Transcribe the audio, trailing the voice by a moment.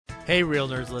Hey, Real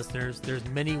Nerds listeners, there's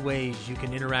many ways you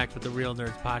can interact with the Real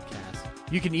Nerds podcast.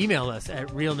 You can email us at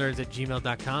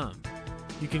realnerds@gmail.com.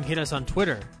 You can hit us on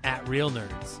Twitter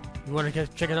 @RealNerds. You want to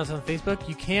check us out on Facebook?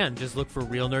 You can. Just look for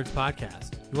Real Nerds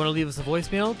Podcast. You want to leave us a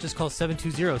voicemail? Just call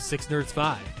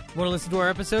 720-6nerds5. You want to listen to our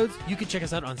episodes? You can check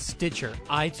us out on Stitcher,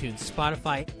 iTunes,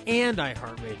 Spotify, and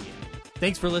iHeartRadio.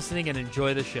 Thanks for listening and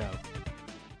enjoy the show.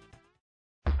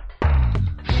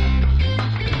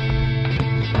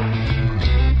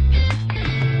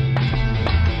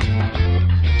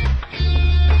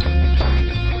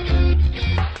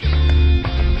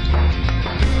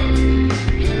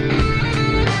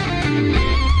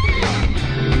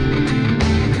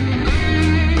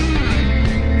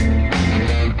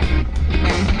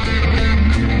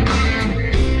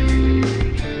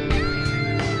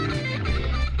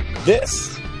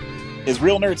 This is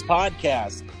Real Nerds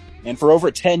Podcast, and for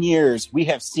over 10 years, we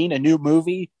have seen a new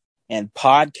movie and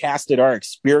podcasted our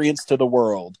experience to the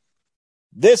world.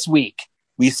 This week,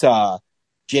 we saw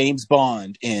James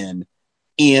Bond in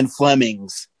Ian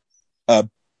Fleming's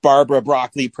Barbara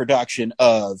Broccoli production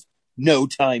of No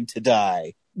Time to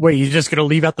Die. Wait, you're just going to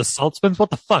leave out the Saltzmans?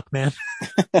 What the fuck, man?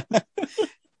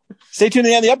 Stay tuned to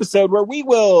the end of the episode where we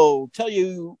will tell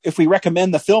you if we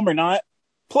recommend the film or not,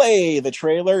 play the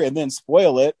trailer, and then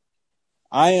spoil it.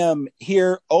 I am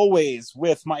here always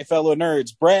with my fellow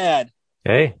nerds, Brad.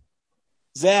 Hey.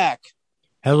 Zach.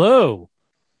 Hello.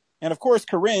 And of course,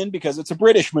 Corinne, because it's a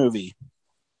British movie.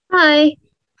 Hi.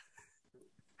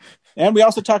 And we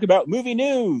also talk about movie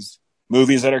news,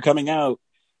 movies that are coming out,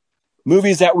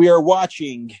 movies that we are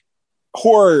watching,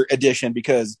 horror edition,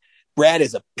 because Brad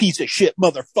is a piece of shit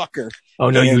motherfucker. Oh,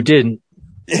 no, you didn't.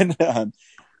 And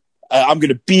I'm going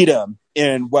to beat him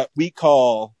in what we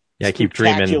call keep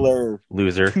dreaming,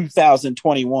 loser.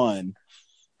 2021.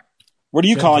 What are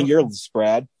you calling yours,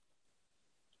 Brad?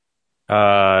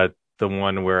 The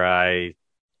one where I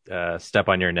step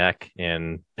on your neck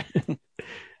and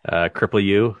cripple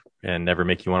you and never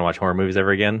make you want to watch horror movies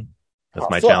ever again. That's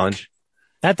my challenge.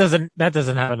 That doesn't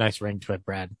have a nice ring to it,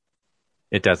 Brad.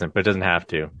 It doesn't, but it doesn't have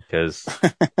to, because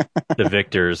the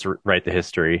victors write the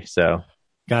history. So.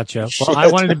 Gotcha. Well, I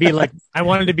wanted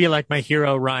to be like my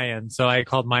hero Ryan, so I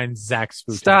called mine Zach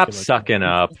Spook. Stop sucking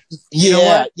up.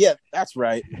 Yeah, that's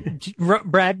right.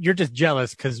 Brad, you're just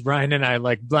jealous because Ryan and I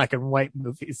like black and white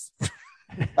movies.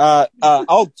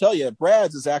 I'll tell you,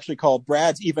 Brad's is actually called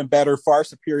Brad's Even Better, Far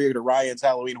Superior to Ryan's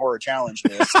Halloween Horror Challenge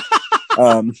list.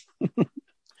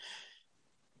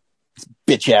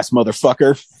 Bitch ass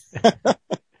motherfucker.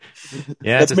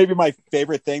 Yeah, that's maybe my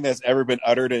favorite thing that's ever been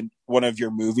uttered in one of your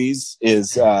movies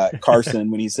is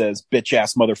Carson when he says bitch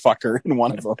ass motherfucker in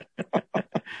one of them.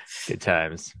 Good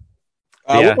times.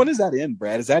 What one is that in,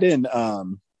 Brad? Is that in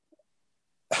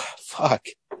fuck?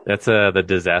 That's the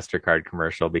disaster card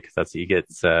commercial, because that's he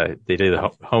gets they do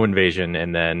the home invasion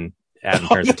and then Adam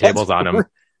turns the tables on him.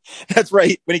 That's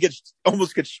right. When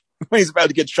when he's about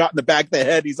to get shot in the back of the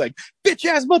head, he's like, bitch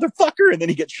ass motherfucker. And then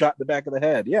he gets shot in the back of the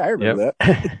head. Yeah, I remember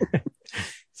that.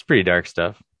 It's pretty dark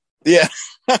stuff. Yeah.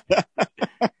 Back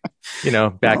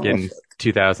in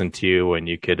 2002 when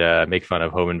you could make fun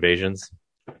of home invasions.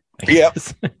 Yeah.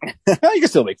 You can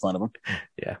still make fun of them.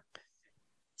 Yeah.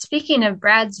 Speaking of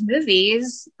Brad's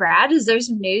movies, Brad, is there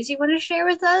some news you want to share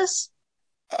with us?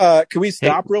 Can we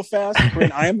stop real fast?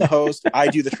 Corinne, I am the host. I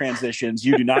do the transitions.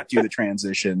 You do not do the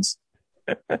transitions.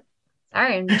 Sorry,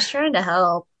 I'm just trying to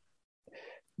help.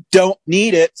 Don't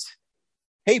need it.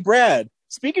 Hey, Brad,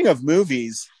 speaking of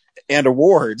movies and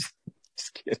awards.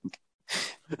 Just kidding.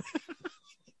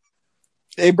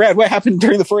 Hey, Brad, what happened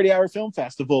during the 48-hour film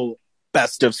festival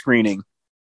best of screening?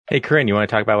 Hey, Corinne, you want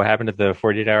to talk about what happened at the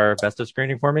 48-hour best of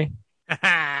screening for me?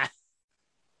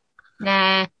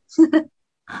 Nah.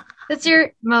 That's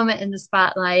your moment in the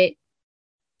spotlight.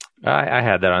 I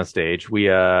had that on stage. We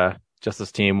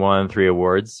Justice Team won 3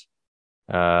 awards.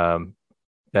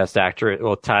 Best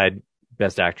actor, tied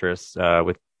Best Actress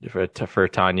for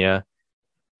Tanya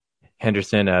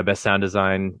Henderson, Best Sound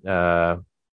Design,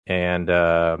 and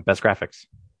Best Graphics.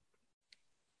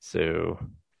 So,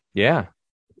 yeah.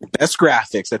 Best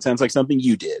Graphics. That sounds like something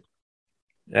you did.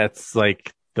 That's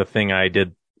like the thing I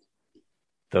did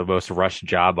the most rushed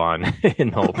job on in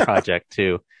the whole project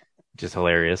too, which is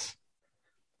hilarious.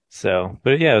 So,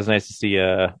 but yeah, it was nice to see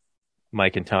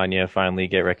Mike and Tanya finally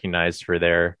get recognized for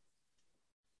their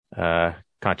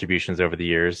contributions over the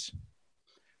years.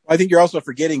 I think you're also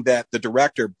forgetting that the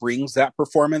director brings that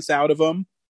performance out of them.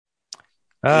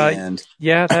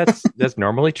 Yeah, that's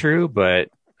normally true, but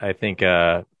I think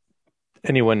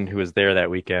anyone who was there that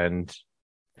weekend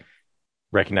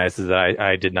recognizes that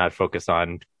I did not focus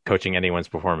on coaching anyone's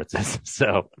performances.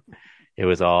 So it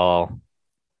was all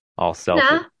self.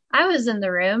 Nah, I was in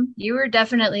the room. You were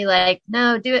definitely like,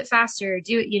 no, do it faster.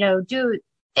 Do it, do it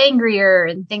angrier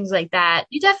and things like that.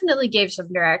 You definitely gave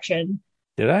some direction.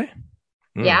 Did I?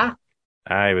 Hmm. Yeah.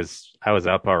 I was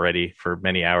up already for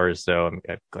many hours, so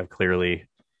I clearly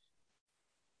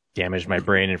damaged my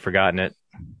brain and forgotten it.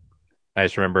 I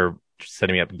just remember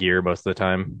setting up gear most of the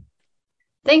time.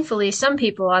 Thankfully, some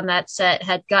people on that set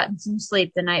had gotten some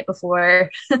sleep the night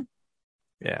before.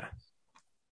 Yeah.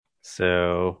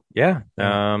 So yeah.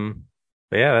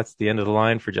 But yeah, that's the end of the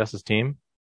line for Justice Team.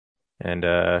 And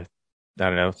I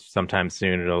don't know, sometime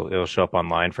soon it'll show up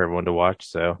online for everyone to watch.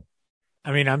 So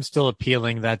I mean, I'm still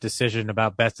appealing that decision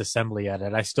about best assembly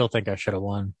edit. I still think I should have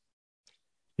won.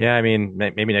 yeah, I mean,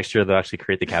 maybe next year they'll actually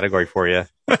create the category for you.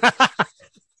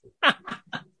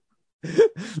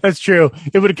 That's true.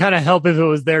 It would kind of help if it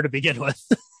was there to begin with.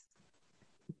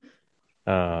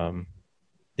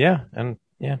 Yeah, and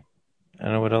yeah, I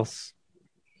don't know what else.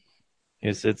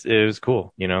 It was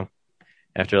cool,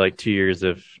 After like 2 years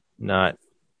of not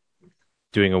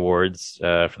doing awards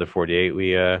for the 48,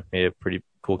 we made a pretty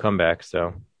cool comeback.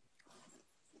 So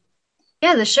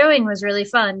Yeah, the showing was really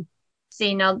fun.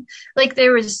 Seeing all, like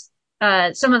there was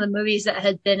some of the movies that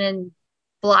had been in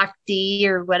Block D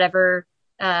or whatever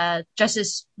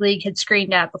Justice League had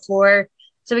screened at before.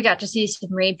 So we got to see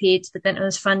some repeats, but then it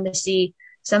was fun to see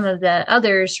some of the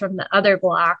others from the other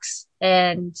blocks.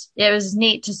 And it was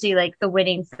neat to see like the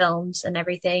winning films and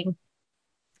everything.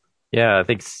 yeah, I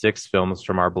think 6 films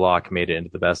from our block made it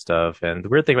into the best of. And the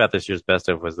weird thing about this year's best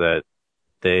of was that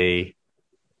they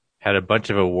had a bunch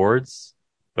of awards,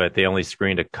 but they only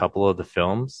screened a couple of the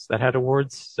films that had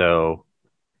awards. So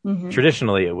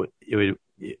traditionally,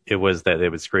 it was that they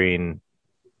would screen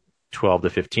 12 to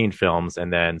 15 films,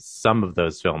 and then some of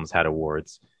those films had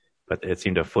awards, but it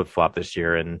seemed to flip flop this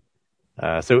year. And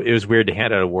so it was weird to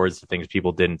hand out awards to things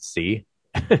people didn't see.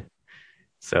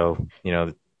 So,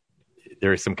 there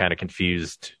was some kind of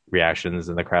confused reactions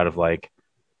in the crowd of like,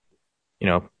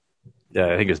 I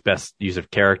think it was best use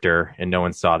of character, and no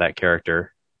one saw that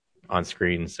character on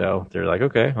screen. So they're like,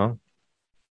 okay, well.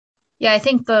 Yeah, I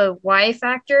think the Y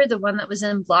Factor, the one that was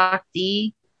in Block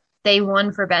D, they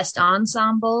won for best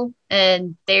ensemble,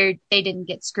 and they didn't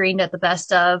get screened at the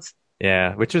best of.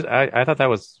 Yeah, which is I thought that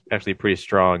was actually a pretty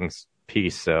strong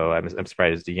piece. So I'm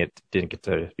surprised it didn't get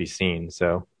to be seen.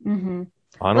 So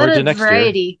onward to next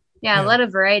variety. year. Yeah, a lot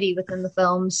of variety within the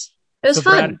films. It was So,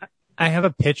 fun. Brad, I have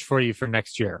a pitch for you for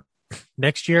next year.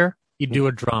 Next year, you do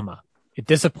a drama. It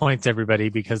disappoints everybody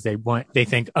because they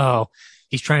think, oh,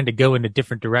 he's trying to go in a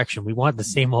different direction. We want the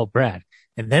same old Brad.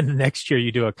 And then the next year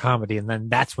you do a comedy, and then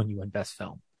that's when you win best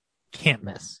film. Can't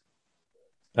miss.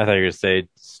 I thought you were going to say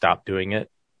stop doing it.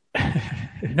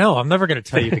 No, I'm never going to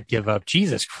tell you to give up.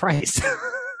 Jesus Christ.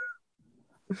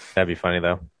 That'd be funny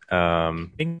though.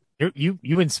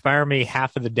 You inspire me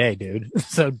half of the day, dude.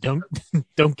 So don't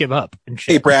give up. And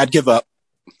shit. Hey, Brad, give up.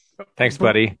 Thanks,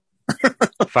 buddy.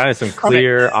 Finding some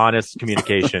clear, honest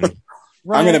communication.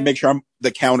 I'm going to make sure I'm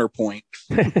the counterpoint.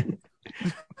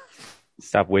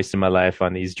 Stop wasting my life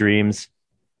on these dreams.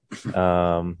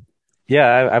 Yeah,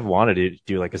 I've wanted to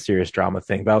do like a serious drama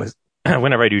thing, but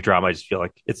whenever I do drama, I just feel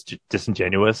like it's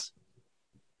disingenuous.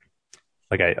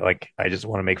 Like I just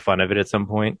want to make fun of it at some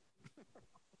point.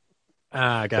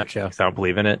 Gotcha. I don't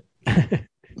believe in it. Deep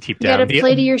You down. gotta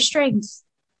play to your strengths.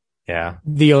 Yeah.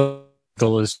 The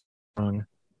goal is strong.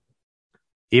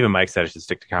 Even Mike said I should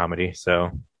stick to comedy.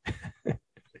 So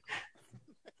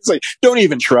It's like, don't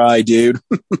even try, dude.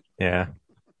 yeah.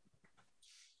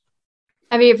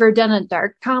 Have you ever done a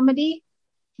dark comedy?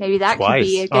 Maybe that Twice. could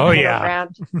be a good Oh, middle yeah.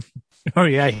 ground. Oh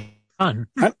yeah, fun.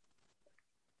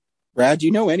 Brad, do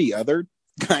you know any other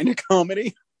kind of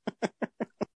comedy?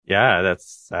 Yeah,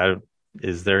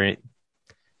 is there any?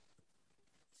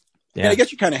 Yeah. And I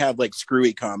guess you kind of have like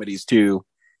screwy comedies too.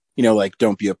 Like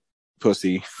Don't Be a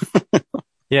Pussy.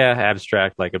 Yeah,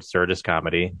 abstract, like absurdist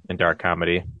comedy and dark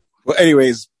comedy. Well,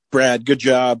 anyways, Brad, good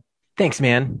job. Thanks,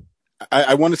 man.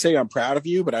 I want to say I'm proud of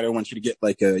you, but I don't want you to get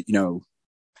like a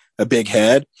big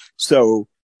head. So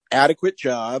adequate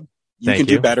job. You can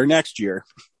do better next year.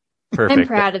 Perfect. I'm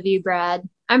proud of you, Brad.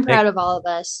 I'm proud of all of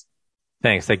us.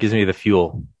 Thanks. That gives me the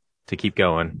fuel to keep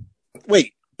going.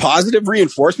 Wait, positive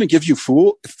reinforcement gives you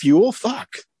fuel? Fuck.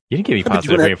 You didn't give me I've been positive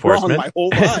doing that reinforcement. wrong my whole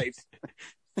life.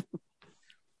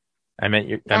 I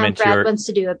meant Brad wants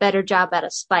to do a better job out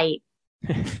of spite.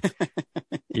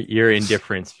 Your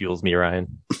indifference fuels me,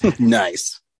 Ryan.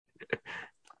 Nice.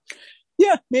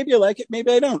 Yeah, maybe I like it.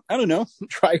 Maybe I don't. I don't know.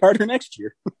 Try harder next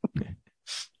year.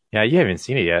 Yeah, you haven't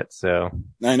seen it yet, so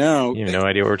I know. you have no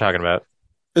idea what we're talking about.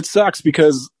 It sucks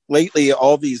because lately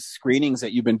all these screenings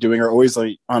that you've been doing are always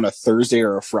like on a Thursday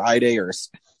or a Friday or a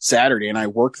Saturday, and I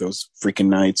work those freaking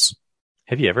nights.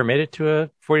 Have you ever made it to a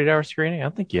 48-hour screening? I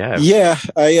don't think you have. Yeah,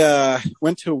 I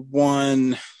went to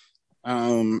one.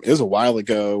 It was a while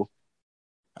ago.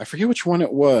 I forget which one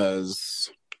it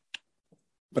was,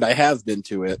 but I have been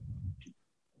to it.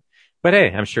 But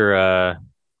hey, I'm sure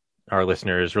our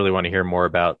listeners really want to hear more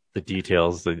about the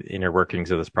details, the inner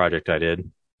workings of this project I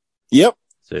did. Yep.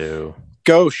 So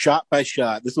go shot by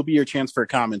shot. This will be your chance for a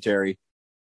commentary.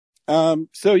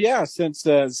 So yeah, since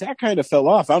Zach kind of fell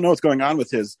off, I don't know what's going on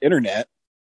with his internet.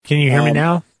 Can you hear me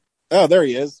now? Oh, there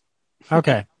he is.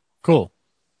 Okay, cool.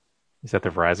 Is that the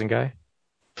Verizon guy?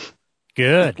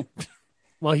 Good.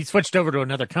 Well, he switched over to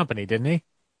another company, didn't he?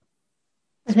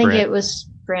 I think Sprint. it was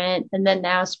Sprint, and then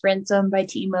now Sprint's owned by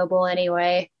T-Mobile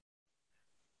anyway.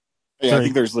 Yeah, I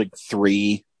think there's like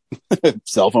 3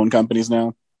 cell phone companies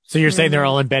now. So you're saying they're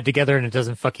all in bed together and it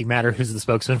doesn't fucking matter who's the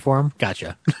spokesman for them?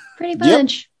 Gotcha. Pretty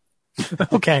much.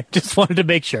 Okay, just wanted to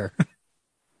make sure.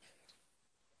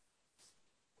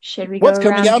 Should we What's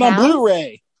go coming around out on town?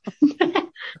 Blu-ray?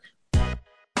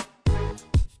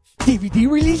 DVD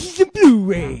releases and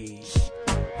Blu-rays.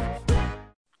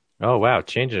 Oh, wow.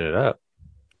 Changing it up.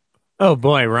 Oh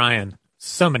boy, Ryan.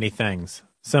 So many things.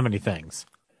 So many things.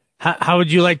 How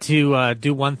would you like to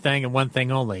do one thing and one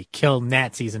thing only? Kill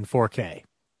Nazis in 4K.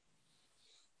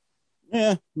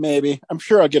 Yeah, maybe. I'm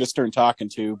sure I'll get a Stern talking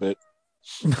to, but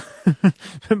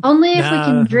Only if we Nah.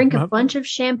 can drink a bunch of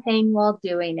champagne while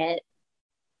doing it.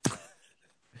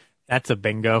 That's a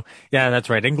bingo. Yeah, that's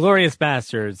right. Inglourious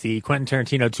Bastards, the Quentin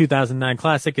Tarantino 2009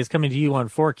 classic, is coming to you on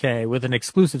 4K with an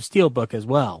exclusive steelbook as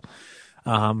well.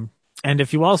 And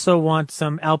if you also want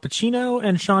some Al Pacino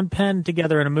and Sean Penn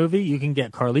together in a movie, you can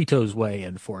get Carlito's Way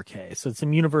in 4K. So it's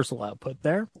some universal output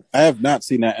there. I have not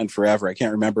seen that in forever. I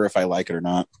can't remember if I like it or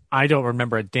not. I don't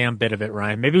remember a damn bit of it,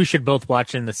 Ryan. Maybe we should both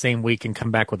watch it in the same week and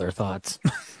come back with our thoughts.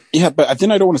 Yeah, but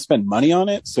then I don't want to spend money on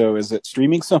it. So is it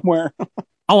streaming somewhere?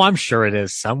 Oh, I'm sure it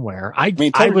is somewhere. I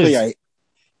mean, technically, I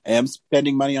am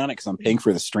spending money on it because I'm paying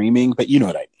for the streaming, but you know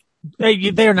what I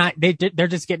mean. They're not. They're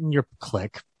just getting your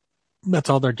click.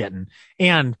 That's all they're getting.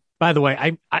 And by the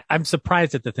way, I'm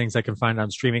surprised at the things I can find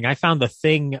on streaming. I found the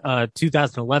Thing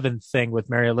 2011 thing with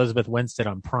Mary Elizabeth Winstead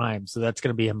on Prime, so that's going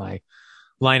to be in my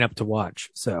lineup to watch.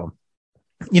 So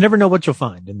you never know what you'll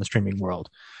find in the streaming world.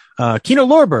 Kino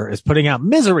Lorber is putting out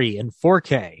Misery in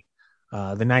 4K, the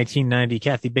 1990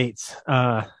 Kathy Bates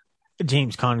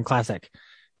James Caan classic.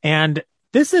 And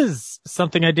this is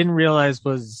something I didn't realize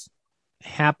was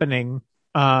happening.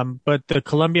 But the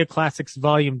Columbia Classics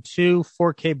Volume 2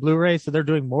 4K Blu-ray, so they're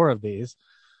doing more of these.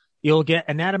 You'll get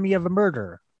Anatomy of a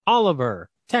Murder, Oliver,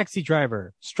 Taxi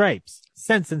Driver, Stripes,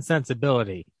 Sense and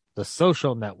Sensibility, The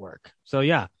Social Network. So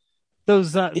yeah,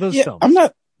 those films. I'm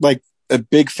not like a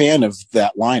big fan of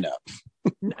that lineup.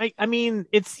 I mean,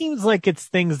 it seems like it's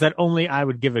things that only I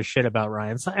would give a shit about,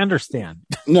 Ryan. So I understand.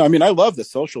 No, I mean, I love The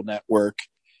Social Network,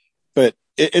 but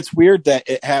it's weird that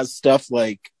it has stuff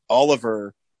like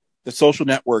Oliver, The Social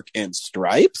Network, and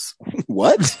Stripes.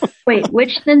 What? Wait,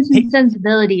 which Sense and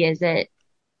Sensibility is it?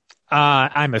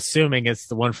 I'm assuming it's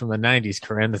the one from the 90s,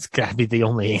 Corinne. That's got to be the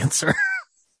only answer.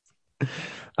 The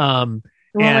one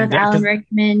with Alan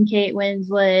Rickman, Kate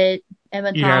Winslet,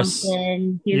 Emma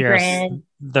Thompson, Hugh Grant.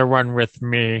 The one with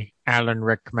me, Alan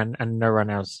Rickman, and no one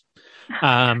else.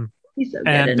 He's so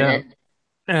good in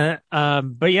it.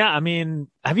 But yeah, I mean,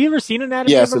 have you ever seen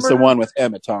Anatomy Yes, of a it's Murder? the one with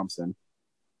Emma Thompson.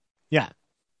 Yeah,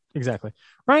 exactly.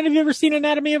 Ryan, have you ever seen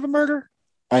Anatomy of a Murder?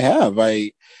 I have.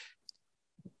 I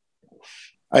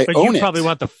But own you it. probably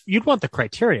you'd want the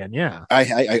Criterion, yeah.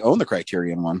 I own the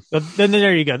Criterion one. So then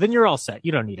there you go. Then you're all set.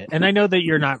 You don't need it. And I know that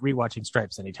you're not rewatching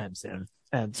Stripes anytime soon.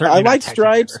 And certainly I not like Taxi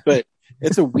Stripes, Driver. but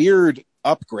it's a weird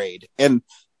upgrade. And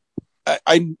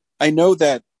I know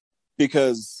that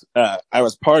because I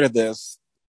was part of this,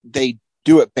 they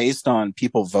do it based on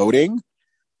people voting.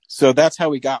 So that's how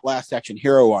we got Last Action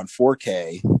Hero on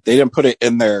 4K. They didn't put it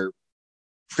in their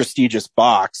prestigious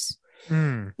box,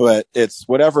 but it's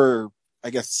whatever, I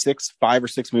guess 5 or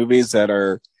 6 movies that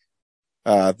are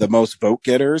the most vote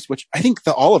getters, which I think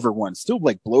the Oliver one still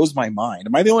like blows my mind.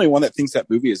 Am I the only one that thinks that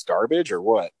movie is garbage or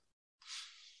what?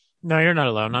 No, you're not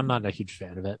alone. I'm not a huge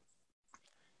fan of it.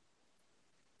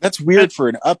 That's weird for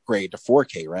an upgrade to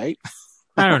 4K, right?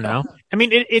 I don't know. I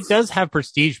mean, it does have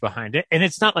prestige behind it. And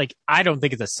it's not like, I don't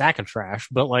think it's a sack of trash,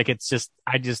 but like,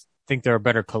 I just think there are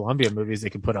better Columbia movies they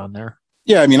could put on there.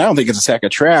 Yeah, I mean, I don't think it's a sack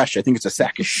of trash. I think it's a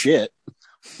sack of shit.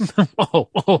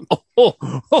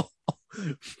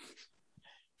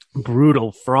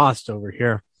 Brutal Frost over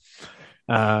here.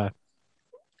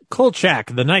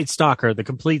 Kolchak, The Night Stalker, the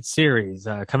complete series,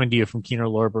 coming to you from Kino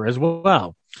Lorber as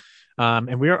well.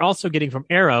 And we are also getting from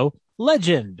Arrow,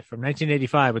 Legend from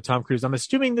 1985 with Tom Cruise. I'm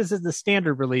assuming this is the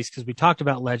standard release because we talked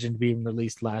about Legend being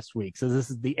released last week. So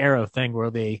this is the Arrow thing where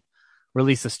they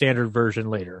release a standard version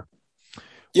later.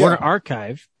 Yeah. Warner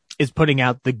Archive is putting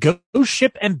out the Ghost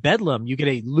Ship and Bedlam. You get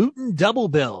a Luton double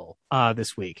bill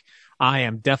this week. I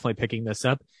am definitely picking this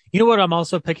up. You know what I'm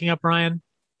also picking up, Ryan?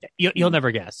 You'll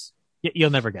never guess.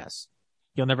 You'll never guess.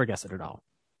 You'll never guess it at all.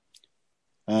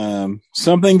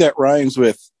 Something that rhymes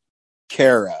with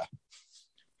Kara.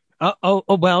 Oh,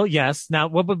 well, yes. Now,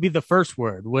 what would be the first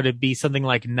word? Would it be something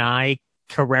like Nye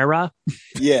Carrera?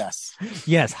 Yes.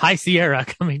 Yes. High Sierra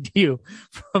coming to you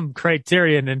from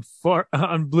Criterion and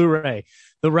on Blu-ray.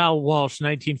 The Raoul Walsh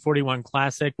 1941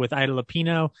 classic with Ida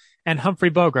Lupino and Humphrey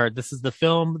Bogart. This is the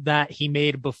film that he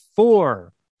made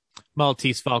before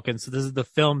Maltese Falcon. So this is the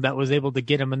film that was able to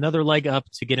get him another leg up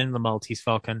to get into the Maltese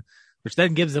Falcon, which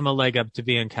then gives him a leg up to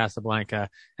be in Casablanca.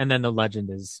 And then the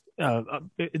legend is,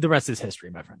 the rest is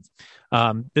history, my friends.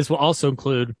 This will also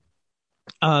include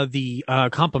the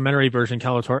complimentary version,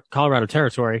 Colorado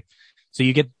Territory. So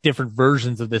you get different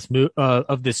versions of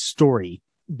this story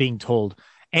being told.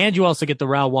 And you also get the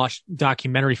Raoul Walsh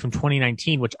documentary from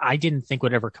 2019, which I didn't think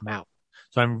would ever come out.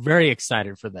 So I'm very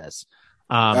excited for this.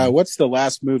 What's the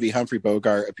last movie Humphrey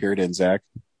Bogart appeared in, Zach?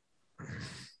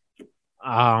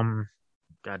 God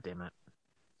damn it.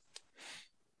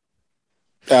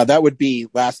 That would be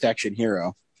Last Action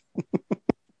Hero.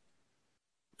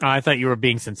 I thought you were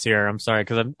being sincere. I'm sorry,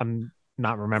 because I'm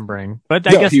not remembering. But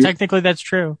I guess technically that's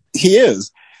true. He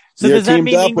is. So You're does that teamed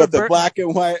mean up with the black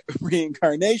and white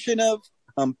reincarnation of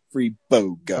Humphrey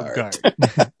Bogart.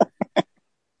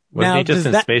 Wasn't he just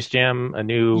in Space Jam, a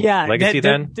new legacy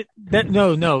then?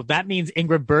 No. That means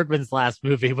Ingrid Bergman's last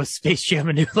movie was Space Jam,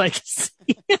 a new legacy.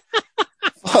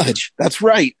 Fudge. That's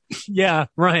right. Yeah,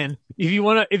 Ryan. If you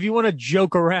wanna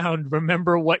joke around,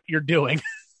 remember what you're doing.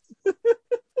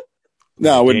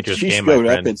 No, when she showed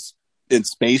up in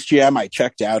Space Jam, I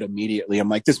checked out immediately. I'm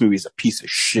like, this movie's a piece of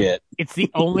shit. It's the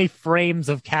only frames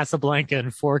of Casablanca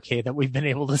in 4K that we've been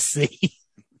able to see.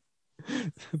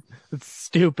 It's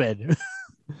stupid.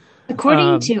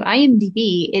 According to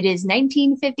IMDb, it is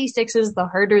 1956's The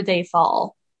Harder They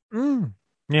Fall.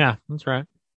 Yeah, that's right.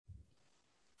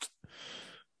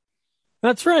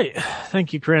 That's right.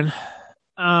 Thank you, Corinne.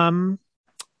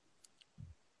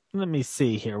 Let me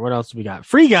see here. What else do we got?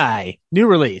 Free Guy, new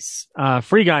release.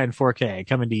 Free Guy in 4K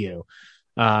coming to you.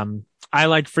 I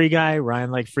liked Free Guy.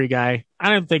 Ryan liked Free Guy. I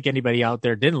don't think anybody out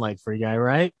there didn't like Free Guy,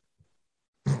 right?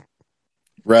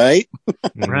 Right?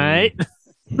 Right?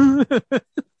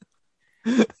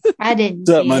 I didn't.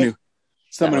 Someone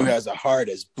who has a heart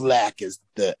as black as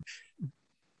the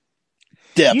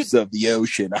depths of the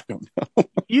ocean. I don't know.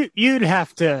 You'd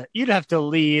have to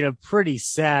lead a pretty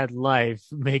sad life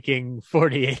making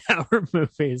 48-hour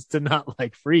movies to not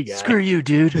like Free Guy. Screw you,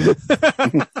 dude.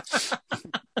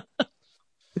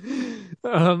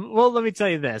 Well, let me tell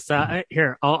you this.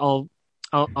 Here, I'll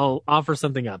offer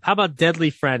something up. How about Deadly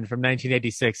Friend from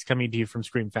 1986 coming to you from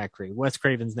Scream Factory? Wes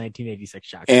Craven's 1986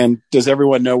 shot. And does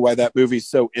everyone know why that movie's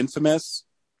so infamous?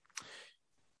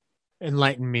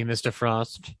 Enlighten me, Mr.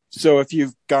 Frost. So if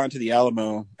you've gone to the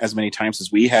Alamo as many times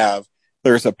as we have,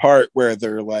 there's a part where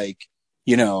they're like,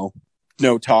 no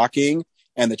talking,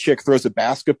 and the chick throws a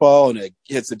basketball and it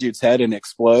hits the dude's head and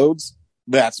explodes.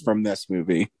 That's from this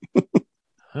movie.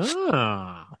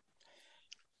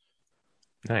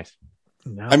 Nice.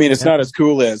 No, I mean, it's not as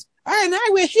cool as, and I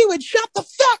wish you would shut the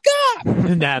fuck up.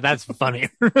 Nah, that's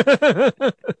funnier.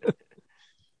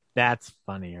 That's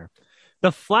funnier.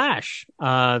 The Flash,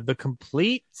 the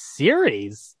complete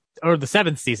series, or the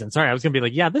 7th season. Sorry, I was going to be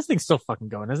like, yeah, this thing's still fucking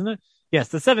going, isn't it? Yes,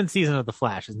 the 7th season of The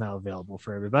Flash is now available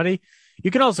for everybody. You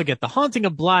can also get The Haunting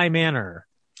of Bly Manor.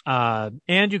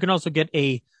 And you can also get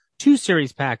a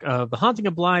 2-series pack of The Haunting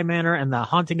of Bly Manor and The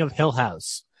Haunting of Hill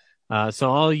House.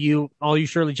 So all you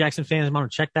Shirley Jackson fans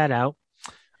want to check that out.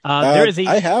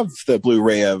 I have the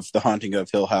Blu-ray of The Haunting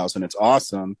of Hill House, and it's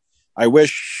awesome. I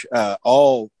wish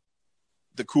all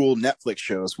the cool Netflix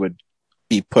shows would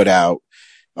be put out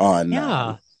on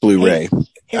Blu-ray.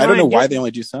 Hey, I don't know Ryan, why they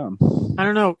only do some. I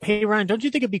don't know. Hey, Ryan, don't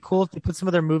you think it'd be cool if they put some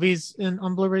of their movies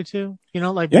on Blu-ray too?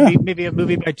 Maybe a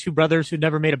movie by 2 brothers who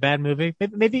never made a bad movie.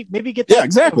 Maybe get that. Yeah,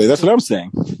 exactly. That's what I'm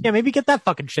saying. Yeah, maybe get that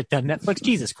fucking shit done, Netflix.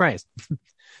 Jesus Christ.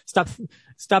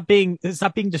 Stop being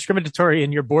discriminatory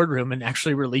in your boardroom and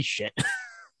actually release shit.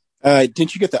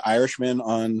 Didn't you get The Irishman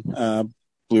on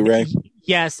Blu-ray?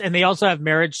 Yes, and they also have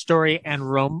Marriage Story and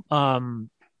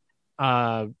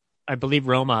I believe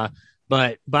Roma,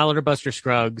 but Ballad of Buster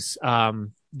Scruggs,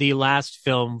 the last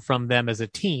film from them as a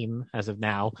team, as of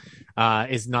now,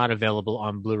 is not available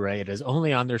on Blu-ray. It is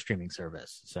only on their streaming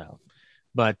service. So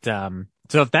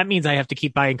if that means I have to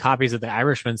keep buying copies of The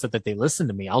Irishman so that they listen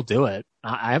to me, I'll do it.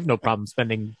 I have no problem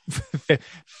spending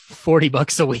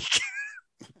 $40 a week.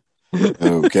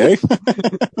 Okay.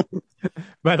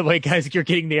 By the way, guys, you're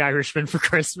getting The Irishman for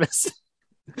Christmas.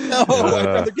 No, I'd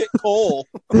rather get Cole.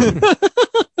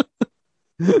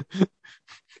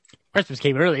 Christmas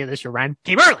came earlier this year, Ryan.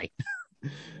 Came early.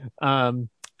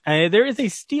 There is a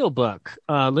steelbook,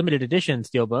 limited edition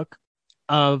steelbook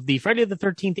of the Friday the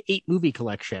 13th 8 movie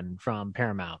collection from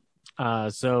Paramount.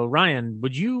 So Ryan,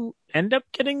 would you end up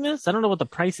getting this? I don't know what the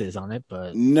price is on it,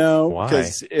 but no,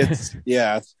 because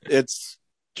it's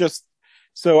just,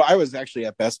 so I was actually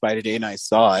at Best Buy today and I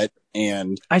saw it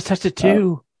and I touched it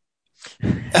too.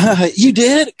 You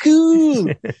did?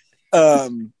 Cool. But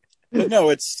no,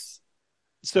 it's,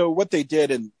 so what they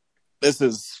did, and this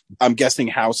is, I'm guessing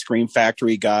how Scream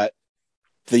Factory got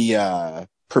the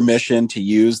permission to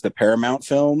use the Paramount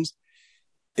films,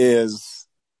 is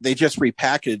they just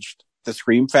repackaged the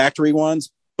Scream Factory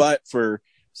ones, but for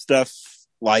stuff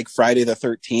like Friday the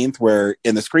 13th, where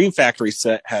in the Scream Factory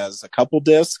set has a couple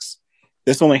discs,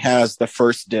 this only has the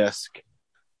first disc.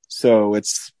 So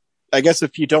it's, I guess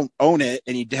if you don't own it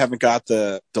and you haven't got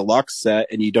the deluxe set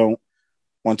and you don't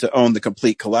want to own the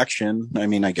complete collection, I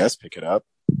mean, I guess pick it up.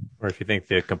 Or if you think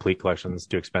the complete collection is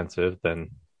too expensive,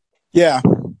 then yeah,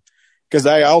 because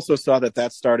I also saw that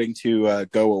that's starting to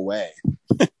go away.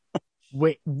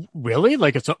 wait, really?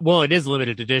 Like it is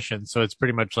limited edition, so it's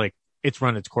pretty much like it's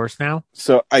run its course now.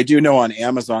 So I do know on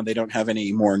Amazon they don't have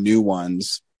any more new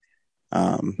ones.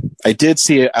 I did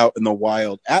see it out in the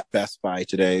wild at Best Buy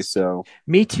today. So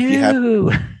me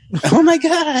too. Oh my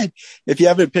God. If you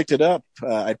haven't picked it up,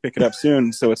 I'd pick it up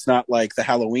soon. So it's not like the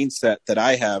Halloween set that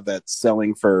I have that's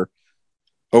selling for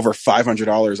over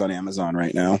 $500 on Amazon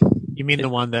right now. You mean the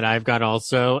one that I've got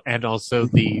also, and also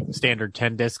the standard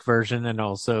 10 disc version, and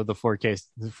also the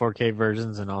 4K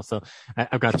versions, and also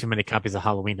I've got too many copies of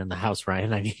Halloween in the house,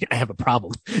 Ryan. I have a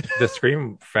problem. The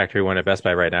Scream Factory one at Best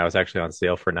Buy right now is actually on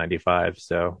sale for $95.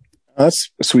 So that's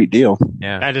a sweet deal.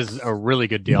 Yeah, that is a really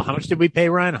good deal. How much did we pay,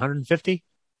 Ryan? 150?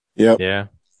 Yep. Yeah.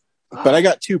 But I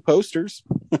got 2 posters.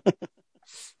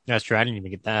 That's true. I didn't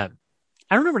even get that.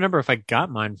 I don't remember if I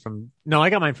got mine from. No, I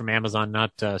got mine from Amazon,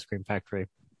 not Scream Factory.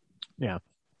 Yeah,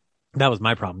 that was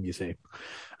my problem, you see.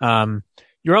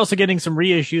 You're also getting some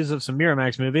reissues of some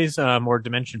Miramax movies, or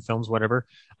Dimension films, whatever.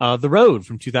 The Road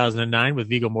from 2009 with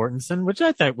Viggo Mortensen, which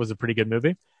I thought was a pretty good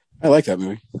movie. I like that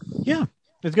movie. Yeah,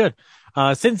 it's good.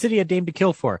 Sin City: A Dame to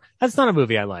Kill For. That's not a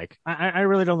movie I like. I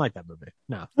really don't like that movie.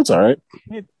 No, that's all right.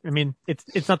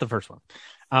 It's not the first one.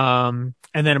 And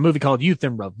then a movie called Youth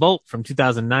in Revolt from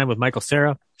 2009 with Michael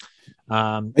Cera.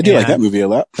 I do like that movie a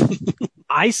lot.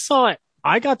 I saw it.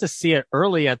 I got to see it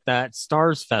early at that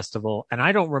Stars Festival, and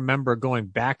I don't remember going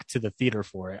back to the theater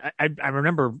for it. I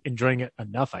remember enjoying it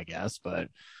enough, I guess, but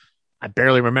I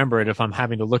barely remember it if I'm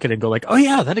having to look at it and go like, oh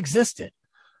yeah, that existed.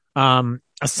 A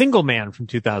Single Man from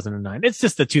 2009. It's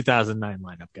just the 2009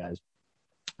 lineup, guys.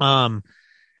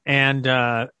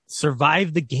 And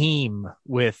Survive the Game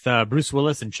with Bruce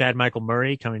Willis and Chad Michael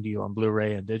Murray coming to you on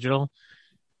Blu-ray and digital.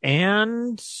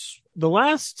 And the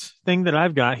last thing that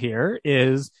I've got here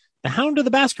is The Hound of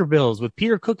the Baskervilles with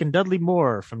Peter Cook and Dudley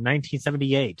Moore from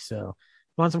 1978. So if you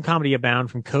want some comedy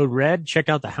abound from Code Red, check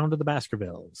out The Hound of the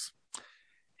Baskervilles.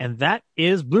 And that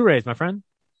is Blu-rays, my friend.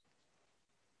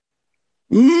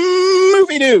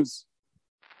 Movie news.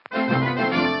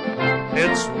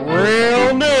 It's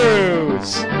real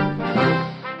news.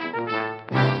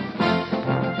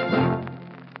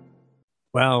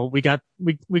 Well, we got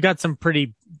some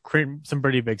pretty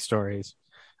big stories.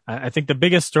 I think the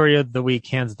biggest story of the week,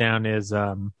 hands down, is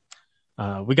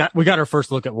we got our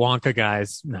first look at Wonka,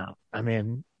 guys. No, I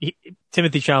mean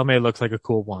Timothée Chalamet looks like a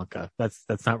cool Wonka.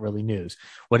 That's not really news.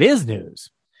 What is news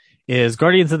is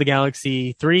Guardians of the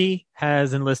Galaxy 3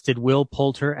 has enlisted Will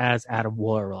Poulter as Adam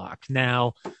Warlock.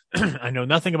 Now, I know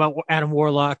nothing about Adam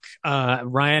Warlock.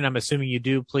 Ryan, I'm assuming you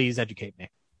do. Please educate me.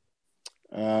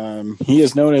 He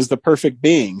is known as the perfect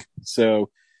being. So,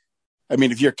 I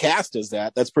mean, if you're cast as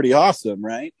that, that's pretty awesome,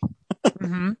 right?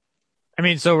 Mm-hmm. I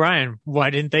mean, so Ryan, why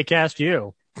didn't they cast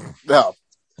you? Oh,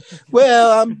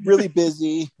 well, I'm really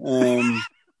busy. Couldn't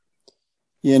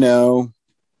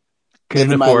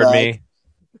afford me.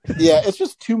 Yeah, it's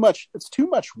just too much. It's too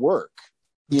much work,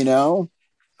 you know.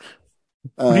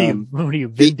 What are you,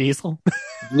 Vin Diesel?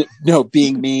 No,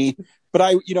 being me. But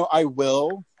I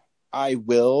will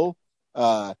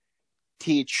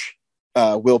teach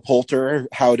Will Poulter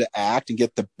how to act and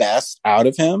get the best out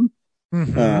of him.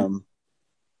 Mm-hmm.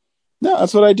 No,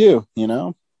 that's what I do.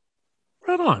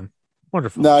 Right on.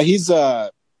 Wonderful. No, he's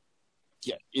I'm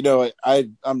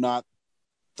not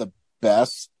the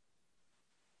best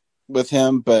with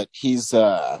him, but he's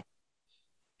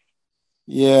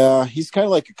he's kind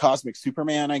of like a cosmic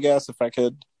Superman, I guess, if I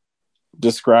could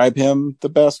describe him the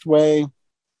best way.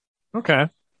 Okay.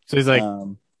 So he's like,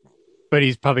 but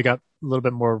he's probably got a little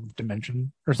bit more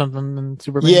dimension or something than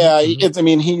Superman. Yeah,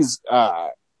 Mm-hmm. He's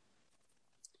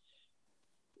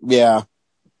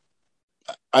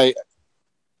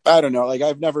I don't know. Like,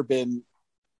 I've never been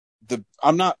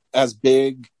I'm not as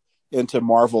big into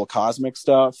Marvel cosmic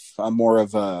stuff. I'm more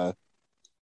of a,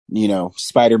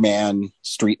 Spider-Man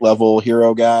street level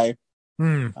hero guy.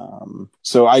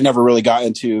 So I never really got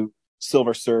into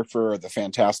Silver Surfer or the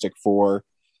Fantastic Four.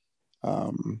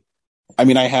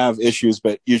 I have issues,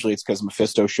 but usually it's because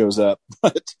Mephisto shows up.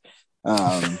 But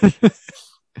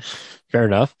fair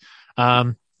enough.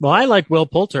 Well, I like Will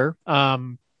Poulter.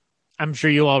 I'm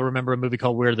sure you all remember a movie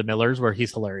called We're the Millers where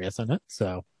he's hilarious in it.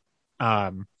 So,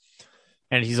 and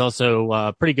he's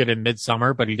also pretty good in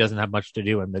Midsummer, but he doesn't have much to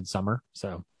do in Midsummer.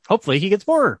 So hopefully he gets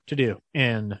more to do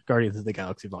in Guardians of the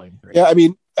Galaxy Volume 3. Yeah,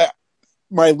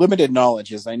 my limited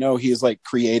knowledge is I know he's like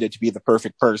created to be the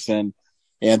perfect person,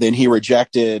 and then he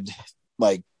rejected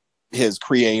like his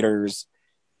creators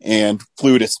and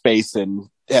flew to space and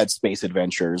had space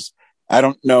adventures. I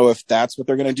don't know if that's what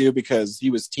they're going to do, because he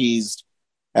was teased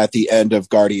at the end of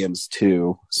Guardians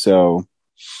 2. So.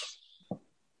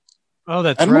 Oh,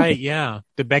 that's right. Yeah.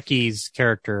 The Becky's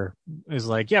character is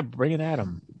like, yeah, bring it at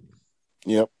him.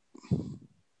 Yep.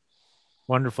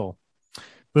 Wonderful.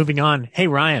 Moving on. Hey,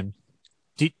 Ryan,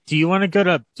 do you want to go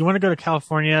to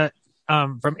California,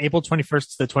 from April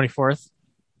 21st to the 24th?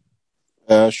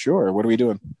 Sure. What are we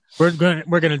doing? We're going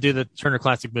to do the Turner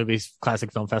Classic Movies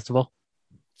Classic Film Festival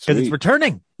because it's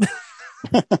returning.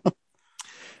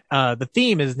 The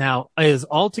theme is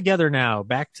all together now,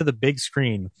 back to the big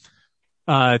screen.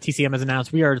 TCM has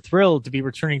announced we are thrilled to be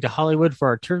returning to Hollywood for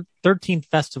our 13th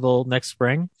festival next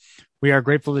spring. We are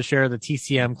grateful to share the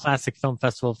TCM Classic Film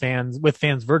Festival with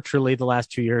fans virtually the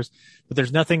last 2 years, but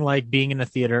there's nothing like being in a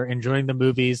theater, enjoying the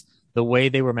movies the way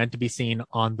they were meant to be seen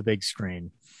on the big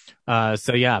screen.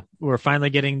 So yeah, we're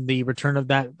finally getting the return of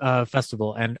that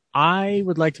festival, and I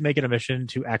would like to make it a mission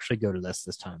to actually go to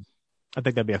this time. I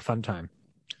think that'd be a fun time.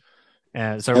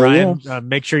 So Ryan,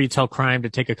 make sure you tell Crime to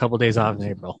take a couple days off in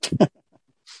April.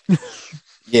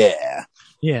 Yeah.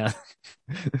 Yeah.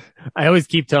 I always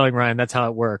keep telling Ryan that's how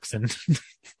it works, and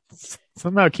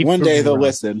somehow it keeps one day they'll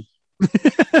listen.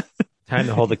 Time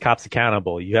to hold the cops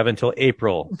accountable. You have until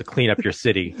April to clean up your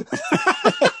city.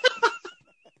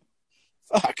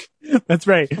 Fuck. That's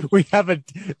right. We haven't.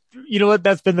 You know what?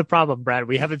 That's been the problem, Brad.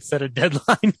 We haven't set a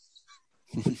deadline.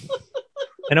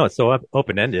 I know it's so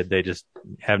open-ended. They just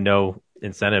have no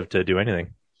incentive to do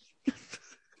anything.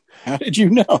 How did you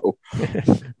know?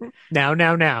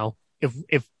 Now.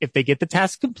 If they get the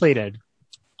task completed,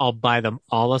 I'll buy them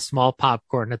all a small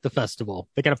popcorn at the festival.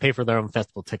 They got to pay for their own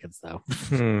festival tickets, though.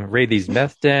 Raid these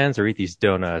meth dens or eat these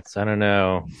donuts. I don't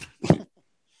know.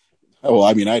 Oh, well,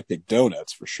 I'd pick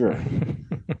donuts for sure.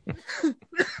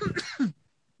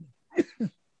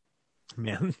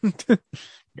 Man.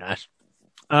 Gosh.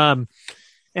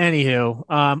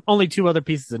 Anywho, only two other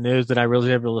pieces of news that I really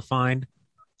was able to find.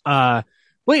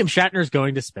 William Shatner's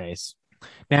going to space.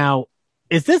 Now,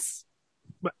 is this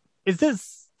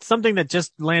something that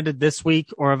just landed this week,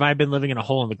 or have I been living in a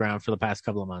hole in the ground for the past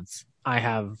couple of months? I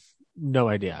have no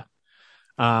idea.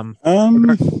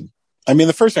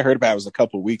 The first I heard about it was a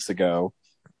couple of weeks ago.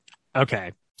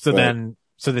 Okay. So then,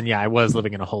 yeah, I was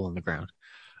living in a hole in the ground.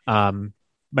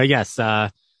 But yes,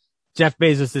 Jeff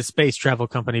Bezos' space travel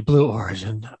company, Blue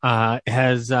Origin,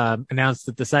 has announced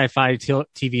that the sci-fi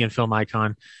TV and film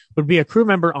icon would be a crew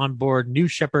member on board New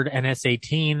Shepard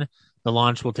NS-18. The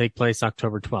launch will take place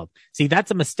October 12th. See,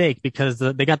 that's a mistake because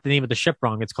they got the name of the ship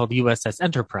wrong. It's called USS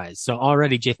Enterprise. So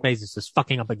already Jeff Bezos is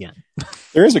fucking up again.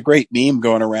 There is a great meme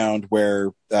going around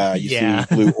where you see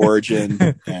Blue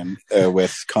Origin and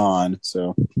with Khan.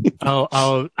 So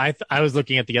I was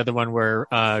looking at the other one where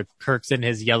Kirk's in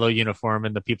his yellow uniform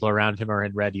and the people around him are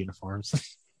in red uniforms.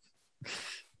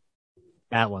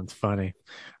 That one's funny.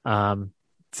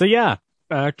 So yeah,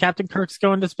 Captain Kirk's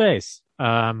going to space.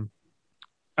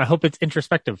 I hope it's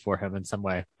introspective for him in some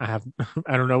way. I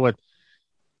don't know what.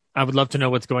 I would love to know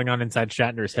what's going on inside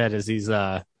Shatner's head as he's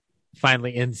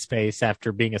finally in space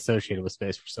after being associated with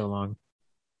space for so long.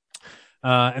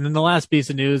 And then the last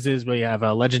piece of news is we have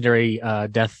a legendary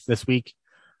death this week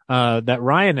that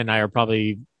Ryan and I are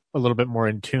probably a little bit more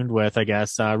in tune with, I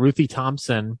guess. Ruthie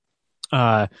Thompson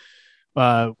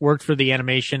worked for the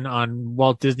animation on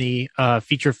Walt Disney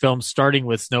feature films, starting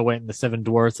with Snow White and the Seven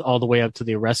Dwarfs, all the way up to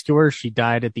The Rescuer. She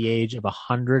died at the age of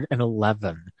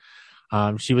 111.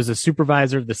 She was a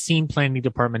supervisor of the scene planning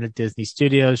department at Disney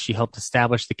Studios. She helped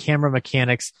establish the camera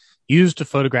mechanics used to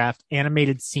photograph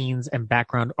animated scenes and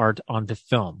background art onto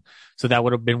film. So that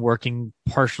would have been working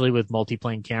partially with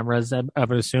multiplane cameras, I'm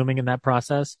assuming, in that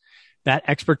process. That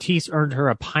expertise earned her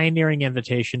a pioneering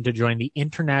invitation to join the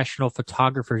International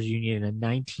Photographers Union in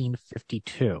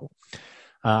 1952.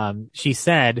 She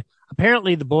said,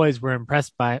 apparently the boys were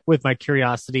impressed with my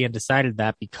curiosity and decided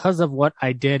that because of what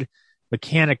I did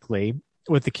mechanically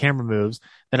with the camera moves,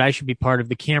 that I should be part of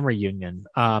the camera union.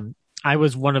 I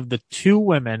was one of the 2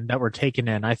 women that were taken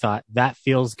in. I thought that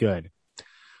feels good.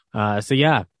 So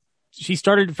yeah, she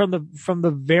started from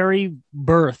the very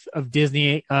birth of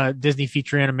Disney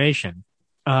feature animation.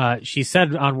 She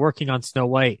said on working on Snow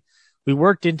White, we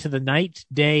worked into the night,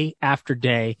 day after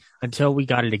day until we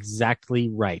got it exactly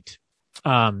right.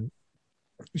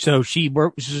 So she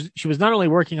was not only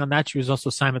working on that, she was also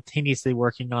simultaneously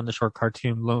working on the short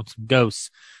cartoon Lonesome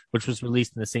Ghosts, which was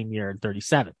released in the same year in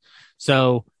 1937.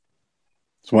 So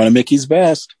it's one of Mickey's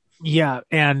best. Yeah.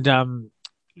 And,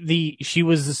 she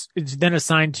was then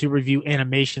assigned to review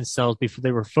animation cells before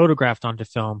they were photographed onto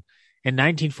film. In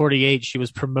 1948, she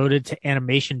was promoted to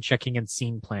animation checking and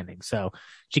scene planning. So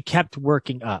she kept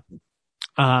working up.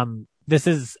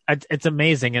 It's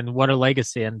amazing, and what a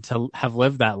legacy, and to have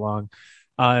lived that long.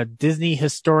 Disney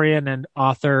historian and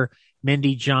author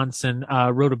Mindy Johnson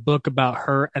wrote a book about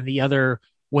her and the other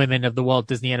women of the Walt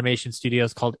Disney Animation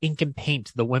Studios called Ink and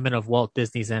Paint, The Women of Walt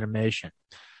Disney's Animation.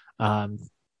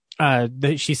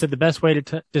 She said the best way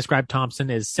to describe Thompson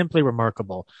is simply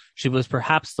remarkable. She was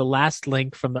perhaps the last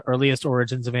link from the earliest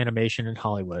origins of animation in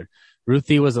Hollywood.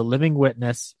 Ruthie was a living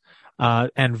witness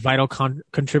and vital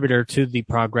contributor to the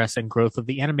progress and growth of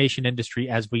the animation industry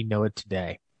as we know it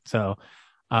today. So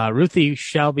Ruthie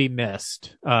shall be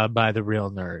missed by the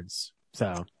real nerds.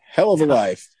 So hell of a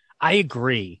life. I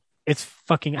agree. It's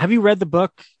fucking. Have you read the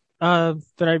book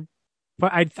that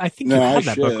I think you have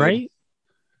that book, right?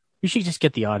 You should just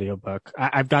get the audiobook.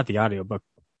 I've got the audiobook.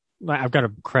 I've got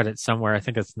a credit somewhere. I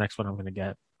think that's the next one I'm going to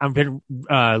get. I've been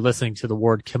listening to the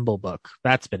Ward Kimball book.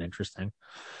 That's been interesting.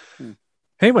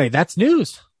 Anyway, that's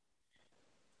news.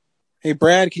 Hey,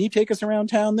 Brad, can you take us around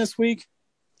town this week?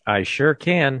 I sure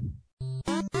can.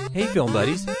 Hey, film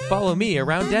buddies, follow me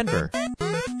around Denver.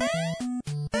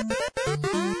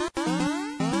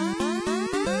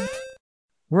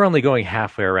 We're only going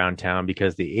halfway around town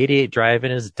because the 88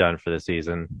 Drive-In is done for the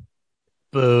season.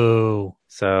 Boo.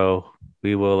 So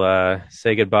we will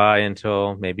say goodbye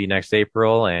until maybe next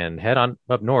April and head on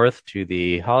up north to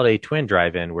the Holiday Twin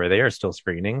Drive-In, where they are still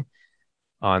screening.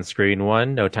 On screen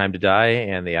 1, No Time to Die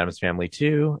and The Addams Family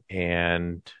 2.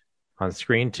 And on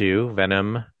screen 2,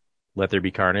 Venom, Let There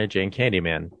Be Carnage, and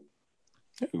Candyman.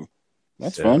 Ooh,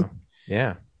 that's fun.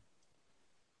 Yeah.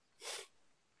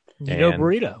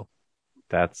 Burrito.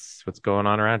 That's what's going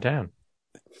on around town.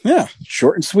 Yeah,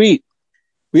 short and sweet.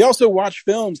 We also watch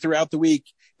films throughout the week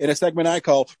in a segment I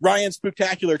call Ryan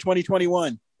Spooktacular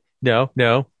 2021. No.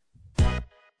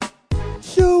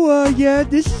 So, yeah,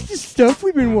 this is the stuff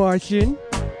we've been watching.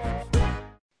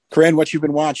 Corinne, what you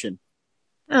been watching?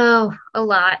 Oh, a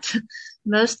lot.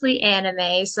 Mostly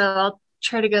anime, so I'll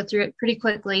try to go through it pretty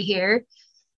quickly here.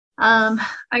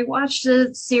 I watched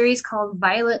a series called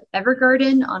Violet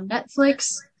Evergarden on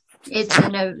Netflix. It's a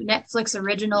Netflix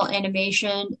original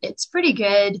animation. It's pretty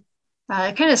good.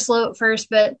 Kind of slow at first,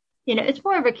 but it's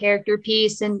more of a character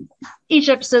piece, and each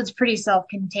episode's pretty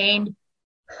self-contained.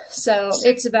 So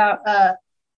it's about a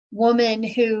woman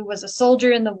who was a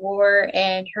soldier in the war,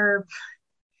 and her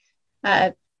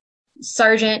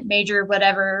sergeant, major,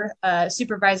 whatever,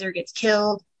 supervisor gets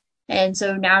killed. And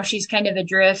so now she's kind of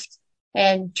adrift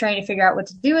and trying to figure out what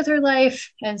to do with her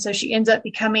life. And so she ends up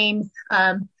becoming,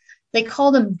 they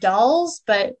call them dolls,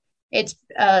 but it's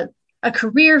a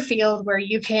career field where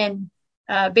you can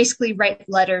basically write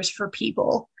letters for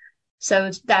people.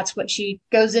 So that's what she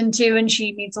goes into, and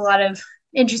she meets a lot of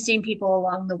interesting people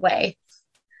along the way.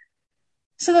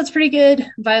 So that's pretty good.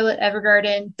 Violet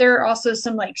Evergarden. There are also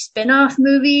some spin-off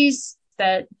movies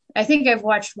that I think I've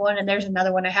watched one, and there's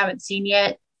another one I haven't seen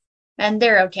yet, and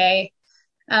they're okay.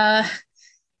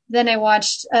 Then I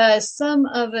watched some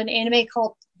of an anime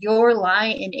called Your Lie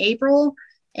in April,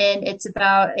 and it's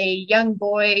about a young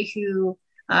boy who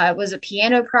was a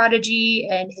piano prodigy,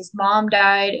 and his mom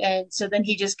died, and so then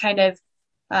he just kind of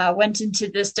went into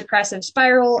this depressive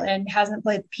spiral and hasn't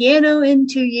played the piano in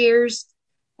 2 years.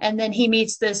 And then he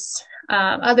meets this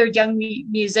other young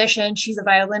musician. She's a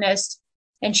violinist,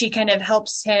 and she kind of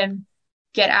helps him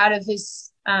get out of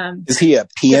his Is he a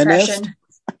pianist? depression.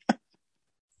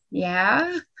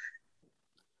 Yeah.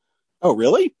 Oh,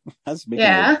 really? That's making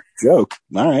Yeah. a joke.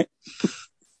 All right.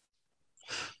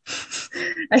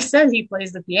 I said he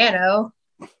plays the piano.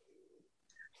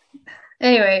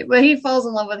 Anyway, but he falls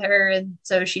in love with her, and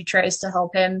so she tries to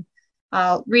help him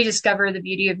rediscover the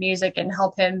beauty of music and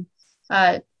help him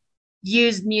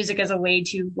use music as a way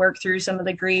to work through some of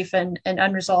the grief and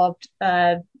unresolved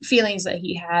feelings that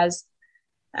he has.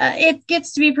 It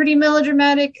gets to be pretty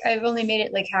melodramatic. I've only made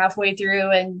it like halfway through,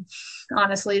 and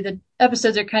honestly, the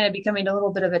episodes are kind of becoming a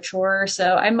little bit of a chore,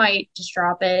 so I might just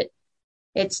drop it.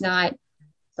 It's not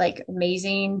like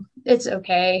amazing. It's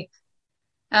okay.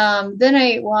 Then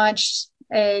I watched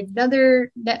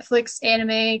another Netflix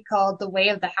anime called The Way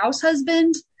of the House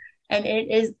Husband, and it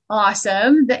is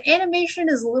awesome. The animation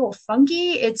is a little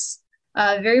funky. It's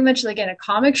very much like in a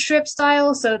comic strip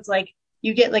style, so it's like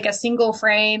you get like a single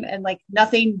frame and like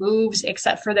nothing moves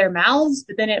except for their mouths,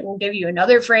 but then it will give you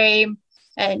another frame,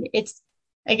 and it's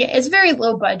very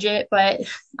low budget, but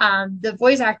the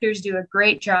voice actors do a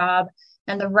great job,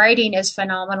 and the writing is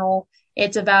phenomenal.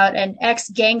 It's about an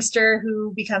ex-gangster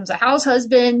who becomes a house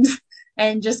husband,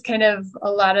 and just kind of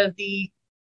a lot of the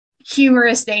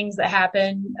humorous things that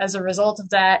happen as a result of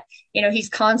that. You know, he's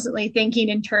constantly thinking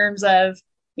in terms of,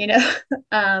 you know,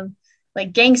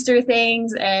 like gangster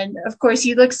things. And of course,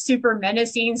 he looks super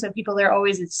menacing. So people are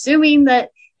always assuming that,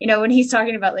 you know, when he's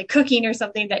talking about like cooking or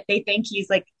something, that they think he's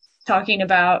like talking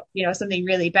about, you know, something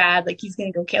really bad, like he's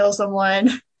going to go kill someone.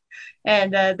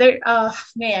 And there's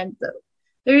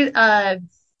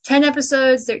 10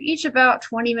 episodes. They're each about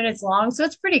 20 minutes long. So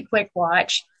it's pretty quick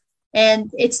watch.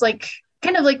 And it's like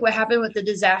kind of like what happened with The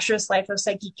Disastrous Life of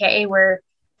Psyche K, where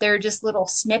they're just little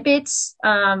snippets,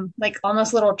 like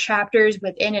almost little chapters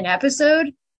within an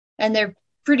episode. And they're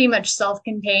pretty much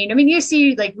self-contained. I mean, you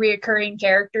see like reoccurring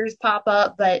characters pop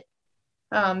up, but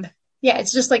yeah,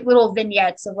 it's just like little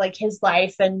vignettes of like his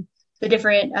life and the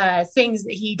different things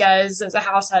that he does as a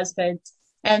house husband.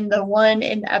 And the one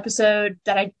in the episode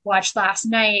that I watched last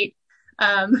night,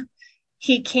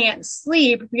 he can't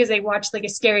sleep because they watched like a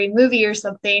scary movie or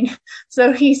something.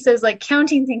 So he says like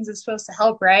counting things is supposed to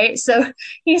help, right? So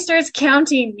he starts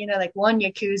counting, you know, like 1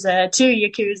 Yakuza, 2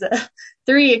 Yakuza,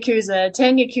 3 Yakuza,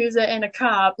 10 Yakuza, and a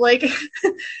cop. Like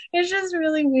it's just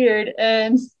really weird.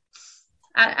 And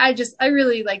I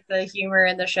really like the humor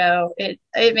in the show. It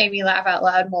made me laugh out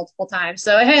loud multiple times.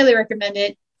 So I highly recommend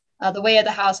it. The Way of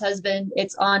the House Husband.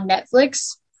 It's on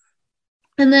Netflix.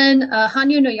 And then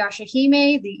Hanyu no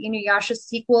Yashahime, the Inuyasha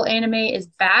sequel anime, is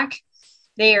back.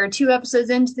 They are 2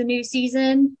 episodes into the new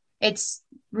season. It's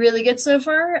really good so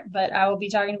far, but I will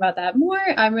be talking about that more.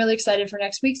 I'm really excited for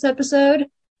next week's episode.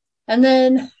 And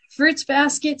then Fruits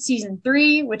Basket Season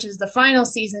 3, which is the final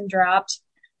season, dropped.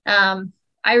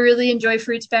 I really enjoy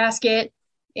Fruits Basket.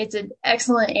 It's an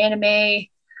excellent anime.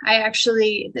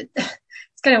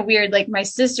 It's kind of weird. Like my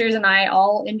sisters and I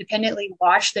all independently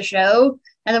watched the show,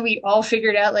 and then we all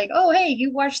figured out like, oh, hey,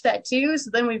 you watched that too. So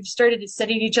then we've started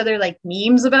sending each other like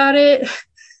memes about it.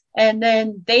 And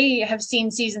then they have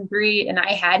seen season 3 and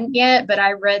I hadn't yet, but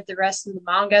I read the rest of the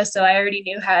manga. So I already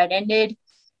knew how it ended,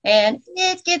 and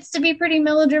it gets to be pretty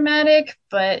melodramatic,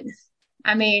 but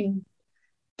I mean,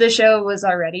 the show was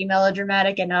already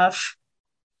melodramatic enough.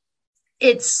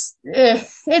 It's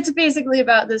basically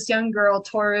about this young girl,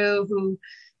 Toru, who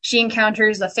she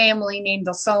encounters a family named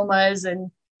the Somas,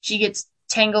 and she gets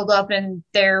tangled up in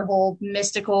their whole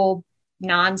mystical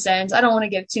nonsense. I don't want to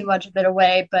give too much of it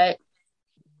away, but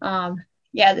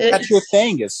yeah. That's your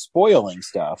thing, is spoiling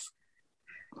stuff.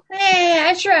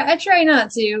 I try not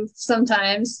to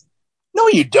sometimes. No,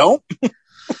 you don't.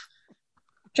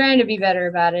 Trying to be better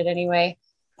about it anyway.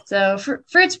 So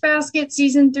Fruits Basket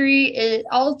Season 3,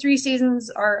 all 3 seasons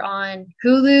are on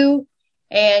Hulu,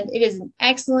 and it is an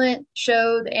excellent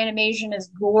show. The animation is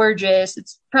gorgeous.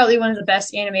 It's probably one of the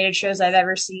best animated shows I've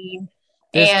ever seen.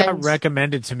 This got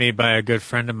recommended to me by a good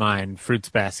friend of mine, Fruits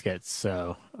Basket.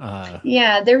 So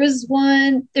yeah, there's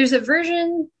a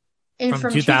version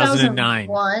from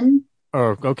 2009.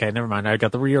 Oh, okay, never mind. I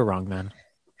got the year wrong then.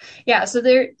 Yeah, so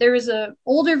there was a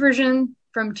older version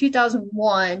from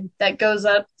 2001 that goes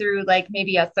up through like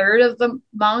maybe a third of the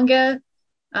manga.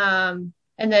 And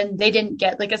then they didn't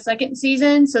get like a second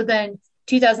season. So then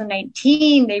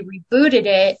 2019, they rebooted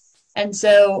it. And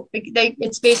so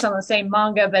it's based on the same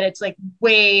manga, but it's like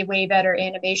way, way better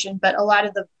animation. But a lot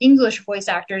of the English voice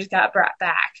actors got brought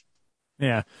back.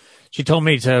 Yeah. She told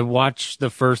me to watch the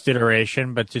first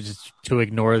iteration, but to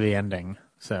ignore the ending.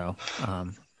 So,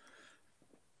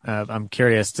 I'm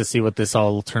curious to see what this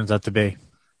all turns out to be.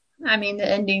 I mean, the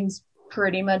ending's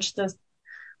pretty much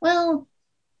well,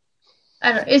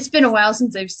 I don't. It's been a while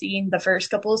since I've seen the first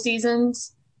couple of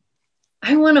seasons.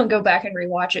 I want to go back and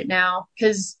rewatch it now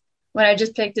because when I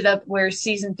just picked it up where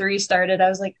season 3 started, I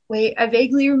was like, wait, I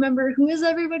vaguely remember who is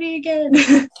everybody again?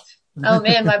 Oh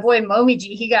man, my boy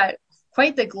Momiji, he got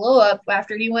quite the glow up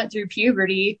after he went through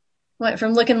puberty. Went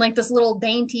from looking like this little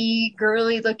dainty,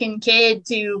 girly looking kid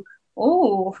to,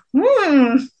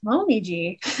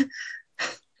 Momiji.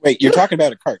 Wait, you're talking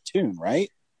about a cartoon, right?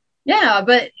 Yeah,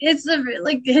 but it's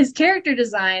like his character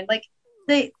design, like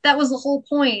that was the whole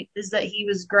point, is that he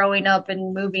was growing up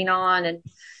and moving on, and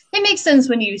it makes sense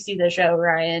when you see the show,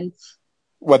 Ryan.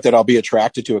 What, that I'll be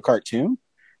attracted to a cartoon?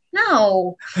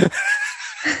 No.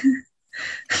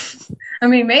 I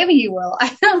mean, maybe you will.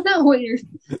 I don't know what you're.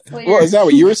 Well, is that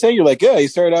what you were saying? You're like, yeah, he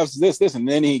started off as this, and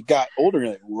then he got older. And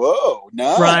you're like, whoa,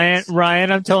 nice.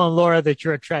 Ryan, I'm telling Laura that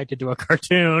you're attracted to a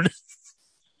cartoon.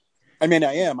 I mean,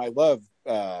 I am. I love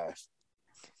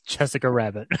Jessica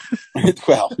Rabbit.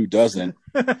 Well, who doesn't?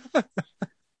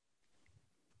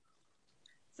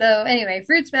 So anyway,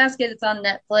 Fruits Basket, it's on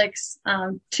Netflix.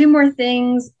 2 more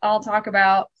things I'll talk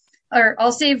about, or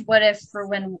I'll save What If for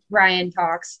when Ryan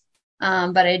talks.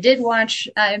 But I did watch,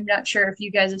 I'm not sure if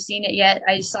you guys have seen it yet.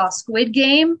 I saw Squid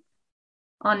Game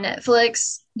on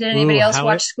Netflix. Did anybody else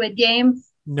watch Squid Game?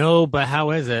 No, but how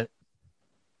is it?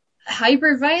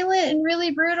 Hyper violent and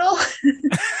really brutal,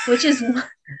 which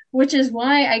is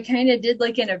why I kind of did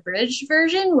like an abridged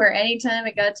version where anytime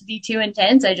it got to be too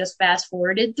intense, I just fast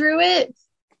forwarded through it.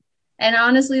 And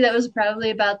honestly, that was probably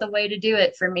about the way to do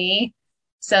it for me.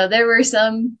 So there were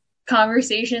some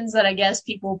conversations that I guess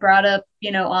people brought up,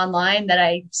 online that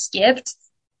I skipped.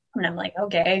 And I'm like,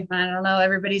 okay, I don't know.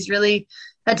 Everybody's really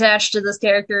attached to this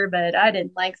character, but I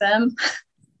didn't like them.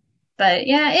 But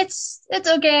yeah, it's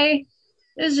okay.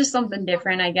 It was just something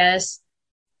different, I guess.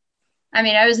 I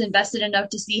mean, I was invested enough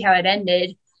to see how it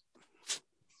ended.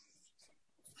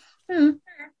 Right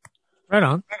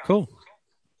on. Cool.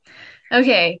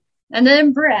 Okay. And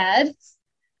then Brad,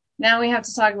 now we have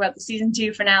to talk about the season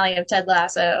 2 finale of Ted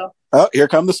Lasso. Oh, here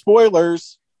come the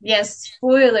spoilers. Yes,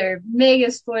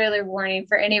 mega spoiler warning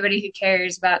for anybody who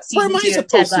cares about season 2 of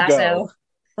Ted Lasso.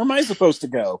 Where am I supposed to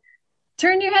go?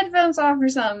 Turn your headphones off or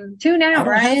something. Tune out,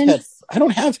 Ryan. I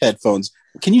don't have headphones.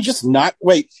 Can you just not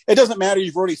wait? It doesn't matter.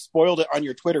 You've already spoiled it on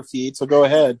your Twitter feed, so go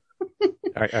ahead.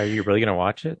 Are you really going to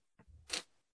watch it?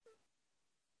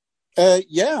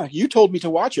 Yeah, you told me to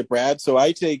watch it, Brad, so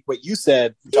I take what you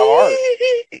said to heart.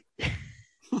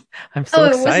 I'm so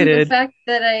excited. It wasn't the fact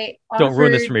that I offered... Don't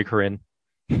ruin this for me, Corinne.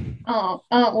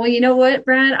 Well, you know what,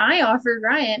 Brad? I offered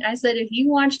Ryan. I said, if you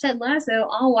watch Ted Lasso,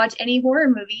 I'll watch any horror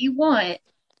movie you want.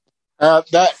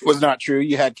 That was not true.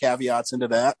 You had caveats into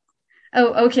that.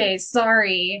 Oh, okay.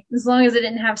 Sorry. As long as it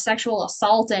didn't have sexual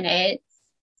assault in it.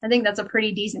 I think that's a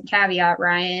pretty decent caveat,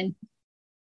 Ryan.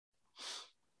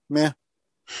 Meh.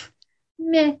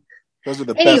 Those are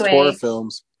the Anyway, best horror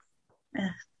films.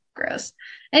 Gross.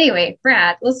 Anyway,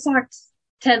 Brad, let's talk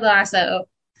Ted Lasso.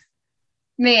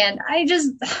 Man, I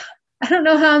don't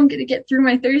know how I'm going to get through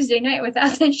my Thursday night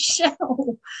without this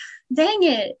show. Dang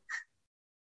it.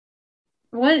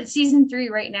 What, season 3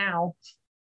 right now?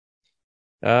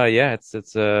 Yeah,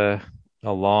 it's a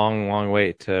long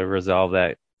wait to resolve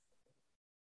that.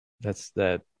 That's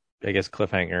that, I guess,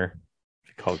 cliffhanger. If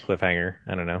you call it cliffhanger,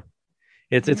 I don't know.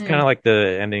 It's kind of like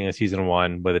the ending of season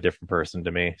 1 with a different person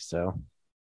to me. So,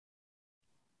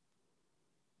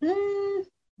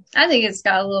 I think it's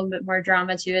got a little bit more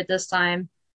drama to it this time.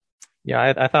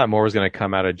 Yeah, I thought more was going to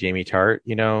come out of Jamie Tart,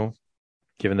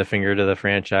 giving the finger to the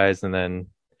franchise and then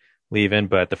leaving.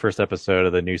 But the first episode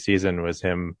of the new season was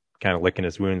him kind of licking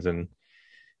his wounds and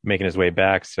making his way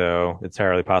back. So it's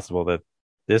entirely possible that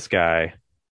this guy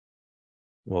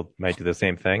might do the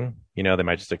same thing. They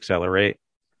might just accelerate.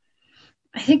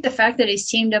 I think the fact that he's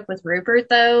teamed up with Rupert,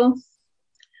 though,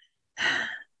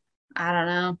 I don't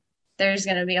know. There's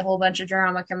going to be a whole bunch of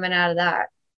drama coming out of that.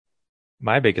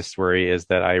 My biggest worry is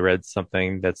that I read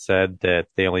something that said that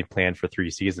they only planned for 3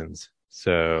 seasons.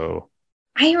 So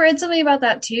I read something about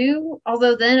that too.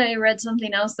 Although then I read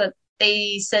something else that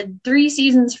they said 3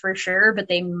 seasons for sure, but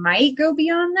they might go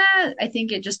beyond that. I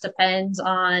think it just depends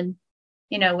on,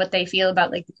 what they feel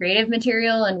about like the creative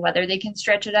material and whether they can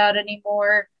stretch it out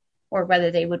anymore or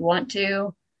whether they would want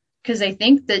to. Because I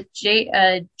think that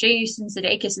Jason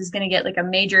Sudeikis is going to get like a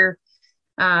major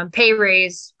pay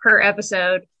raise per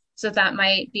episode. So that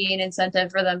might be an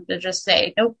incentive for them to just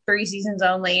say, nope, 3 seasons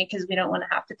only, because we don't want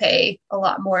to have to pay a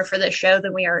lot more for this show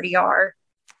than we already are.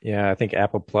 Yeah, I think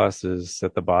Apple Plus is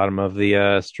at the bottom of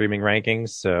the streaming rankings.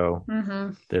 So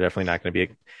they're definitely not going to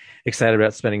be excited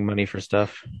about spending money for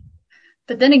stuff.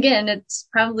 But then again, it's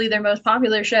probably their most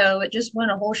popular show. It just won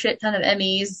a whole shit ton of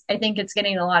Emmys. I think it's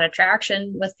getting a lot of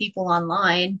traction with people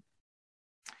online.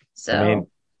 So, I mean,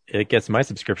 it gets my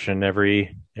subscription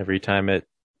every time it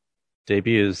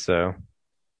debuts. So,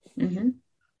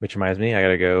 which reminds me, I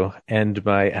gotta go end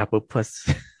my Apple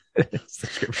Plus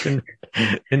subscription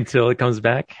until it comes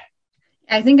back.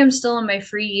 I think I'm still on my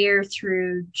free year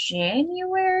through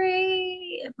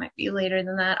January. It might be later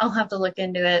than that. I'll have to look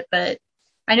into it, but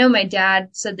I know my dad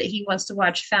said that he wants to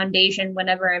watch Foundation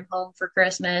whenever I'm home for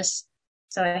Christmas.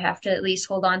 So I have to at least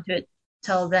hold on to it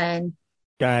till then.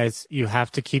 Guys, you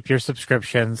have to keep your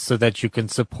subscriptions so that you can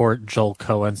support Joel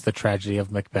Cohen's The Tragedy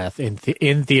of Macbeth in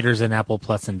theaters and Apple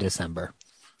Plus in December.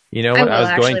 You know what? I was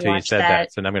going to. You said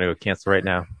that, so now I'm going to go cancel right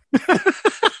now.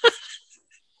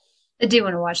 I do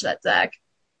want to watch that, Zach.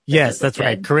 Yes, that's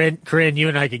right. Corinne, you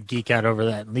and I could geek out over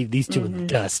that and leave these two in the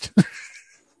dust.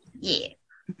 Yeah.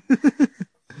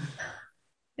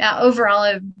 Yeah, overall,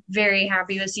 I'm very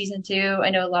happy with season 2.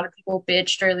 I know a lot of people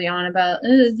bitched early on about,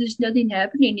 there's nothing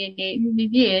happening in it.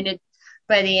 And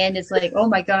by the end, it's like, oh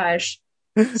my gosh,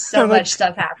 so much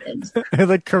stuff happens. I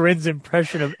like Corinne's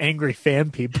impression of angry fan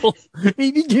people.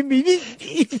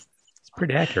 It's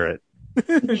pretty accurate.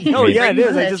 Oh yeah, it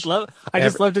is. I just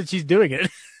love that she's doing it.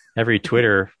 Every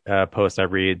Twitter post I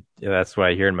read, that's what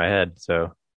I hear in my head.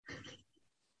 So,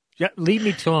 yeah, lead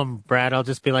me to them, Brad. I'll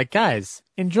just be like, guys,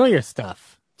 enjoy your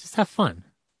stuff. Just have fun.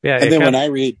 Yeah. And then when I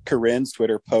read Corinne's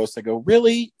Twitter post, I go,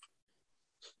 really?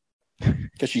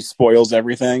 Because she spoils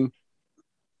everything.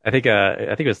 I think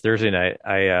it was Thursday night.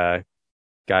 I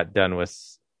got done with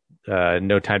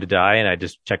No Time to Die, and I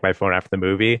just checked my phone after the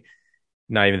movie,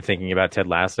 not even thinking about Ted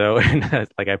Lasso. And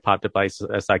like I popped up, I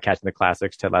saw Catching the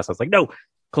Classics, Ted Lasso. I was like, no,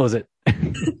 close it. Yeah,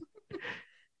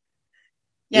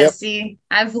 yep. See,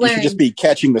 I've learned. You should just be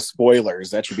Catching the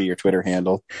Spoilers. That should be your Twitter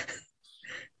handle.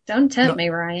 Don't tempt me,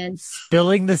 Ryan.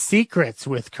 Spilling the Secrets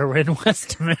with Corinne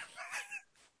Westman.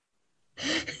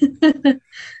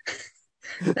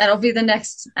 That'll be the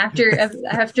next after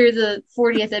the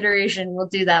 40th iteration. We'll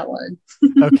do that one.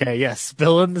 Okay, yeah,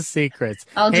 Spilling the Secrets.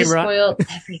 I'll just spoil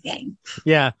everything.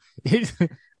 Yeah,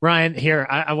 Ryan. Here,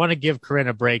 I want to give Corinne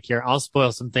a break. Here, I'll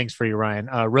spoil some things for you, Ryan.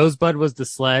 Rosebud was the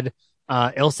sled.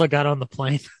 Ilsa got on the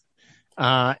plane.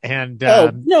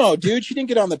 No, dude, she didn't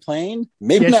get on the plane.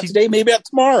 Maybe not today, maybe not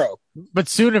tomorrow. But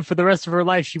soon and for the rest of her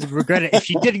life, she would regret it if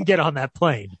she didn't get on that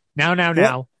plane. Now.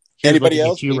 Anybody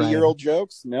else? 80-year-old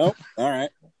jokes? No. All right.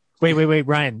 Wait,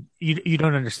 Ryan. You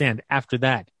don't understand. After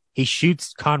that, he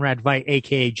shoots Conrad Veidt,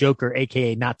 aka Joker,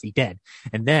 aka Nazi, dead.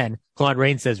 And then Claude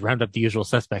Rains says, "Round up the usual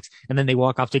suspects." And then they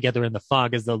walk off together in the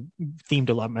fog as the theme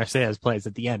to La Marseillaise plays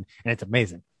at the end, and it's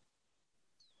amazing.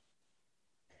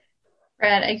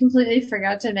 Brad, I completely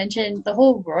forgot to mention the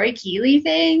whole Roy Keeley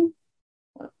thing.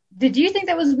 Did you think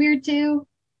that was weird too?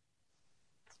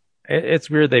 It's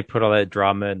weird they put all that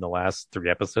drama in the last 3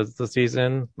 episodes of the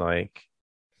season. Like,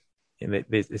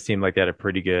 it seemed like they had a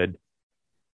pretty good.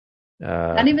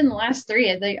 Not even the last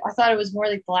 3. I thought it was more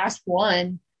like the last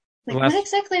one. Like, what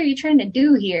exactly are you trying to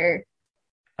do here?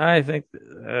 I think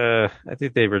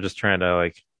they were just trying to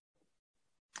like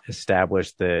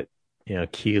establish that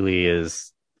Keeley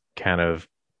is kind of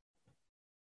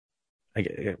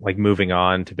like moving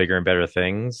on to bigger and better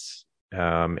things,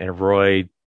 and Roy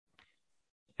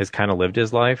has kind of lived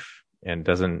his life and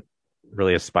doesn't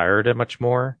really aspire to much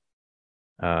more.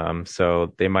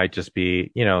 So they might just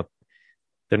be, they're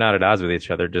not at odds with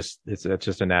each other. It's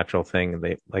just a natural thing.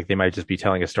 They might just be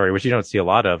telling a story, which you don't see a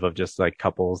lot of just like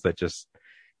couples that just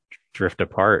drift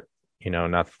apart.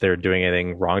 Not that they're doing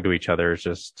anything wrong to each other. It's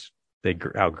just they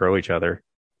outgrow each other.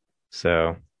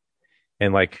 So,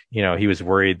 and he was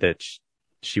worried that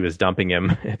she was dumping him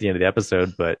at the end of the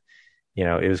episode, but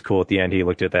it was cool at the end. He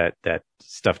looked at that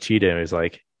stuffed cheetah and was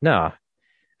like, "Nah,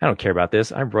 I don't care about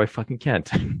this. I'm Roy fucking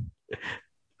Kent.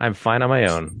 I'm fine on my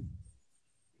own.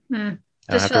 I don't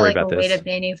just have to felt worry like about a way this." to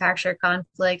manufacture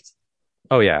conflict.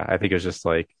 Oh yeah, I think it was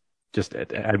just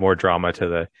add more drama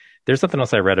to there's something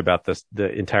else I read about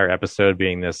the entire episode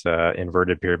being this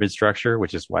inverted pyramid structure,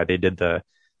 which is why they did the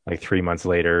 3 months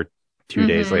later, 2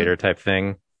 days later type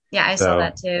thing. Yeah, I saw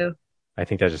that too. I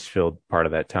think that just filled part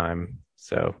of that time.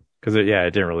 So, because it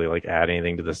didn't really add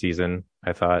anything to the season.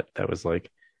 I thought that was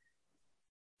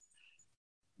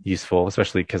useful,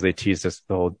 especially because they teased us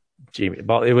the whole Jamie.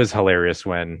 Well, it was hilarious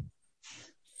when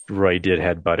Roy did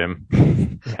headbutt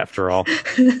him after all,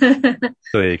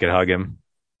 so they could hug him.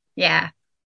 Yeah.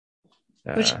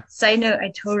 Which, side note,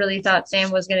 I totally thought Sam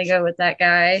was going to go with that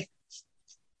guy.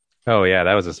 Oh yeah,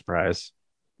 that was a surprise.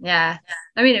 Yeah,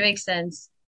 I mean, it makes sense.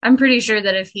 I'm pretty sure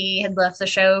that if he had left the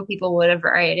show, people would have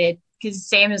rioted because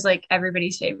Sam is like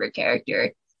everybody's favorite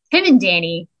character. Him and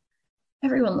Danny.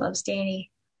 Everyone loves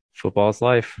Danny. Football's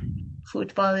life.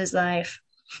 Football is life.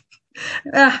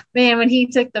 Ah, man, when he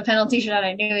took the penalty shot,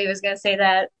 I knew he was going to say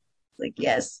that. Like,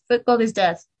 yes, football is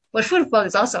death, but football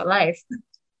is also life.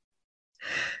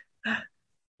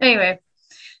 Anyway,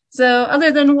 so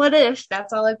other than What If,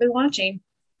 that's all I've been watching.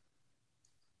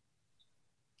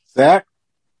 Zach?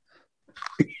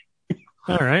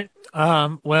 All right.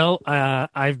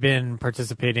 I've been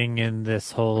participating in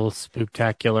this whole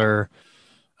spooktacular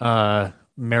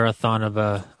marathon of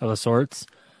a sorts.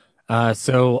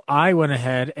 So I went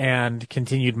ahead and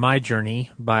continued my journey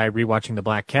by rewatching The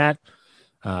Black Cat.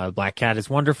 Black Cat is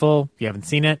wonderful. If you haven't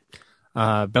seen it,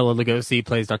 Bella Lugosi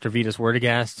plays Dr. Vitas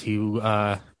Werdegast, who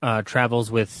travels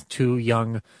with two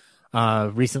young,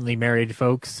 recently married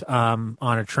folks on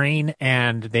a train,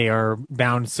 and they are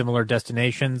bound similar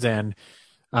destinations, and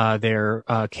their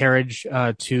carriage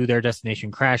to their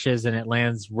destination crashes, and it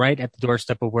lands right at the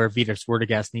doorstep of where Vitas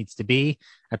Werdegast needs to be,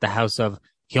 at the house of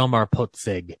Hjalmar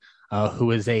Potzig,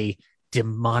 who is a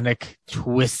demonic,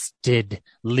 twisted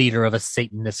leader of a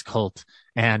Satanist cult.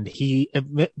 And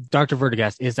Dr.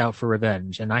 Werdegast is out for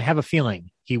revenge. And I have a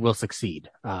feeling he will succeed.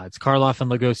 It's Karloff and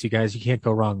Lugosi, guys. You can't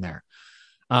go wrong there.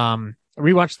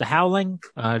 Rewatched The Howling,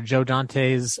 Joe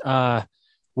Dante's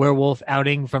werewolf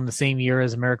outing from the same year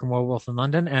as American Werewolf in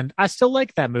London. And I still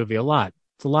like that movie a lot.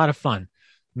 It's a lot of fun.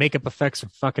 Makeup effects are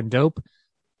fucking dope.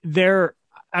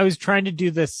 I was trying to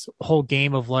do this whole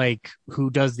game of like who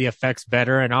does the effects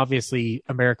better, and obviously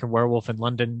American Werewolf in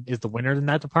London is the winner in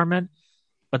that department.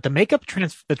 But the makeup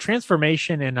the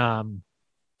transformation in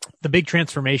the big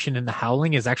transformation in The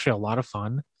Howling is actually a lot of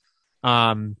fun.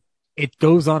 It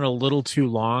goes on a little too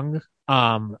long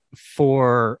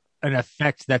for an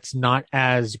effect that's not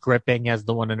as gripping as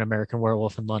the one in American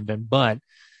Werewolf in London, but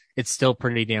it's still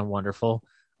pretty damn wonderful.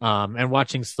 And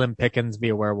watching Slim Pickens be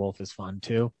a werewolf is fun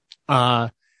too.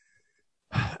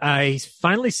 I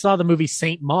finally saw the movie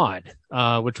Saint Maud,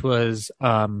 which was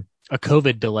a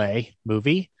COVID delay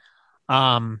movie.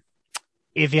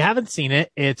 If you haven't seen it,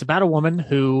 it's about a woman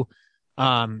who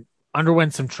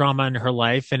underwent some trauma in her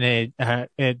life, and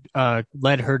it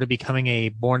led her to becoming a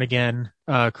born again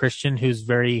Christian who's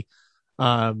very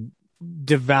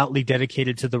devoutly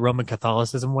dedicated to the Roman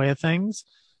Catholicism way of things.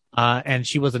 And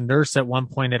she was a nurse at one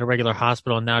point at a regular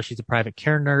hospital, and now she's a private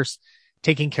care nurse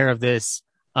taking care of this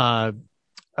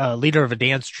leader of a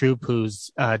dance troupe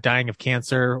who's dying of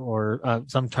cancer or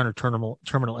some kind of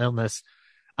terminal illness.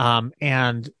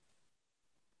 And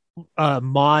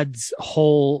Maud's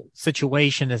whole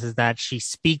situation is that she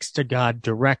speaks to God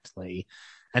directly.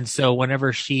 And so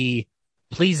whenever she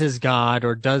pleases God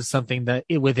or does something that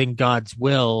within God's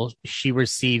will, she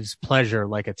receives pleasure,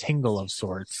 like a tingle of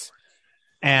sorts.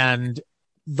 And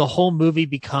the whole movie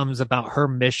becomes about her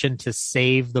mission to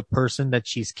save the person that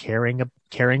she's caring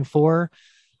for.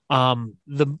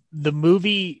 The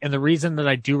movie, and the reason that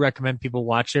I do recommend people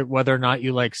watch it, whether or not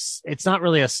you like, it's not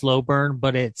really a slow burn,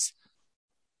 but it's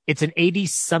an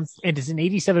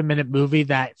 87-minute movie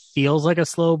that feels like a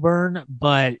slow burn,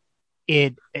 but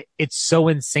it's so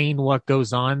insane what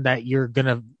goes on that you're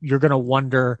gonna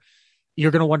wonder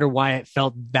why it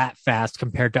felt that fast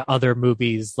compared to other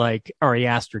movies like Ari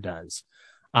Aster does,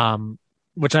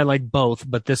 which I like both,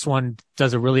 but this one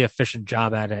does a really efficient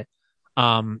job at it.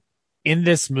 In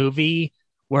this movie,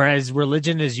 whereas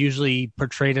religion is usually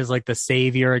portrayed as like the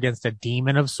savior against a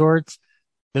demon of sorts,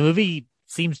 the movie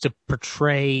seems to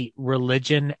portray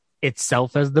religion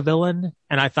itself as the villain.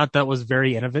 And I thought that was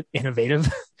very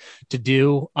innovative to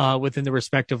do within the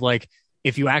respect of like,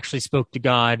 if you actually spoke to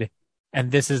God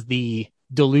and this is the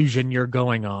delusion you're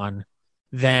going on,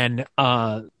 then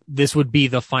this would be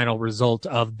the final result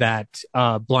of that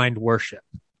blind worship.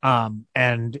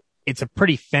 And it's a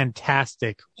pretty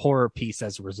fantastic horror piece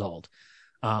as a result.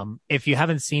 If you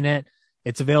haven't seen it,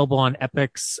 it's available on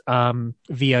Epix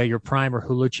via your Prime or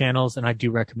Hulu channels, and I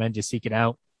do recommend you seek it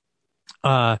out.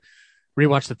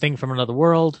 Rewatch The Thing from Another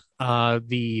World,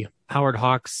 the Howard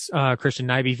Hawks Christian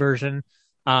Nyby version.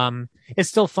 It's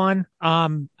still fun.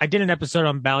 I did an episode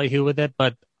on Ballyhoo with it,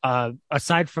 but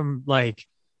aside from like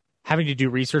having to do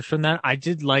research from that, I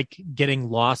did like getting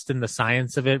lost in the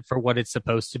science of it for what it's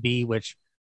supposed to be, which,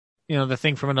 you know, The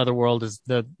Thing from Another World is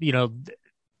the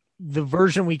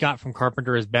version we got from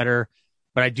Carpenter is better,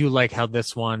 but I do like how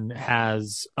this one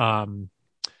has an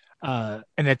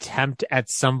attempt at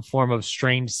some form of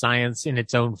strange science in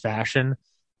its own fashion.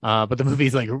 But the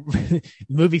movie's like, the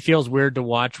movie feels weird to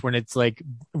watch when it's like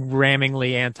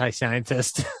rammingly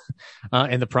anti-scientist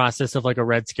in the process of like a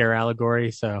Red Scare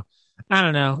allegory. So I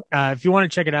don't know. If you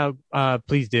want to check it out,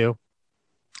 please do.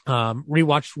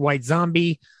 Rewatched White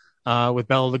Zombie with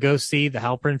Bela Lugosi, the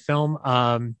Halpern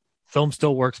film. Film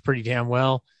still works pretty damn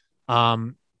well.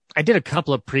 I did a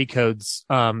couple of pre-codes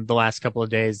the last couple of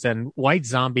days, and White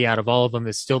Zombie out of all of them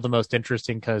is still the most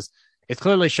interesting because it's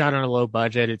clearly shot on a low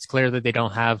budget. It's clear that they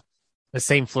don't have the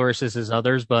same flourishes as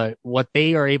others, but what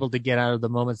they are able to get out of the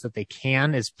moments that they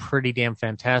can is pretty damn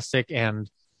fantastic. And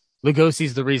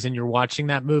Lugosi's the reason you're watching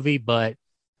that movie, but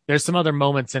there's some other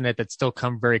moments in it that still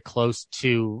come very close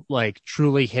to like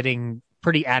truly hitting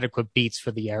pretty adequate beats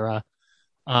for the era.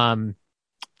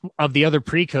 Of the other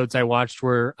pre-codes I watched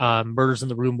were Murders in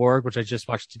the Rue Morgue, which I just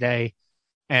watched today.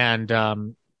 And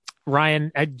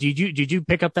Ryan, did you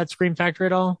pick up that Scream Factor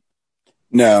at all?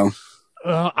 No.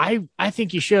 I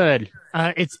think you should.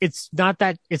 It's not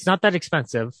that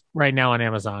expensive right now on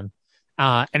Amazon.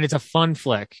 And it's a fun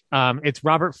flick. It's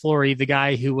Robert Florey, the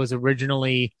guy who was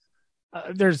originally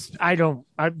there's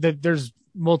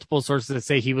multiple sources that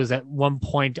say he was at one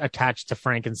point attached to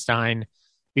Frankenstein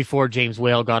before James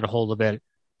Whale got a hold of it.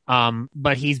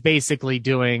 But he's basically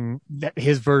doing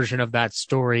his version of that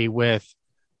story with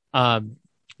Bela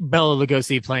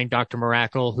Lugosi playing Dr.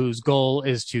 Miracle, whose goal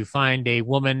is to find a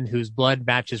woman whose blood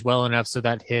matches well enough so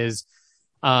that his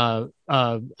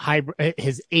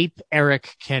ape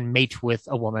Eric can mate with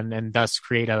a woman and thus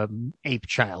create a ape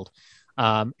child.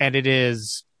 And it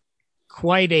is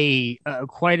quite a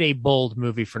bold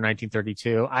movie for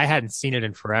 1932. I hadn't seen it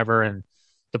in forever, and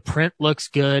the print looks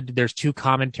good. There's 2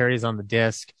 commentaries on the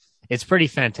disc. It's pretty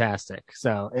fantastic.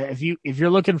 So if you're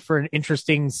looking for an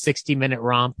interesting 60-minute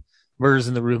romp, Murders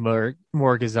in the Rue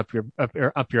Morgue is up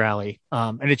your alley.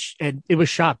 And it was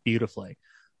shot beautifully.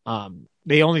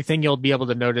 The only thing you'll be able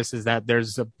to notice is that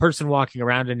there's a person walking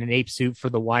around in an ape suit for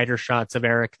the wider shots of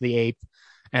Eric the ape,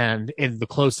 and in the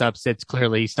close-ups, it's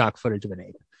clearly stock footage of an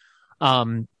ape.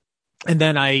 And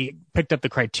then I picked up the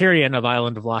Criterion of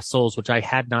Island of Lost Souls, which I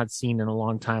had not seen in a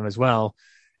long time as well.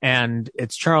 And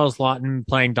it's Charles Laughton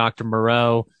playing Dr.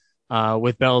 Moreau,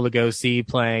 with Bela Lugosi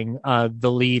playing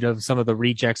the lead of some of the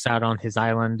rejects out on his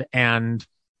island. And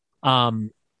I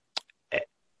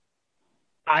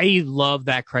love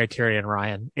that Criterion,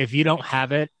 Ryan. If you don't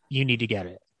have it, you need to get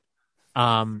it.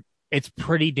 It's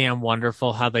pretty damn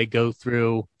wonderful how they go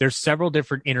through. There's several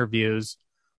different interviews.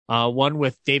 One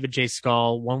with David J.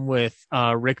 Scull, one with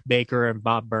Rick Baker and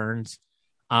Bob Burns,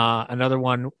 another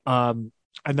one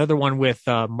with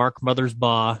Mark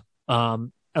Mothersbaugh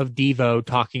of Devo,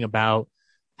 talking about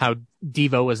how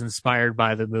Devo was inspired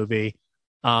by the movie.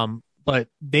 But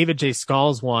David J.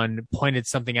 Scull's one pointed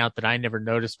something out that I never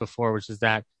noticed before, which is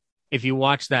that if you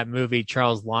watch that movie,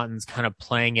 Charles Laughton's kind of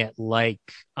playing it like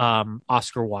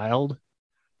Oscar Wilde.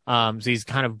 So he's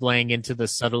kind of playing into the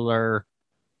subtler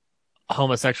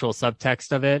homosexual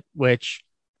subtext of it, which,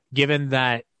 given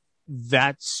that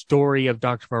story of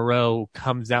Dr. Moreau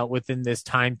comes out within this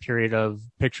time period of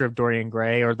Picture of Dorian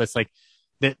Gray, or this like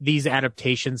that these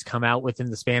adaptations come out within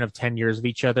the span of 10 years of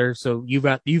each other. So you've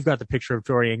got the Picture of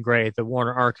Dorian Gray, the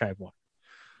Warner Archive one.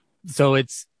 So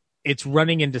it's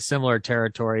running into similar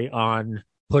territory on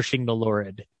pushing the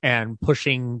lurid and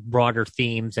pushing broader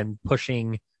themes and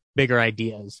pushing bigger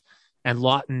ideas. And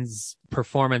Laughton's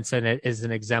performance in it is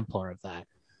an exemplar of that.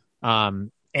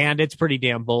 And it's pretty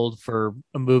damn bold for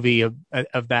a movie of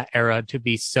that era to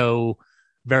be so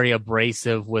very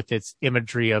abrasive with its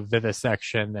imagery of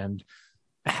vivisection and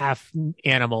half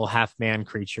animal, half man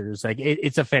creatures. Like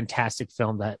it's a fantastic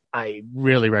film that I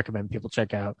really recommend people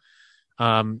check out.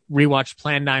 Rewatched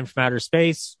Plan 9 from Outer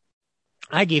Space.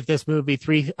 I gave this movie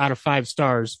 3 out of 5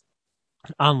 stars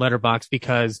on Letterboxd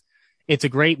because it's a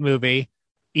great movie,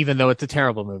 even though it's a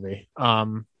terrible movie.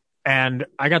 And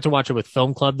I got to watch it with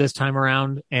Film Club this time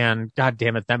around, and God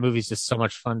damn it, that movie's just so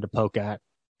much fun to poke at.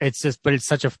 But it's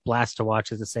such a blast to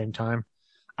watch at the same time.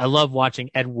 I love watching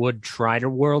Ed Wood try to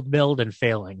world build and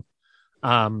failing.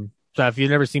 So if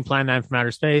you've never seen Plan 9 from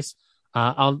Outer Space,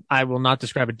 I will not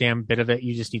describe a damn bit of it.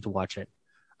 You just need to watch it.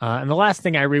 And the last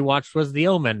thing I rewatched was The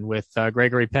Omen with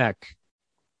Gregory Peck.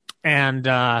 And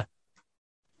I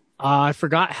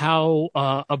forgot how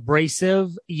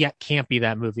abrasive yet campy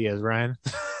that movie is, Ryan.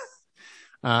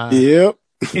 Yep.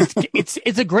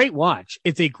 It's a great watch.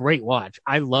 It's a great watch.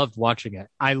 I loved watching it.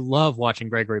 I love watching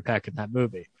Gregory Peck in that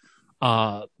movie.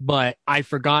 But I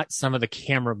forgot some of the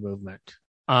camera movement,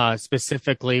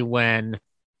 specifically when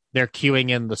they're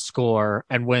cueing in the score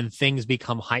and when things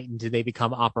become heightened, they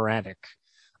become operatic,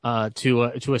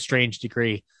 to a strange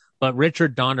degree. But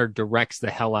Richard Donner directs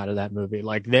the hell out of that movie.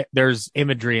 Like there's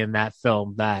imagery in that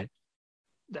film that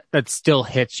still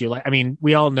hits you. Like, I mean,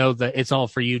 we all know that It's All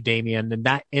For You, Damien, and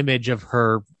that image of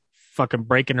her fucking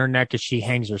breaking her neck as she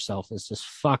hangs herself is just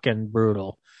fucking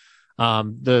brutal.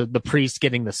 The priest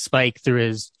getting the spike through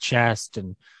his chest,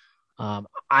 and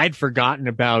I'd forgotten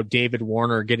about David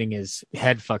Warner getting his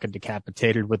head fucking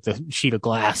decapitated with the sheet of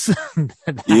glass.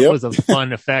 That was a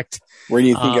fun effect. Where do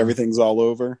you think everything's all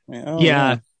over?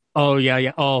 Yeah. Oh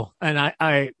yeah. Oh, and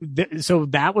so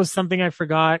that was something I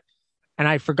forgot. And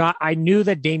I knew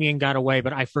that Damien got away,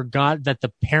 but I forgot that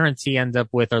the parents he ends up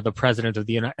with are the president of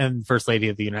and first lady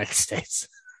of the United States.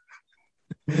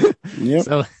 Yep.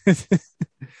 So it's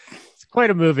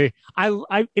quite a movie.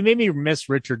 It made me miss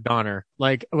Richard Donner.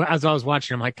 Like as I was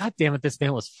watching, I'm like, God damn it, this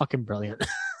man was fucking brilliant.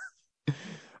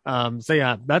 So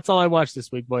yeah, that's all I watched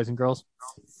this week, boys and girls.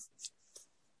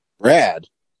 Brad,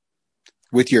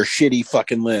 with your shitty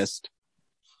fucking list.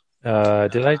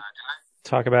 Did I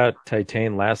talk about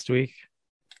Titan last week?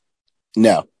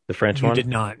 No. The French You one? did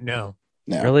not, no.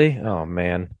 Really? Oh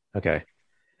man. Okay.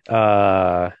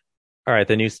 All right,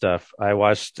 the new stuff. I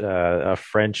watched a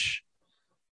French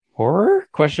horror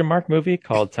movie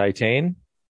called Titan,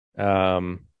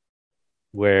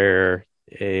 where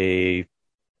I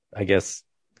guess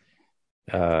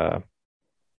like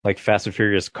Fast and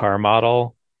Furious car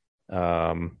model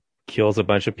kills a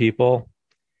bunch of people,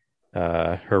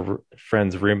 her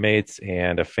friends' roommates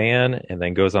and a fan, and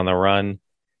then goes on the run.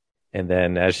 And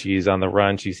then as she's on the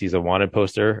run, she sees a wanted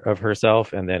poster of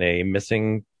herself and then a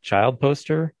missing child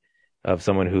poster of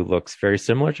someone who looks very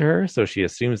similar to her. So she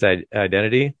assumes that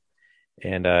identity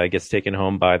and gets taken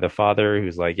home by the father,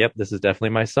 who's like, yep, this is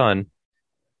definitely my son.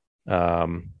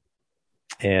 And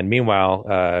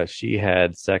meanwhile, she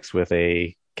had sex with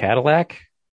a Cadillac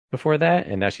before that,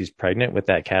 and now she's pregnant with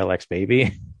that Cadillac's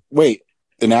baby. Wait,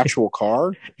 an actual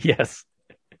car? Yes.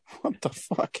 What the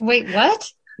fuck? Wait,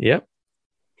 what? Yep.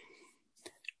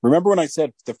 Remember when I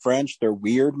said the French, they're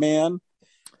weird, man?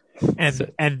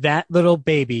 And that little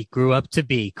baby grew up to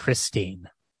be Christine.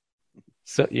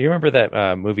 So you remember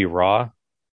that movie Raw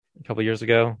a couple years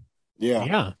ago?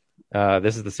 Yeah.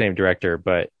 This is the same director,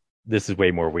 but this is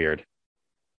way more weird.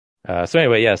 So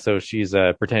anyway, yeah. So she's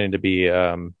pretending to be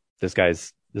this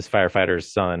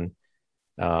firefighter's son,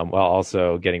 while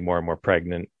also getting more and more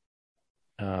pregnant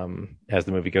as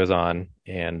the movie goes on,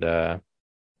 and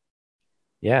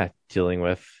dealing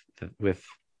with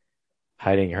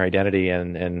hiding her identity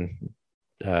and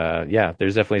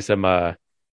there's definitely some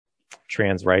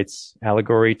trans rights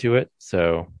allegory to it.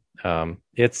 So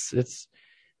it's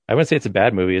I wouldn't say it's a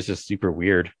bad movie. It's just super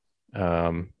weird,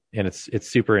 and it's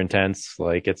super intense.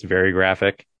 Like, it's very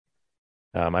graphic.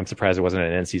 I'm surprised it wasn't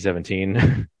an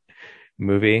NC-17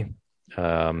 movie.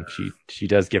 She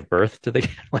does give birth to the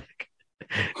Cadillac.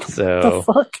 So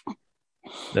the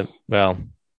fuck? Well,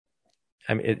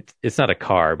 I mean, it's not a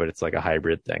car, but it's like a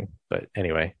hybrid thing. But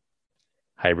anyway,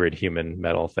 hybrid human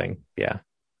metal thing. Yeah.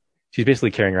 She's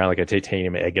basically carrying around like a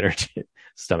titanium egg in her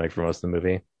stomach for most of the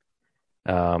movie.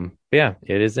 But yeah,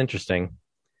 it is interesting.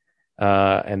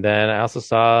 And then I also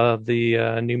saw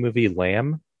the new movie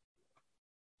Lamb.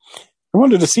 I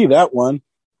wanted to see that one.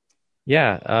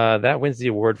 Yeah, that wins the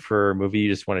award for movie you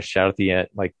just want to shout at the end.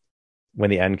 Like, when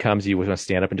the end comes, you want to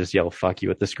stand up and just yell "fuck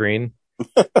you" at the screen.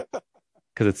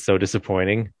 Because it's so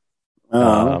disappointing.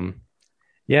 So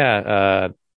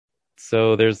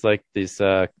there's like this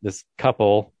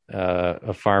couple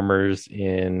of farmers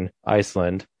in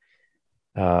Iceland.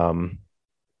 They're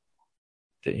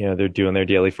doing their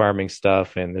daily farming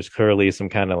stuff, and there's clearly some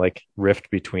kind of like rift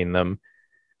between them.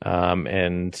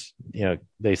 And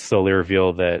they slowly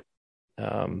reveal that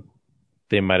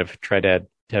they might have tried to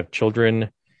have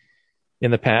children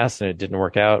in the past, and it didn't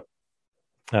work out.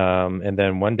 And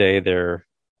then one day they're,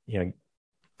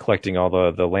 collecting all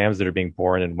the lambs that are being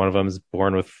born, and one of them is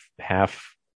born with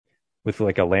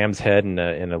like a lamb's head in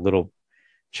a little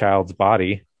child's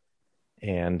body.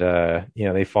 And,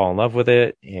 they fall in love with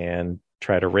it and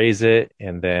try to raise it.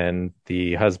 And then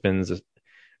the husband's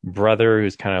brother,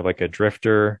 who's kind of like a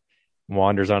drifter,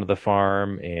 wanders onto the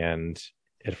farm, and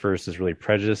at first is really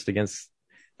prejudiced against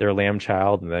their lamb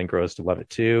child, and then grows to love it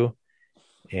too.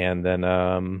 And then,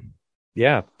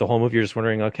 the whole movie you're just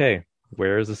wondering, okay,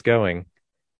 where is this going?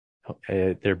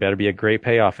 There better be a great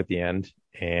payoff at the end,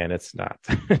 and it's not.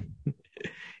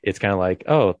 It's kind of like,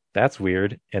 oh, that's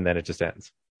weird, and then it just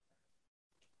ends.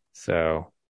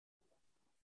 So,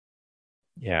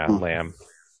 yeah, Lamb,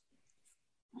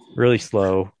 really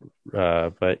slow,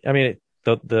 but I mean,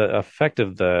 the effect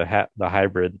of the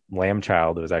hybrid lamb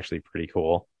child was actually pretty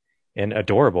cool and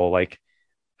adorable. Like,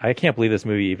 I can't believe this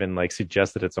movie even like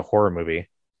suggests that it's a horror movie.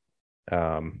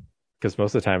 Because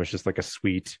most of the time it's just like a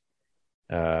sweet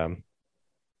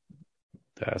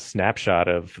snapshot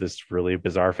of this really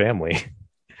bizarre family.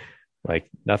 Like,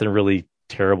 nothing really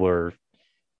terrible or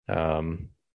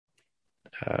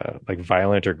like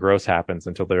violent or gross happens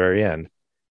until the very end.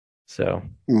 So,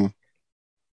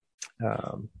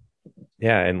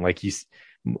 yeah, and like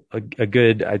a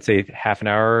good, I'd say half an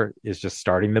hour is just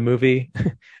starting the movie.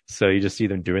 So you just see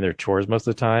them doing their chores most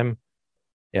of the time.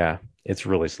 Yeah, it's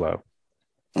really slow.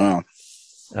 Oh.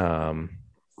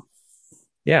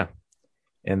 Yeah.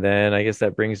 And then I guess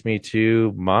that brings me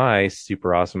to my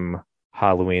super awesome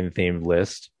Halloween themed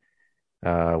list,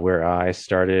 where I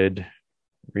started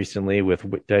recently with,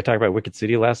 did I talk about Wicked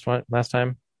City last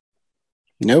time?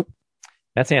 Nope.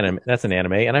 That's an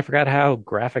anime, and I forgot how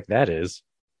graphic that is.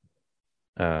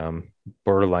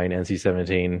 Borderline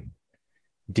NC-17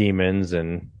 demons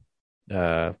and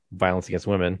violence against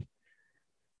women.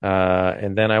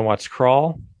 And then I watched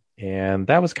Crawl, and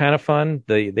that was kind of fun.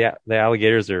 The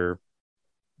alligators are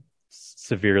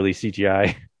severely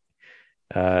CGI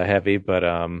heavy, but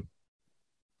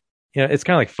it's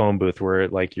kind of like Phone Booth, where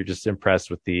like you're just impressed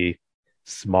with the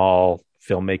small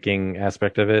filmmaking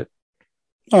aspect of it.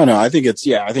 Oh no, I think it's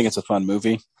a fun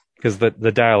movie. Because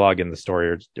the dialogue and the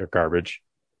story are garbage,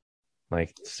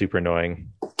 like super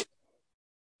annoying.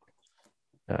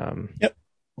 Yep.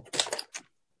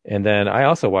 And then I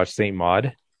also watched Saint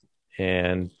Maud,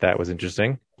 and that was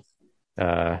interesting.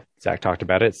 Zach talked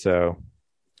about it, so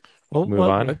move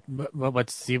on.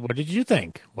 Let's see. What did you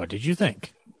think? I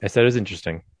said it was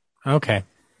interesting. Okay.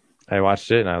 I watched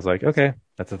it, and I was like, okay,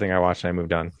 that's the thing I watched, and I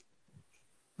moved on.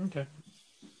 Okay.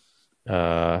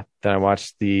 Then I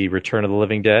watched The Return of the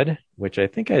Living Dead, which I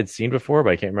think I had seen before,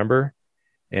 but I can't remember.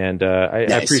 And I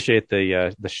appreciate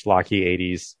the schlocky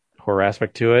 80s horror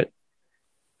aspect to it.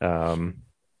 Then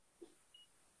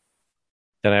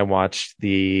I watched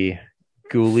the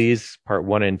Ghoulies Part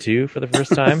 1 and 2 for the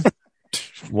first time.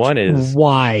 One is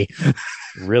why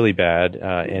really bad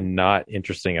and not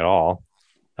interesting at all.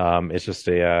 It's just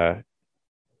there's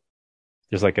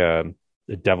like a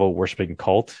devil worshipping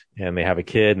cult, and they have a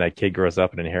kid, and that kid grows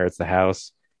up and inherits the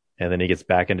house, and then he gets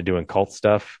back into doing cult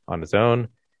stuff on his own,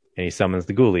 and he summons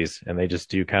the Ghoulies, and they just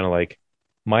do kind of like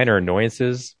minor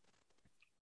annoyances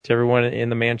to everyone in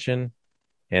the mansion,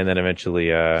 and then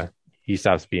eventually he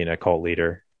stops being a cult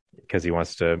leader because he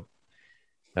wants to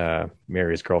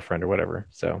marry his girlfriend or whatever.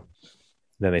 So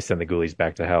then they send the Ghoulies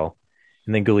back to hell,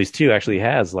 and then Ghoulies 2 actually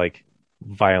has like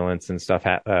violence and stuff,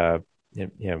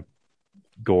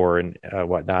 gore and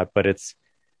whatnot, but it's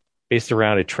based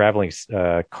around a traveling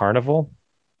carnival,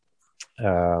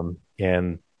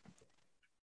 and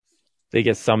they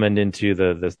get summoned into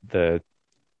the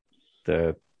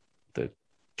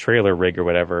trailer rig or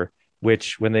whatever,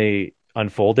 which when they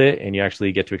unfold it and you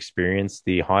actually get to experience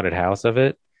the haunted house of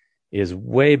it, is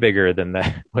way bigger than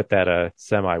what that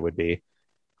semi would be.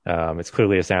 It's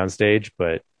clearly a soundstage,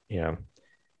 but I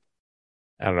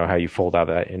don't know how you fold out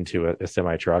that into a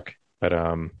semi truck. But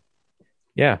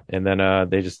yeah, and then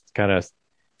they just kind of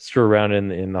screw around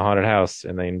in the haunted house,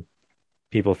 and then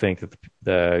people think that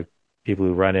the people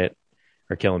who run it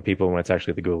are killing people when it's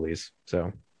actually the Ghoulies.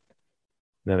 So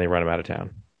then they run them out of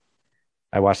town.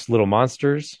 I watched Little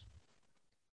Monsters,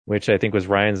 which I think was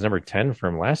Ryan's number 10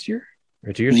 from last year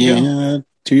or 2 years ago. Yeah,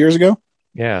 2 years ago.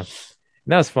 Yeah, and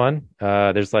that was fun.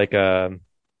 There's like Chris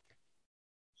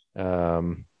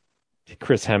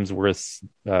Hemsworth's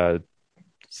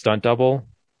stunt double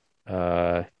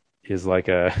is like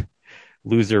a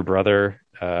loser brother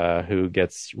who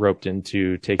gets roped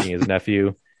into taking his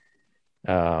nephew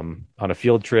on a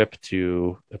field trip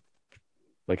to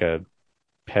like a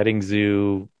petting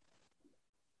zoo,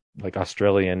 like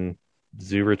Australian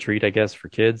zoo retreat, I guess, for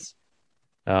kids.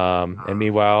 And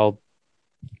meanwhile,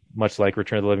 much like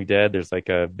Return of the Living Dead, there's like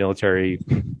a military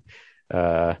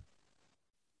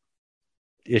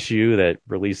issue that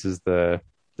releases the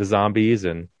zombies,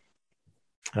 and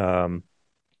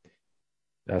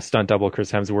stunt double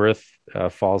Chris Hemsworth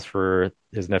falls for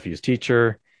his nephew's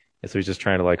teacher, and so he's just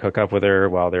trying to like hook up with her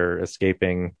while they're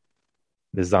escaping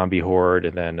the zombie horde.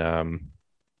 And then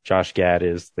Josh Gad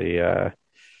is the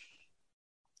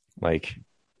like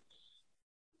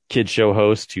kid show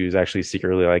host who's actually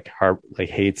secretly like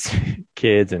hates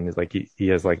kids, and is like he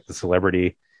has like the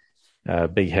celebrity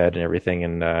big head and everything,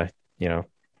 and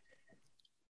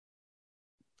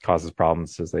causes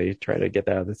problems as they try to get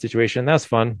out of the situation. That's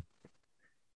fun.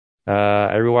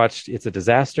 I rewatched It's a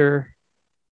Disaster,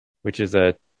 which is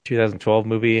a 2012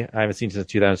 movie. I haven't seen it since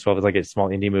 2012. It's like a small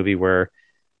indie movie where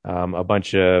a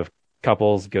bunch of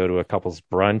couples go to a couples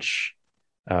brunch,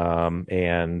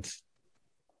 and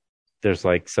there's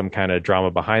like some kind of drama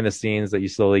behind the scenes that you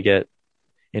slowly get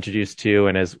introduced to.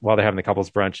 And while they're having the couples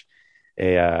brunch,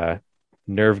 a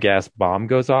nerve gas bomb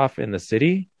goes off in the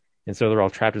city, and so they're all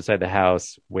trapped inside the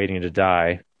house waiting to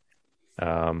die.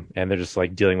 and they're just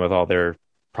like dealing with all their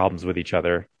problems with each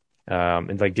other.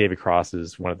 And like David Cross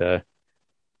is one of the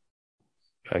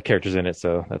characters in it,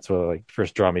 so that's what like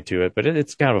first draw me to it. But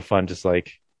it's kind of a fun, just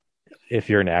like if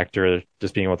you're an actor,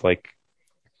 just being able to like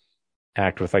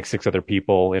act with like 6 other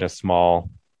people in a small.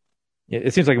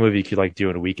 It seems like a movie you could like do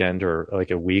in a weekend or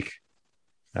like a week.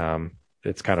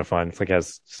 It's kind of fun. It's like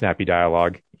has snappy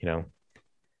dialogue, you know.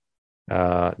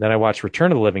 Then I watched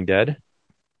Return of the Living Dead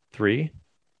 3.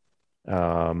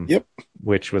 Yep.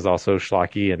 Which was also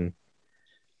schlocky and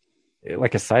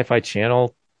like a Sci-Fi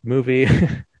Channel movie.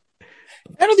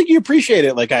 I don't think you appreciate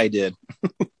it like I did.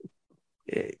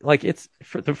 Like it's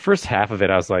for the first half of it,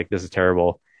 I was like, this is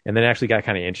terrible. And then it actually got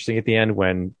kind of interesting at the end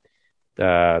when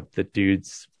the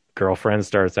dude's girlfriend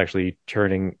starts actually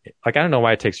turning. Like, I don't know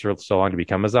why it takes her so long to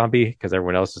become a zombie, because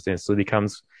everyone else just instantly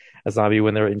becomes a zombie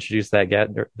when they're introduced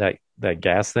that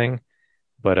gas thing.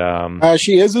 But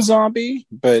she is a zombie,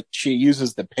 but she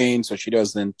uses the pain so she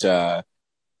doesn't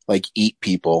like eat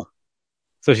people.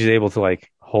 So she's able to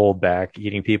like hold back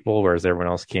eating people, whereas everyone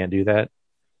else can't do that.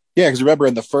 Yeah, because remember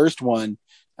in the first one,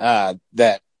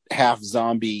 that half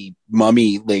zombie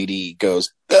mummy lady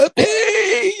goes, "The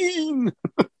pain."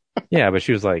 Yeah, but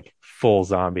she was like full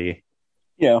zombie.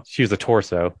 Yeah, she was a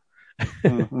torso.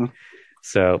 Mm-hmm.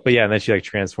 So, but yeah, and then she like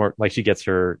transformed, like she gets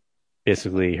her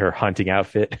basically her hunting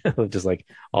outfit, just like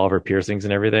all of her piercings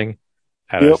and everything.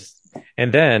 Yep.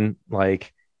 And then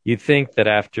like you'd think that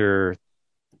after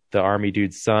the army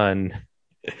dude's son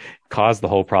caused the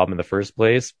whole problem in the first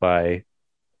place by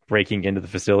breaking into the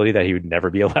facility, that he would never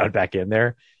be allowed back in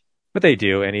there, but they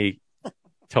do, and he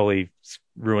totally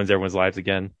ruins everyone's lives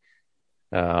again.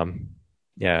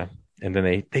 Yeah, and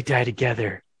then they die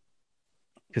together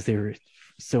because they were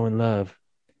so in love.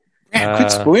 Man,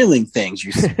 quit spoiling things.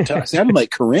 You sounded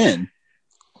like Corinne.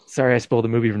 Sorry, I spoiled a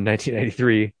movie from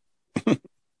 1993.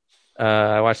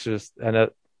 I watched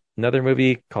another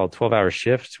movie called 12 Hour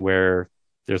Shift, where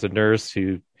there's a nurse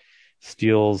who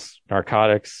steals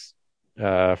narcotics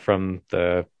from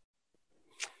the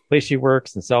place she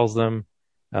works and sells them.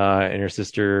 And her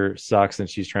sister sucks, and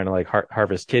she's trying to like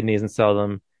harvest kidneys and sell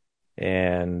them.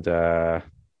 And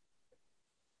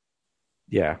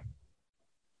yeah,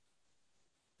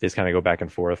 they just kind of go back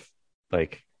and forth.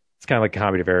 Like it's kind of like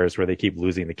Comedy of Errors, where they keep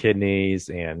losing the kidneys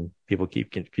and people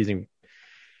keep confusing.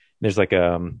 There's like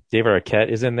David Arquette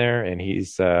is in there, and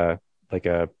he's like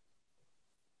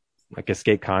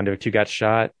escape convict who got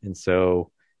shot, and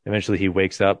so eventually he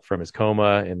wakes up from his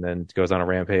coma and then goes on a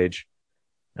rampage.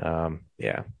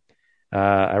 Yeah.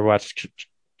 I watched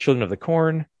Children of the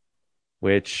Corn,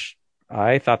 which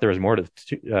I thought there was more to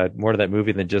that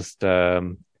movie than just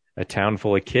a town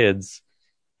full of kids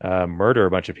murder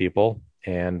a bunch of people,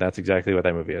 and that's exactly what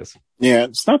that movie is. Yeah,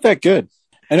 it's not that good.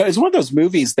 I know it's one of those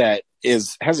movies that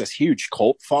has this huge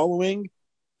cult following,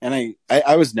 and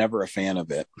I was never a fan of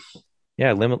it.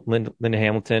 Yeah, Linda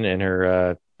Hamilton and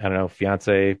her I don't know,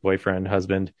 fiance, boyfriend,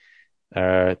 husband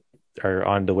are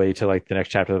on the way to like the next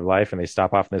chapter of their life, and they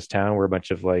stop off in this town where a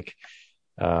bunch of like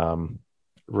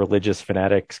religious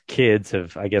fanatics kids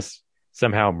have, I guess,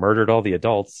 somehow murdered all the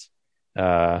adults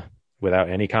without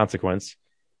any consequence,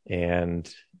 and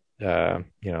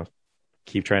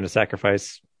keep trying to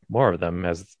sacrifice more of them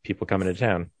as people come into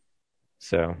town.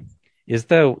 So is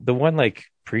the one like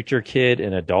preacher kid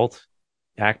an adult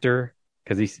actor?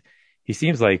 Because he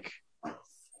seems like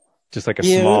just like a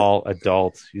small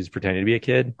adult who's pretending to be a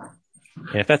kid.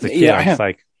 And if that's a kid, I'm just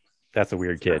like, that's a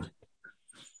weird kid.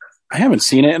 I haven't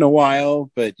seen it in a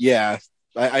while, but yeah,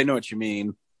 I know what you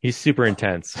mean. He's super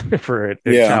intense for a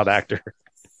child actor.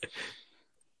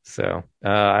 So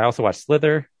I also watched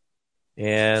Slither,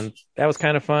 and that was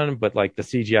kind of fun, but like the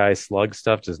CGI slug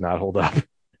stuff does not hold up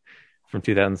from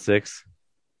 2006.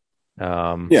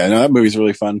 That movie's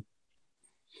really fun.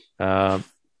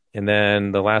 And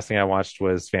then the last thing I watched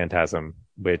was Phantasm,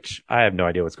 which I have no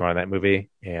idea what's going on in that movie,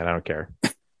 and I don't care.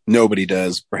 Nobody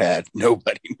does, Brad.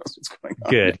 Nobody knows what's going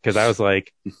on. Good, because I was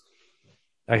like,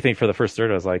 I think for the first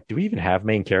third, I was like, do we even have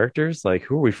main characters? Like,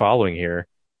 who are we following here?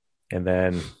 And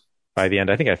then by the end,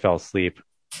 I think I fell asleep,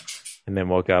 and then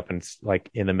woke up, and like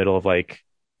in the middle of like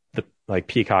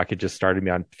Peacock had just started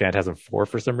me on Phantasm 4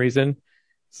 for some reason,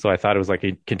 so I thought it was like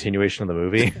a continuation of the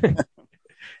movie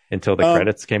until the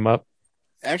credits came up.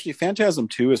 Actually, Phantasm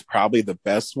 2 is probably the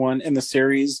best one in the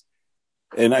series.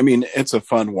 And I mean, it's a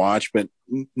fun watch, but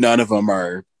none of them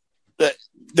are,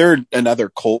 they're another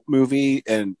cult movie.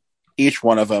 And each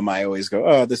one of them, I always go,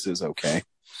 oh, this is okay.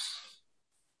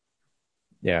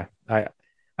 Yeah. I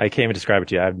can't even describe it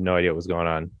to you. I have no idea what was going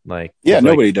on. Like, yeah,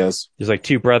 nobody does. There's like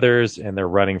 2 brothers, and they're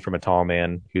running from a tall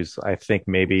man who's, I think,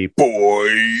 maybe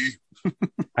boy.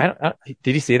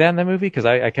 Did he say that in that movie? Because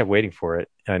I kept waiting for it.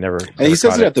 And I never he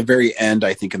says caught it at the very end,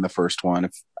 I think, in the first one.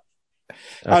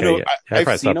 I don't know. Yeah. I've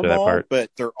probably seen stopped them at that all, part. but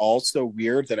they're all so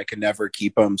weird that I can never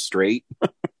keep them straight.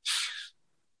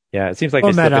 Yeah, it seems like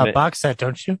on they slip that in box set,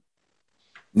 don't you?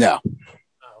 No.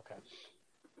 Oh, okay.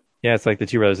 Yeah, it's like the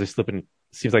two brothers.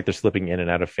 Seems like they're slipping in and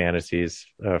out of fantasies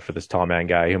for this tall man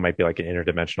guy who might be like an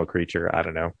interdimensional creature. I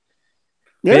don't know.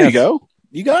 There you go.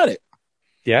 You got it.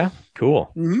 Yeah,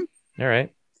 cool. Mm-hmm. All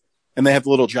right. And they have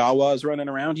little Jawas running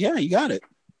around. Yeah, you got it.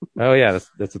 Oh yeah,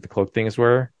 that's what the cloak things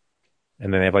were.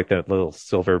 And then they have like the little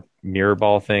silver mirror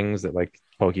ball things that like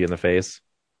poke you in the face.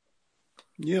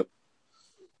 Yep.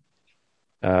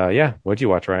 Yeah. What'd you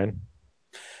watch, Ryan?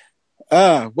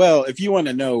 Well, if you want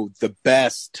to know the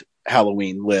best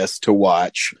Halloween list to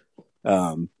watch,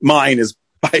 mine is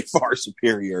by far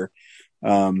superior.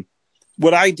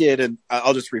 What I did, and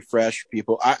I'll just refresh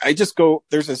people. I just go,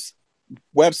 there's this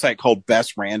website called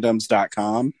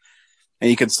bestrandoms.com, and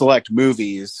you can select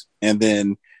movies, and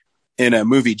then in a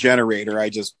movie generator, I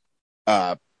just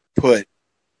put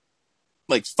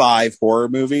like 5 horror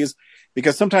movies,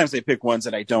 because sometimes they pick ones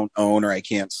that I don't own or I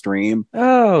can't stream.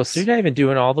 Oh, so you're not even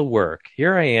doing all the work.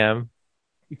 Here I am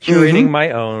curating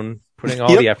my own, putting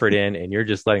all the effort in, and you're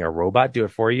just letting a robot do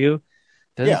it for you.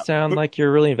 Doesn't sound like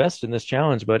you're really invested in this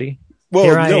challenge, buddy. Well,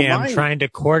 here I am trying to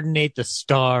coordinate the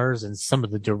stars and some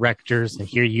of the directors, and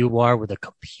here you are with a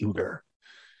computer.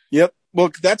 Yep.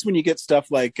 Well, that's when you get stuff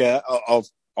like I'll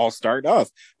start off.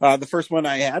 The first one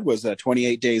I had was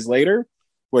 28 Days Later,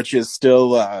 which is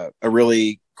still a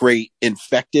really great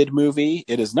infected movie.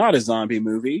 It is not a zombie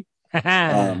movie.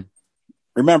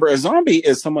 Remember, a zombie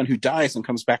is someone who dies and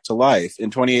comes back to life.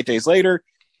 In 28 Days Later,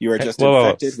 you are just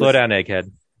infected. Slow down,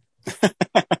 egghead.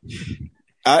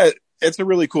 It's a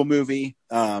really cool movie.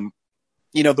 The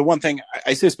one thing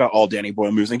I say this about all Danny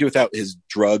Boyle movies, I do without his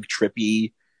drug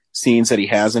trippy scenes that he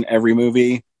has in every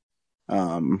movie.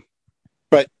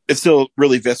 But it's still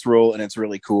really visceral and it's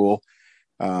really cool.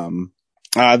 Then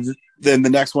the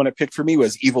next one it picked for me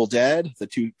was Evil Dead, the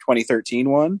 2013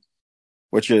 one,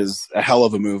 which is a hell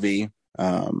of a movie,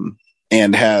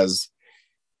 and has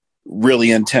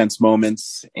really intense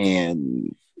moments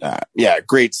and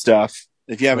great stuff.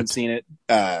 If you haven't seen it,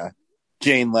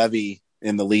 Jane Levy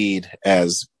in the lead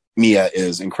as Mia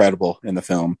is incredible in the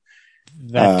film.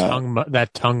 That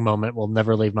tongue moment will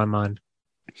never leave my mind.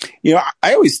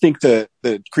 I always think the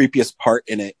creepiest part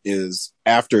in it is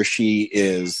after she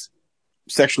is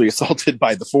sexually assaulted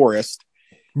by the forest,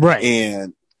 right?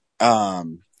 And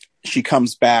she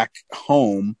comes back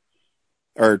home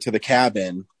or to the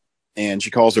cabin, and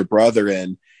she calls her brother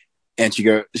in, and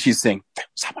she's saying,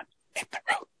 "Someone in the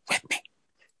room with me,"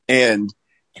 and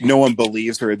no one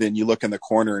believes her. Then you look in the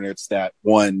corner, and it's that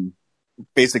one,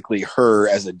 basically her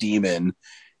as a demon,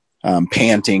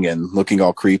 panting and looking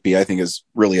all creepy. I think is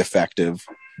really effective.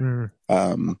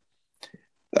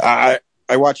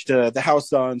 I watched The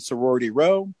House on Sorority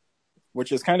Row,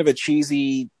 which is kind of a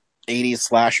cheesy 80s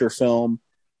slasher film.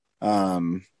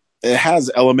 It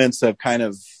has elements of kind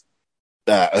of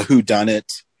a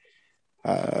whodunit.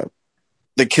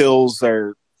 The kills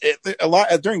are a lot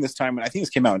during this time. I think this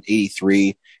came out in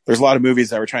 83. There's a lot of movies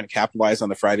that were trying to capitalize on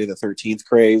the Friday the 13th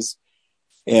craze,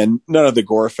 and none of the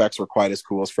gore effects were quite as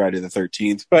cool as Friday the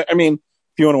 13th. But I mean,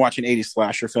 if you want to watch an 80s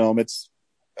slasher film, it's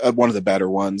one of the better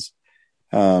ones.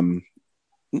 Zombieland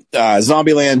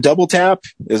Double Tap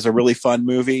is a really fun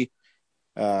movie.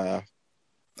 I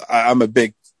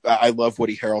love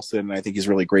Woody Harrelson, and I think he's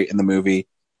really great in the movie.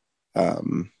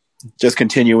 Just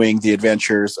continuing the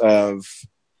adventures of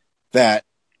that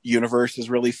universe is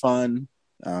really fun.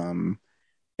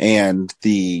 And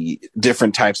the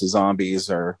different types of zombies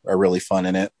are really fun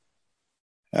in it.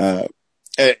 And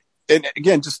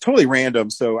again, just totally random.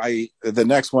 So the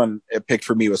next one it picked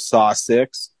for me was Saw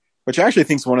 6, which I actually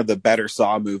think is one of the better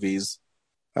Saw movies.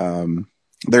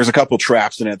 There's a couple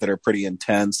traps in it that are pretty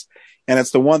intense, and it's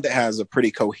the one that has a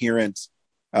pretty coherent,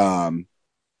 you're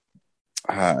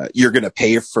going to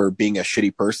pay for being a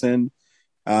shitty person,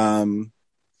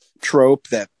 trope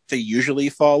that they usually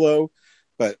follow,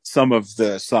 but some of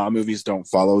the Saw movies don't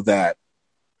follow that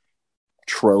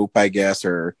trope, I guess,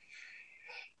 or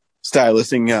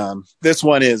stylistic. This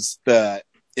one is the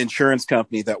insurance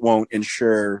company that won't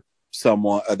insure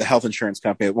someone, the health insurance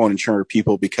company that won't insure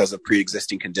people because of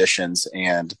pre-existing conditions,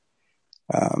 and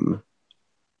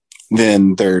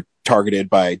then they're targeted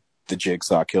by the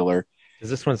Jigsaw killer. Does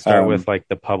this one start with like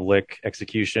the public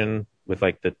execution with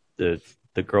like the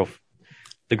girl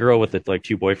with the like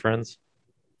 2 boyfriends?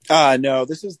 No,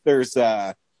 there's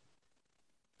I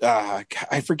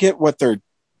forget what they're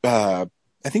I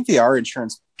think they are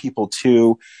insurance people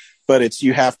too, but it's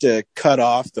you have to cut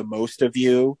off the most of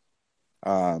you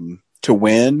to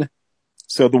win.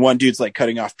 So the one dude's like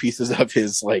cutting off pieces of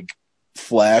his like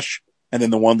flesh, and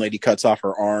then the one lady cuts off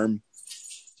her arm,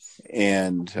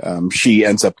 and she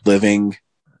ends up living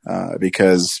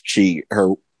because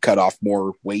her cut off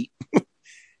more weight.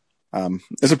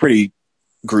 It's a pretty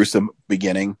gruesome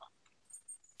beginning.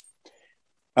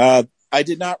 I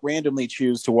did not randomly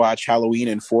choose to watch Halloween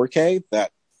in 4K.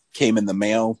 That came in the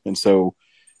mail, and so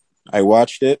I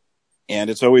watched it.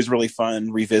 And it's always really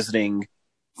fun revisiting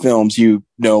films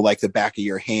like the back of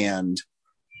your hand,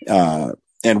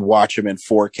 and watch them in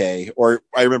 4K. Or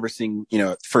I remember seeing,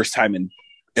 first time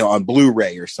on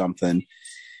Blu-ray or something.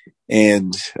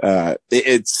 And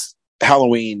it's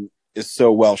Halloween is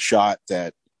so well shot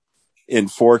that in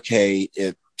 4K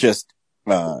it just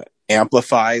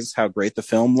amplifies how great the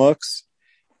film looks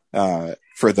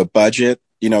for the budget.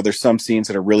 There's some scenes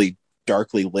that are really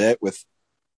darkly lit with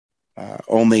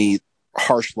only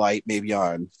harsh light, maybe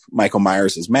on Michael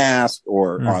Myers' mask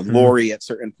or on Laurie at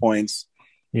certain points.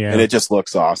 Yeah. And it just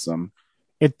looks awesome.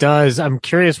 It does. I'm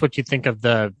curious what you think of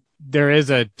there is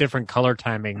a different color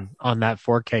timing on that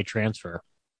 4K transfer.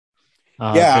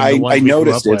 I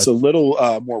noticed it's a little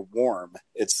more warm.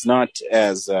 It's not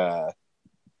as, I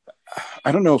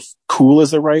don't know if cool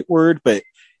is the right word, but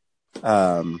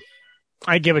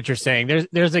I get what you're saying.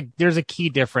 There's a key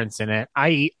difference in it.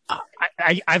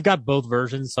 I've got both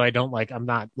versions, so I'm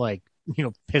not like,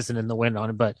 pissing in the wind on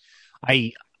it, but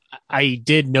I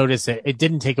did notice it. It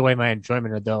didn't take away my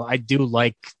enjoyment, though. I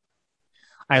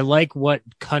like what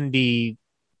Cundy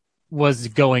was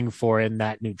going for in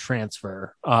that new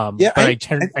transfer. But I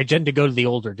tend to go to the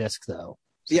older disc, though.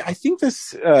 Yeah, I think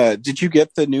this. Did you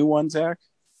get the new one, Zach?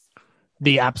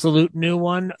 The absolute new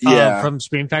one from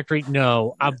Scream Factory?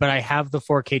 No, but I have the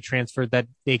 4K transfer that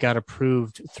they got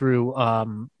approved through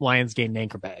Lionsgate and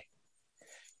Anchor Bay.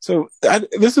 So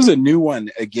this is a new one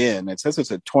again. It says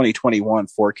it's a 2021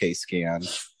 4K scan,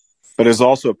 but it's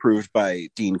also approved by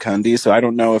Dean Cundy. So I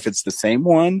don't know if it's the same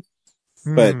one,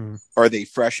 but are they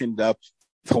freshened up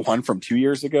the one from 2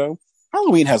 years ago?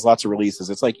 Halloween has lots of releases.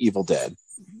 It's like Evil Dead.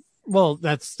 Well,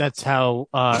 that's how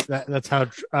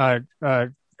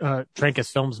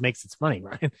Trancas Films makes its money,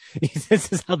 right?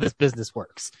 This is how this business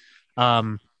works.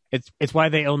 It's why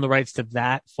they own the rights to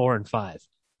that 4 and 5.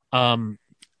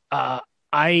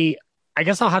 I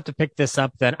guess I'll have to pick this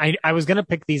up then. I was going to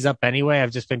pick these up anyway.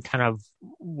 I've just been kind of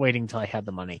waiting till I had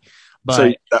the money. But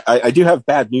so I do have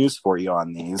bad news for you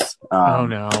on these. Oh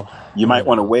no. You might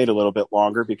want to wait a little bit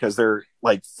longer because they're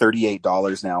like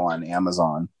 $38 now on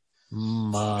Amazon.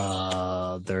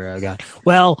 Mother of God.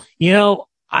 Well,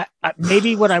 I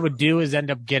maybe what I would do is end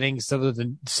up getting some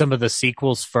of the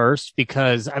sequels first,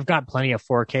 because I've got plenty of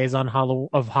 4Ks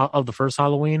of the first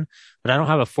Halloween, but I don't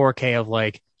have a 4K of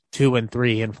like 2 and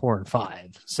 3 and 4 and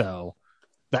 5. So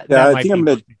that might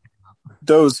be.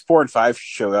 Those 4 and 5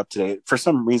 show up today for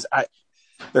some reason.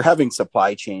 They're having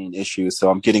supply chain issues, so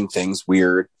I'm getting things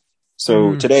weird.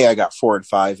 So today I got 4 and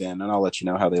 5 in, and I'll let you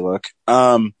know how they look.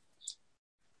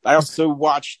 I also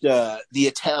watched the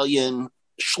Italian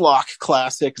schlock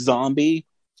classic Zombie,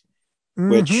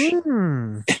 which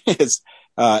is,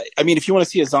 if you want to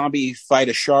see a zombie fight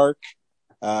a shark,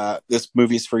 this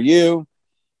movie's for you.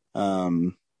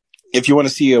 If you want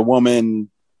to see a woman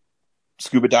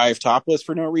scuba dive topless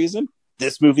for no reason,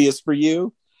 this movie is for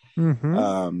you.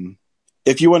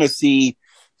 If you want to see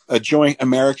a joint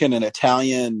American and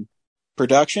Italian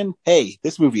production, hey,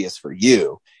 this movie is for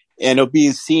you. And it'll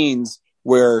be scenes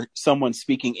where someone's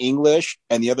speaking English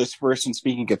and the other person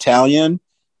speaking Italian,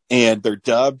 and they're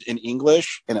dubbed in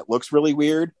English, and it looks really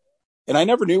weird. And I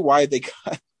never knew why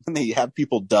when they have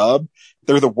people dub,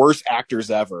 they're the worst actors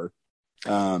ever.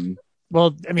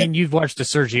 Well, you've watched a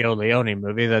Sergio Leone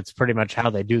movie. That's pretty much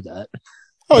how they do that.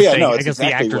 Oh yeah, no, it's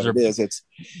exactly what it is. It's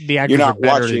the actors are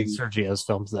better in Sergio's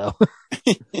films, though.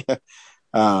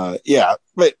 Yeah,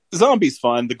 but Zombie's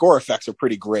fun. The gore effects are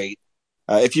pretty great.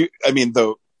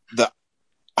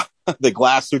 The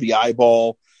glass through the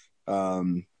eyeball.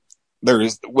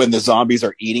 There's when the zombies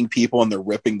are eating people and they're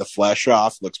ripping the flesh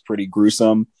off. Looks pretty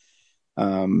gruesome.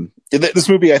 This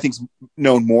movie, I think, is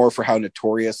known more for how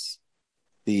notorious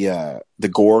the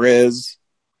gore is.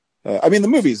 The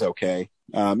movie's okay.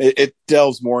 It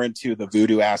delves more into the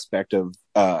voodoo aspect of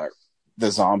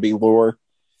the zombie lore.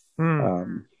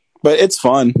 But it's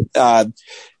fun. And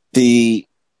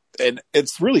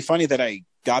it's really funny that I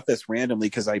got this randomly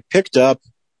because I picked up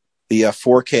the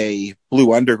 4K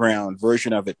Blue Underground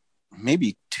version of it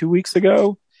maybe 2 weeks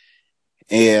ago,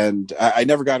 and I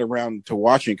never got around to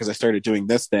watching it because I started doing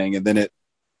this thing, and then it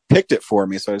picked it for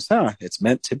me. So I was, it's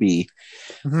meant to be.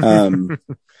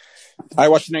 I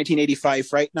watched the 1985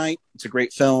 Fright Night. It's a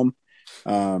great film.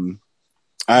 You're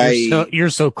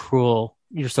so cruel.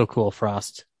 You're so cool,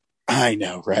 Frost. I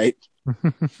know, right?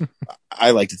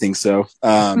 I like to think so.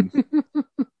 I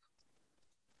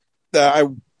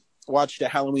watched a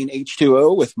Halloween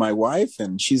H2O with my wife,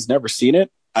 and she's never seen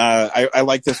it. I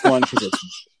like this one because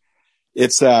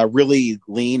it's really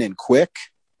lean and quick.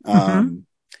 And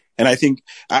I think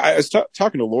I was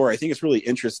talking to Laura. I think it's really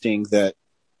interesting that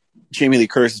Jamie Lee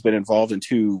Curtis has been involved in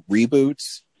 2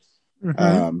 reboots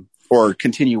or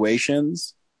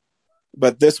continuations,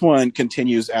 but this one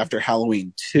continues after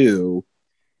Halloween 2,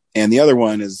 and the other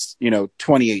one is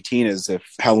 2018, as if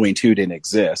Halloween 2 didn't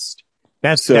exist.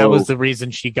 That was the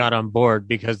reason she got on board,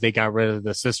 because they got rid of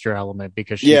the sister element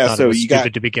because she thought it was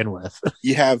stupid to begin with.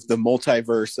 You have the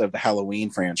multiverse of the Halloween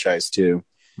franchise too.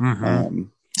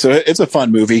 So it's a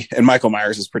fun movie, and Michael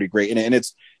Myers is pretty great in it. And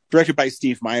it's directed by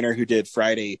Steve Miner, who did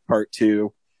Friday Part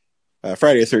 2,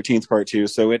 Friday the 13th Part 2.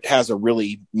 So it has a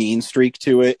really mean streak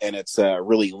to it, and it's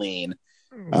really lean.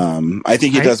 I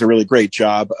think he does a really great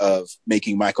job of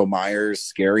making Michael Myers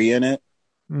scary in it.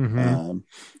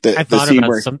 I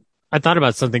thought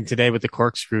about something today with the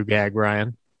corkscrew gag,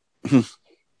 Ryan.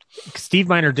 Steve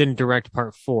Miner didn't direct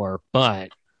Part 4, but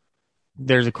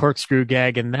there's a corkscrew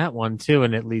gag in that one too,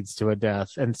 and it leads to a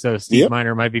death. And so Steve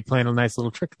Miner might be playing a nice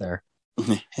little trick there.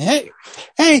 Hey,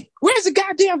 where's the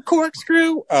goddamn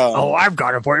corkscrew? I've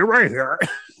got it for you right here.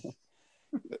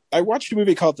 I watched a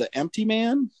movie called The Empty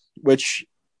Man, which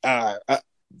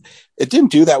it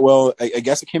didn't do that well. I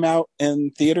guess it came out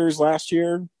in theaters last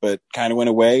year, but kind of went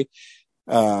away.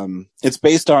 It's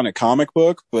based on a comic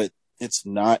book, but it's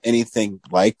not anything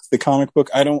like the comic book,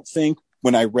 I don't think.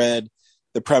 When I read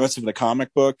the premise of the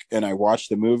comic book and I watched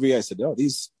the movie, I said, oh,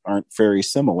 these aren't very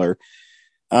similar.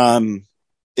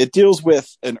 It deals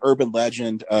with an urban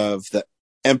legend of the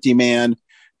empty man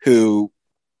who,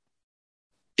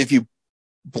 if you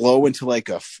blow into like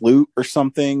a flute or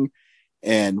something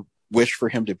and wish for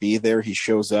him to be there, he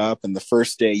shows up. And the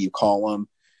first day you call him,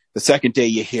 the second day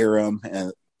you hear him,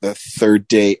 and the first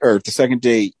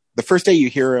day you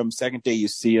hear him, second day you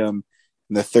see him,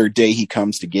 and the third day he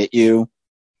comes to get you.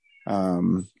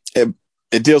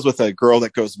 It deals with a girl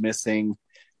that goes missing,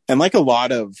 and like a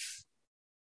lot of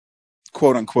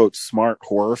quote unquote smart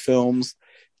horror films,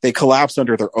 they collapse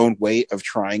under their own weight of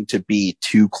trying to be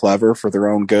too clever for their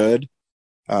own good.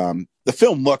 The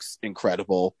film looks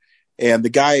incredible, and the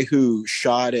guy who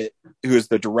shot it, who is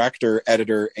the director,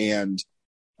 editor, and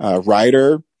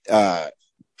writer,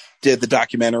 did the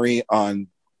documentary on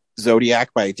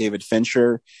Zodiac by David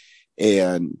Fincher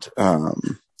and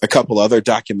a couple other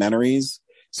documentaries.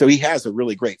 So he has a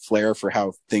really great flair for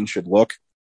how things should look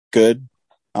good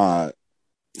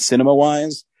cinema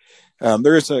wise.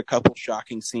 There's a couple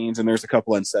shocking scenes and there's a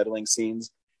couple unsettling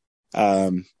scenes.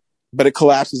 But it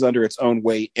collapses under its own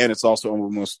weight, and it's also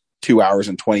almost 2 hours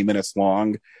and 20 minutes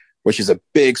long, which is a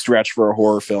big stretch for a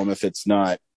horror film if it's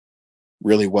not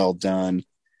really well done.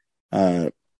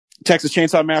 Texas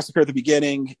Chainsaw Massacre at the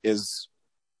beginning is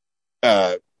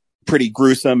pretty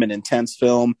gruesome and intense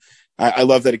film. I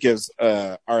love that it gives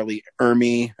Arlie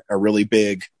Ermy a really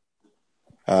big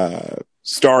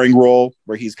starring role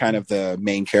where he's kind of the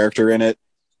main character in it.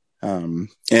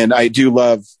 And I do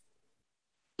love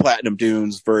Platinum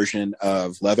Dune's version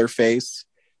of Leatherface.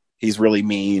 He's really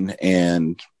mean,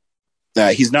 and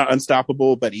he's not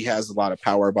unstoppable, but he has a lot of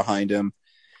power behind him.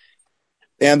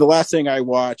 And the last thing I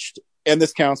watched, and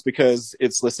this counts because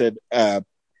it's listed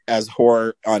as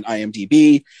horror on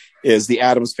IMDb, is The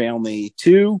Addams Family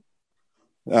 2.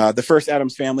 The first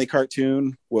Addams Family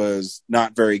cartoon was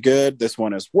not very good. This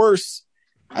one is worse.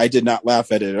 I did not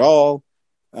laugh at it at all.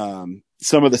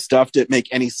 Some of the stuff didn't make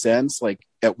any sense. Like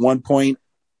at one point,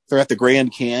 they're at the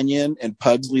Grand Canyon and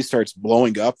Pugsley starts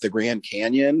blowing up the Grand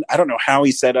Canyon. I don't know how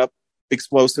he set up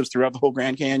explosives throughout the whole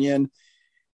Grand Canyon.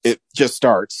 It just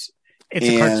starts. It's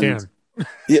a cartoon.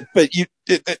 Yeah, but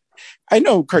I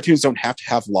know cartoons don't have to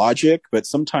have logic, but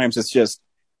sometimes it's just,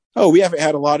 we haven't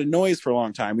had a lot of noise for a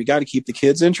long time. We got to keep the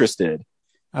kids interested.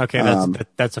 Okay,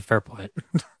 that's a fair point.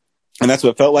 And that's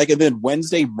what it felt like. And then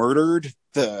Wednesday murdered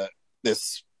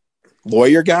this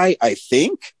lawyer guy, I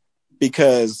think,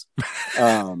 because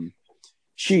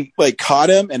she like caught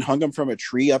him and hung him from a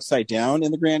tree upside down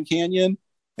in the Grand Canyon.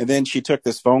 And then she took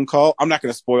this phone call. I'm not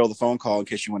going to spoil the phone call in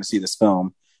case you want to see this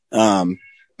film.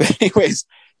 But anyways,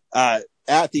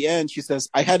 at the end, she says,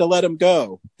 I had to let him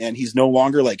go. And he's no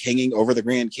longer like hanging over the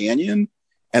Grand Canyon.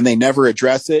 And they never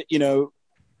address it,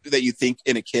 that you think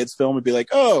in a kid's film would be like,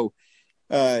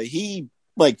 he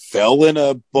like fell in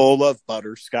a bowl of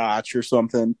butterscotch or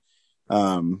something.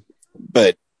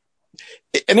 But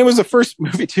And it was the first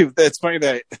movie too. That's funny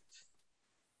that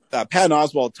Patton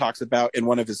Oswalt talks about in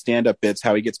one of his stand-up bits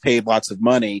how he gets paid lots of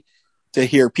money to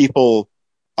hear people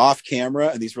off camera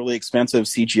and these really expensive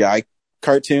CGI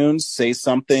cartoons say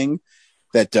something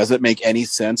that doesn't make any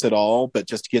sense at all, but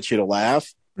just to get you to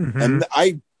laugh. Mm-hmm. And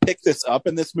I picked this up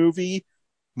in this movie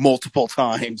multiple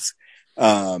times.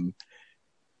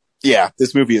 Yeah,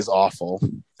 this movie is awful.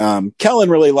 Kellen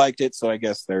really liked it, so I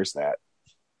guess there's that.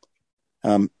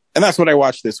 And that's what I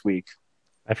watched this week.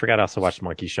 I forgot I also watched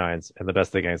Monkey Shines, and the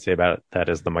best thing I can say about that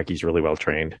is the monkey's really well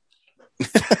trained.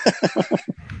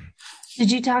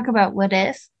 Did you talk about What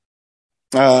If?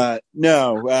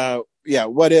 No. Yeah,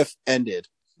 What If ended.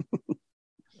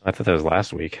 I thought that was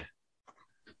last week.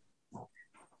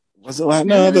 Was it last?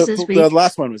 No, No, it was this week. the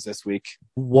last one was this week.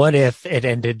 What if it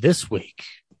ended this week?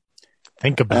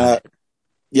 Think about it.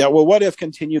 Yeah, well, What If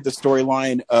continued the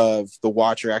storyline of the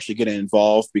Watcher actually getting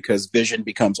involved because Vision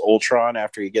becomes Ultron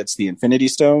after he gets the Infinity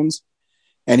Stones,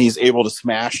 and he's able to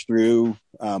smash through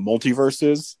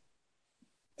multiverses.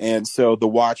 And so the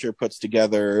Watcher puts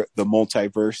together the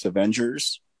Multiverse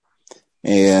Avengers,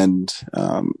 and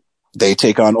they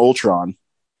take on Ultron.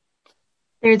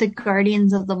 They're the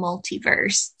guardians of the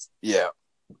multiverse. Yeah.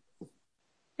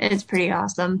 It's pretty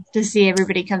awesome to see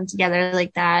everybody come together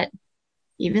like that.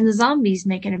 Even the zombies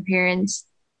make an appearance.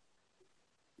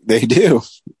 They do,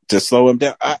 to slow him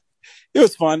down. It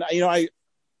was fun. I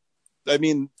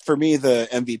mean, for me, the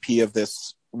MVP of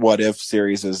this What If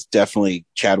series is definitely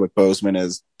Chadwick Boseman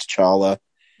as T'Challa.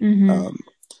 Mm-hmm.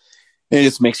 It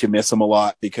just makes you miss him a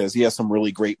lot because he has some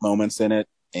really great moments in it.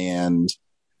 And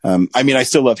I mean, I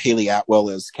still love Haley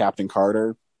Atwell as Captain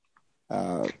Carter.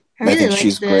 I think really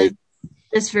she's like great.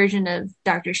 this version of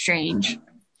Doctor Strange.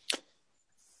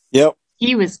 Yep.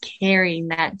 He was carrying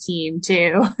that team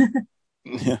too.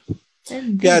 Yeah,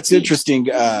 it's interesting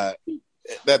that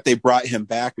they brought him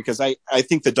back because I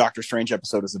think the Doctor Strange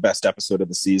episode is the best episode of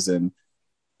the season.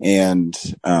 And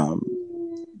I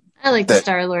like the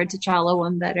Star-Lord T'Challa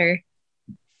one better.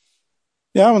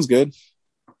 Yeah, that one's good.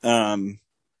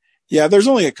 Yeah, there's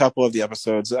only a couple of the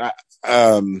episodes.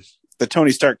 The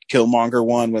Tony Stark Killmonger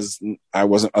one I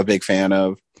wasn't a big fan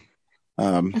of.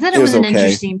 I thought it was an okay.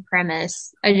 interesting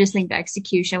premise. I just think the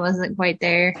execution wasn't quite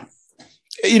there.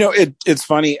 It's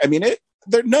funny. I mean,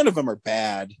 none of them are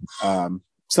bad.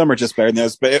 Some are just better than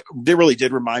this, but it really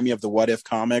did remind me of the What If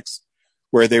comics,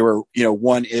 where they were,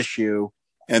 one issue,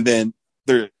 and then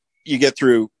you get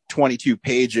through 22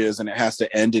 pages, and it has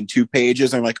to end in 2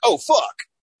 pages. And I'm like, oh fuck!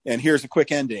 And here's a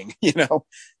quick ending.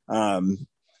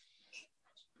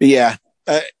 Yeah,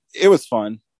 it was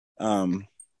fun.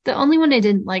 The only one I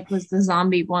didn't like was the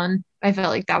zombie one. I felt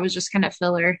like that was just kind of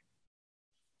filler.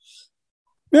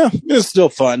 Yeah, it was still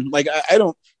fun. Like, I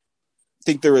don't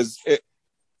think there was...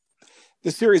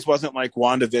 the series wasn't like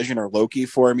WandaVision or Loki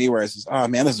for me, where I says, oh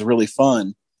man, this is really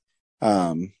fun.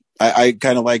 I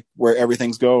kind of like where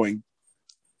everything's going.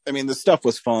 I mean, the stuff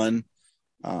was fun.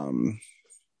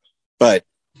 But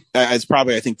it's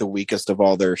probably, I think, the weakest of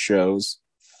all their shows.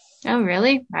 Oh,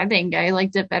 really? I think I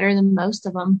liked it better than most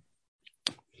of them.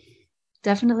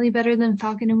 Definitely better than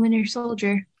Falcon and Winter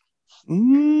Soldier.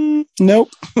 Nope.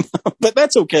 But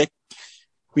that's okay.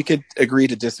 We could agree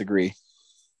to disagree.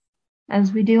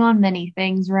 As we do on many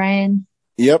things, Ryan.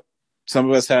 Yep. Some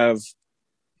of us have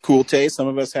cool taste. Some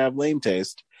of us have lame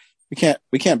taste.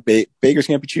 Beggars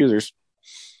can't be choosers.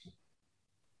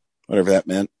 Whatever that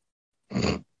meant.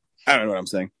 I don't know what I'm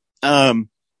saying.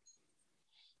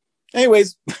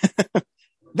 Anyways,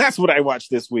 that's what I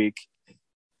watched this week.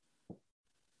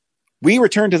 We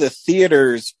returned to the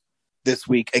theaters this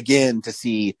week again to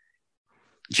see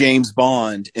James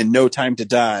Bond in No Time to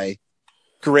Die.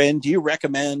 Corinne, do you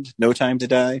recommend No Time to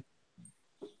Die?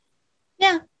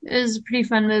 Yeah, it was a pretty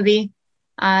fun movie.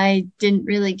 I didn't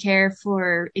really care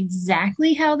for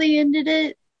exactly how they ended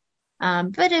it,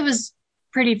 but it was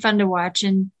pretty fun to watch.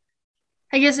 And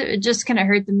I guess it just kind of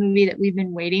hurt the movie that we've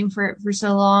been waiting for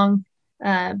so long.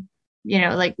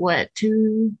 Like what,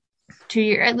 2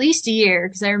 years, at least a year.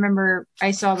 Because I remember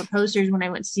I saw the posters when I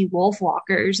went to see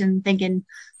Wolfwalkers and thinking,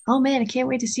 oh man, I can't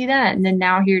wait to see that. And then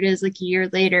now here it is, like a year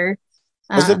later.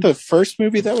 Was it the first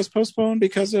movie that was postponed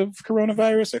because of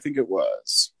coronavirus? I think it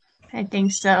was. I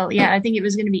think so. Yeah, I think it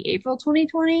was going to be April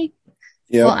 2020.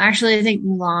 Yeah. Well, actually, I think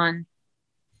Mulan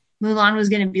was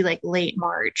going to be like late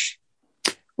March.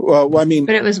 Well, I mean,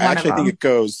 but it was one actually, of I think them. it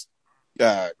goes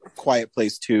Quiet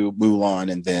Place 2,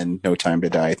 Mulan, and then No Time to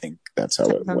Die. I think that's how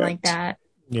Something it went. like that.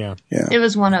 Yeah. It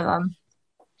was one of them.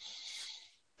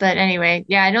 But anyway,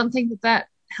 yeah, I don't think that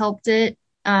helped it.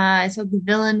 I thought the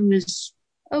villain was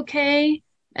okay.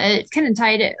 It kind of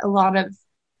tied a lot of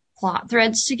plot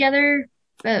threads together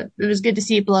it was good to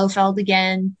see Blofeld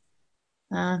again.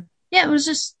 Yeah, it was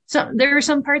just there were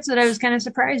some parts that I was kind of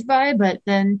surprised by, but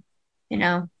then,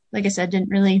 like I said, didn't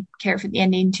really care for the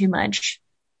ending too much.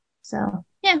 So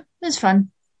yeah, it was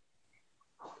fun.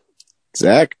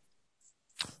 Zach?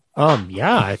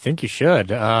 Yeah, I think you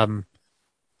should. I'm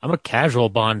a casual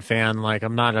Bond fan. Like,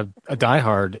 I'm not a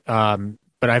diehard.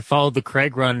 But I followed the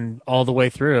Craig run all the way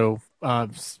through,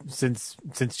 since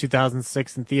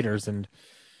 2006 in theaters, and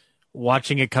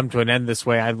watching it come to an end this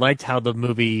way, I liked how the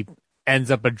movie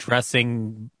ends up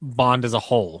addressing Bond as a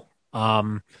whole.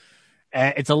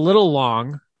 It's a little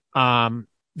long,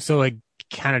 so it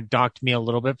kind of docked me a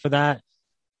little bit for that.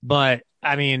 But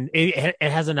I mean, it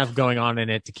has enough going on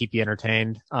in it to keep you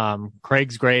entertained.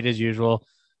 Craig's great as usual.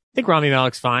 I think Rami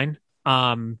Malek's fine.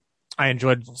 I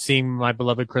enjoyed seeing my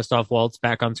beloved Christoph Waltz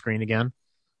back on screen again.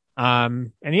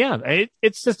 And yeah,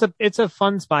 it's a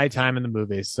fun spy time in the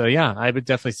movies. So yeah, I would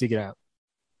definitely seek it out.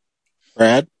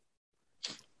 Brad?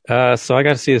 So I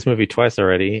got to see this movie twice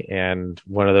already, and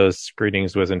one of those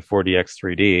screenings was in 4DX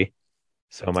 3D.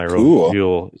 So my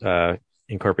review will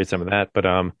incorporate some of that. But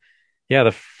yeah,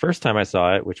 the first time I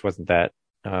saw it, which wasn't that,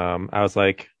 I was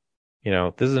like,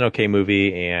 this is an okay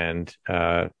movie, and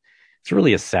it's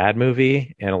really a sad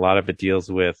movie, and a lot of it deals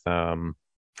with coming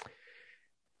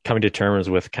to terms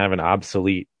with kind of an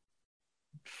obsolete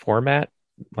format,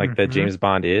 like that James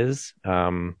Bond is.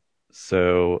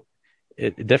 So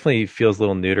it definitely feels a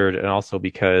little neutered, and also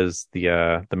because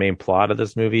the main plot of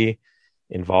this movie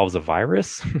involves a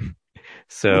virus.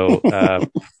 So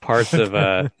parts of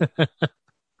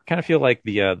kind of feel like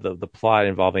the plot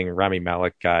involving Rami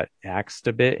Malek got axed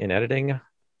a bit in editing,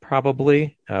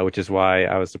 probably, which is why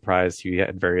I was surprised he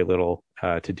had very little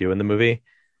to do in the movie.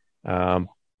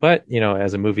 But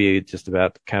as a movie, just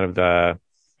about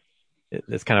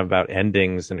it's kind of about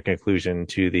endings and a conclusion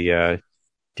to the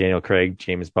Daniel Craig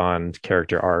James Bond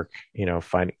character arc.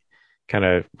 Kind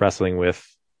of wrestling with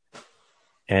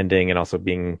ending and also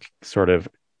being sort of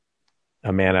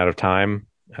a man out of time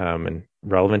and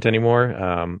relevant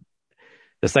anymore.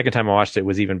 The second time I watched it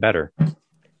was even better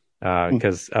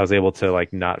because I was able to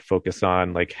not focus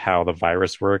on how the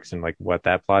virus works and what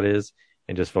that plot is,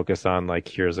 and just focus on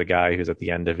here's a guy who's at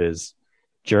the end of his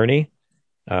journey.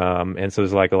 And so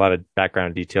there's a lot of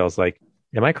background details.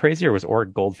 Am I crazy, or was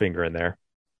Ort Goldfinger in there?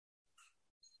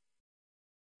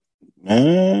 I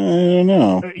don't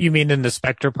know. You mean in the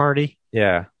Spectre party?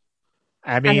 Yeah.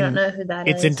 I mean, I don't know who that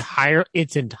is.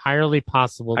 It's entirely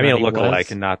possible. I mean, a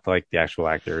lookalike and not the actual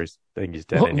actors. I think he's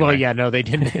dead. Anyway. Well, yeah, no, they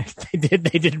didn't. They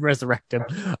didn't resurrect him.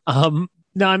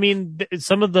 No, I mean,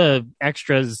 some of the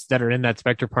extras that are in that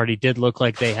Spectre party did look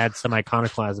like they had some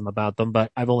iconoclasm about them,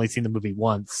 but I've only seen the movie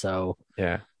once, so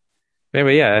yeah.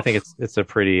 Anyway, yeah, I think it's a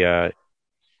pretty. I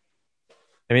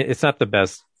mean, it's not the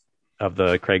best of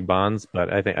the Craig Bonds,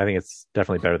 but I think it's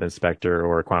definitely better than Spectre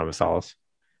or Quantum of Solace.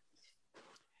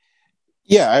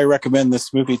 Yeah, I recommend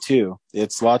this movie too.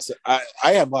 It's I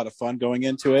had a lot of fun going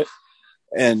into it,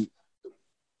 and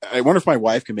I wonder if my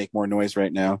wife can make more noise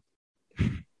right now.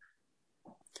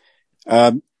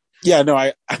 Yeah, no,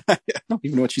 I don't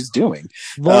even know what she's doing.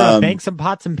 Laura, bang some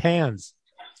pots and pans.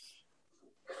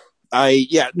 I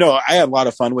had a lot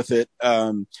of fun with it. I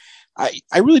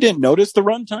really didn't notice the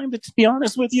runtime, to be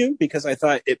honest with you, because I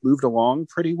thought it moved along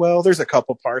pretty well. There's a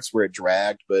couple parts where it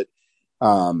dragged, but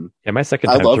my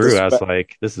second time through, I was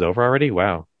like, this is over already?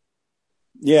 Wow.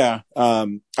 Yeah.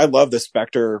 I love the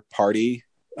Spectre party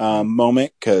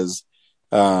moment, because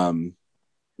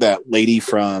that lady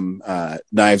from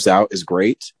Knives Out is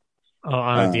great. Oh,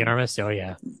 Ana de Armas? Oh,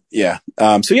 yeah. Yeah.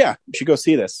 So yeah, you should go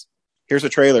see this. Here's a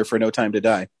trailer for No Time to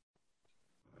Die.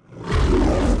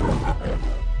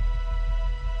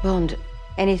 Bond,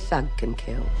 any thug can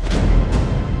kill.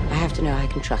 I have to know I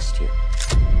can trust you.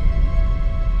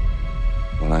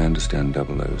 Well, I understand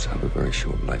double O's have a very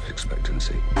short life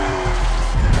expectancy.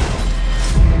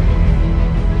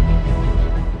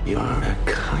 You are a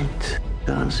kite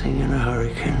dancing in a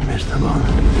hurricane, Mr. Bond.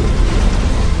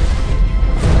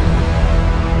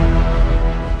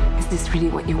 Is this really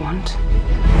what you want?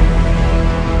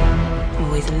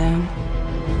 Always alone?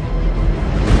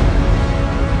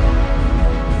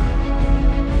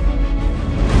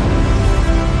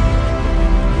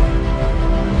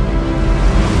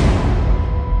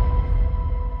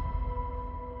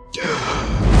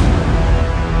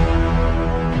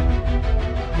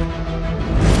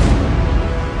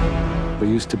 We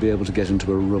used to be able to get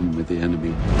into a room with the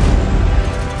enemy.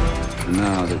 And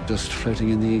now they're just floating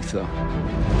in the ether.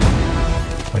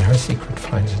 When her secret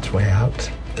finds its way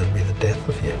out, it'll be the death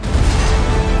of you.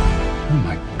 Oh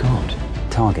my God.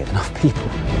 Target enough people.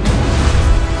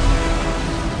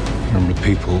 And the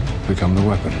people become the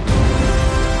weapon.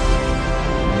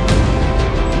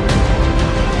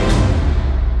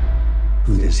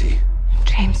 Who is he?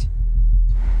 James,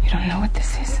 you don't know what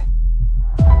this is.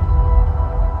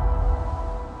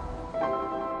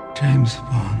 James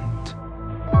Bond.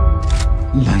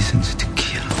 License to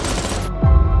kill.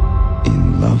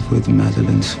 In love with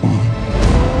Madeline Swan.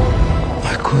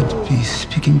 I could be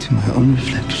speaking to my own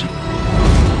reflection.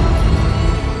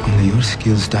 Only your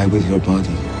skills die with your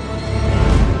body.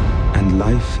 And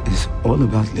life is all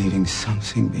about leaving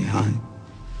something behind.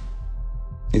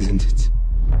 Isn't it?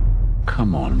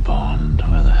 Come on, Bond.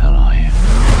 Where the hell are you?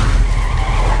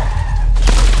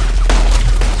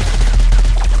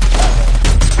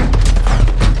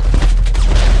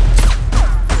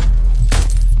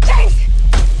 James!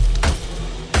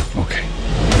 Okay.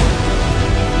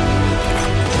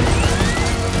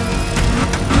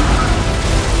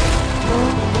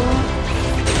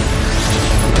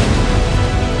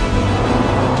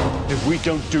 If we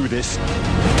don't do this,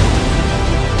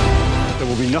 there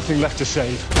will be nothing left to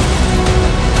save.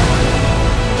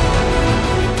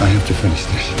 I have to finish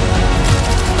this.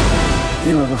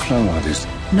 You ever flown like this?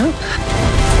 No.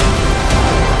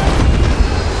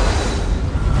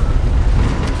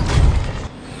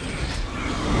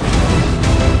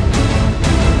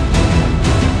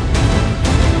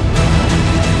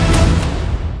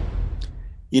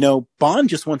 You know, Bond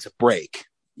just wants a break.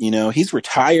 You know, he's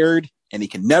retired and he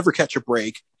can never catch a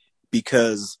break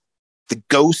because the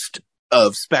ghost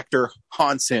of Spectre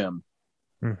haunts him.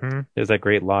 Mm-hmm. There's that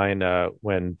great line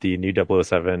when the new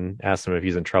 007 asks him if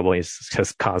he's in trouble. He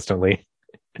says constantly.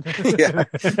 Yeah.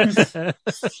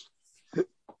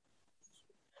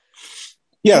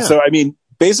 Yeah. So, I mean,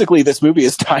 basically this movie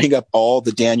is tying up all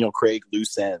the Daniel Craig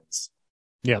loose ends.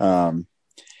 Yeah.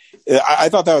 I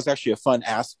thought that was actually a fun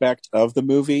aspect of the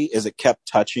movie is it kept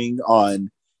touching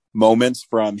on moments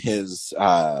from his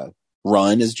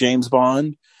run as James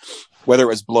Bond, whether it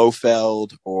was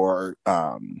Blofeld or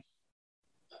M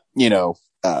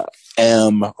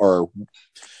or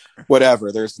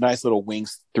whatever. There's nice little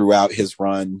winks throughout his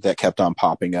run that kept on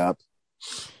popping up.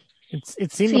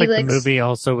 It seemed like the movie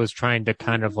also was trying to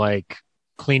kind of like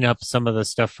clean up some of the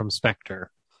stuff from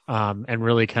Spectre, and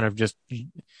really kind of just, I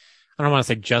don't want to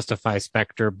say justify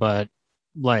Spectre, but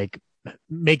like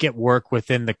make it work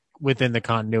within the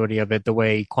continuity of it, the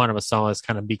way Quantum of Solace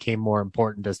kind of became more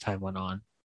important as time went on.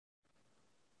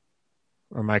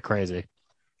 Or am I crazy?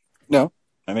 No,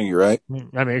 I think you're right.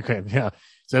 I mean, okay, yeah.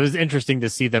 So it was interesting to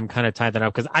see them kind of tie that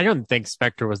up because I don't think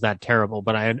Spectre was that terrible,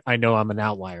 but I know I'm an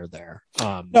outlier there.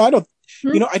 No, I don't.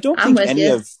 I don't think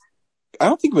I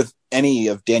don't think with any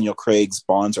of Daniel Craig's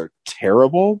Bonds are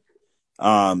terrible.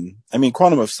 I mean,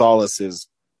 Quantum of Solace is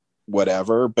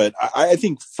whatever, but I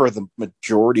think for the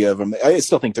majority of them, I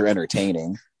still think they're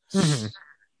entertaining. Mm-hmm.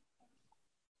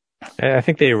 I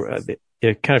think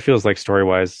it kind of feels like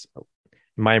story-wise,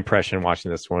 my impression watching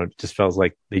this one just feels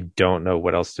like they don't know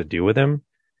what else to do with him.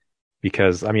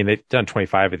 Because, I mean, they've done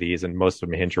 25 of these and most of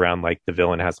them hinge around like the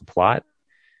villain has a plot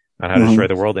on how to destroy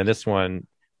the world. And this one,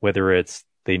 whether it's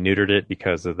they neutered it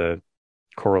because of the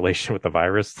correlation with the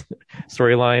virus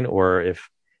storyline, or if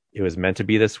it was meant to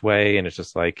be this way and it's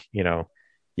just like,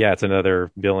 it's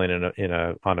another villain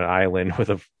on an island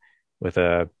with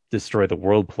a destroy the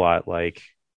world plot. Like,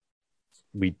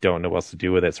 we don't know what else to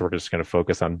do with it, so we're just going to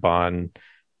focus on Bond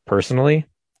personally,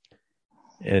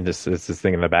 and it's this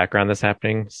thing in the background that's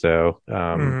happening. So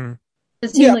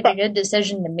it seemed like a good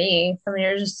decision to me. I mean,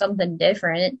 there's just something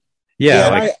different.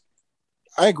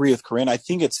 I agree with Corinne. I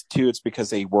think it's because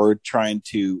they were trying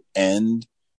to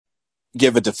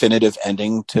give a definitive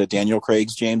ending to Daniel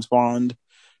Craig's James Bond,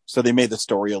 so they made the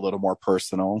story a little more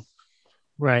personal.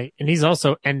 Right. And he's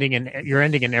also ending an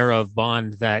era of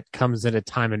Bond that comes at a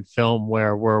time in film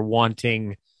where we're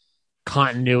wanting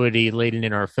continuity laden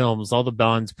in our films. All the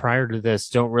Bonds prior to this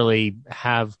don't really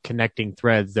have connecting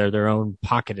threads. They're their own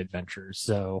pocket adventures.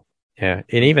 So yeah.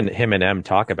 And even him and M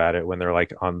talk about it when they're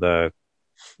like on the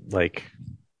like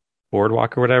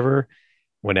boardwalk or whatever,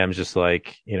 when M's just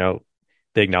like, they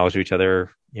acknowledge each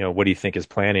other, what do you think his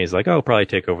plan is? Like, oh, probably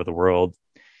take over the world,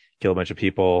 kill a bunch of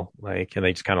people, like, and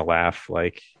they just kind of laugh,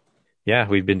 like, yeah,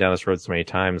 we've been down this road so many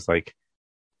times, like,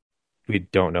 we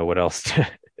don't know what else to.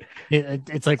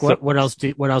 It's like, what else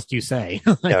do you say?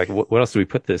 Like what else do we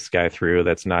put this guy through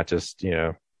that's not just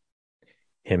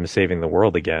him saving the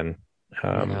world again,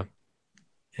 and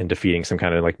defeating some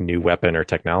kind of like new weapon or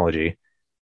technology.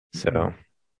 So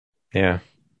yeah,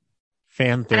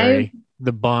 fan theory: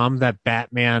 the bomb that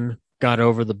Batman got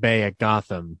over the bay at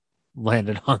Gotham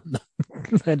landed on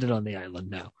the island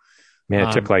now. Man,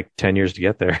 it took like 10 years to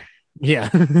get there. Yeah.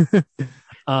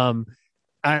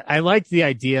 I liked the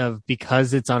idea of,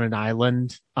 because it's on an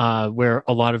island, where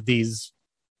a lot of these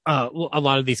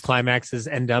climaxes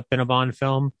end up in a Bond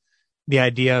film. The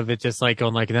idea of it just like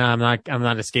going like, no, I'm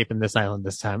not escaping this island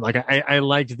this time. Like I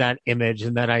liked that image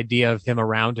and that idea of him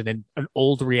around in an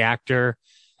old reactor,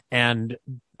 and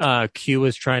Q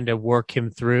is trying to work him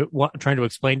through, trying to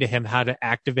explain to him how to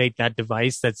activate that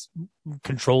device that's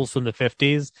controls from the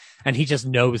 50s, and he just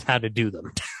knows how to do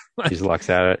them. He just looks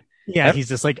at it. Yeah, he's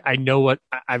just like, I know what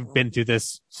I've been through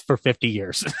this for 50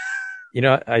 years. You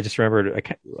know, I just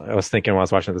remembered, I was thinking when I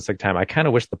was watching it the second time, I kind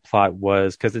of wish the plot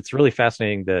was, because it's really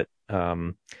fascinating that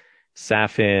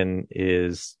Safin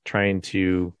is trying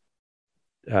to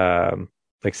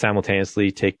like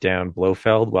simultaneously take down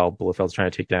Blofeld while Blofeld's trying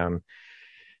to take down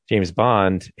James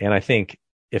Bond. And I think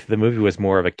if the movie was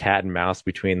more of a cat and mouse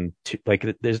between two, like,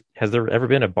 has there ever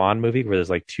been a Bond movie where there's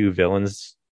like two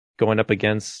villains going up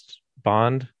against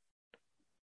Bond?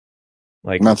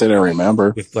 Like, not that I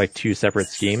remember, with like two separate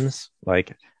schemes.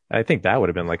 Like, I think that would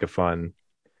have been like a fun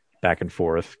back and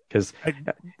forth, because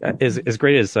as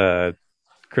great as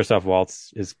Christoph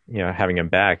Waltz is, you know, having him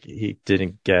back, he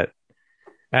didn't get,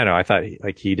 I don't know, I thought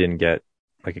like he didn't get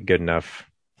like a good enough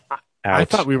out. I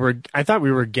thought we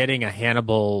were getting a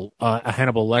Hannibal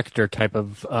Lecter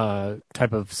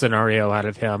type of scenario out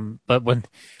of him, but when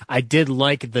I did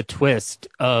like the twist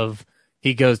of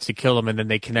he goes to kill him and then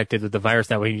they connected with the virus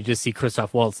that way, you just see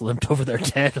Christoph Waltz limped over their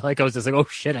dead. Like, I was just like, oh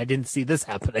shit, I didn't see this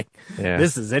happening. Yeah.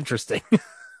 This is interesting.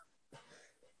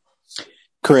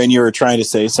 Corinne, you were trying to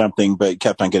say something, but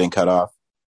kept on getting cut off.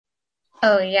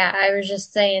 Oh yeah, I was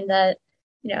just saying that,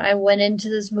 you know, I went into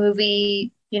this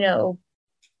movie, you know,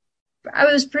 I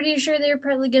was pretty sure they were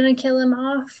probably going to kill him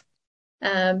off.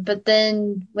 But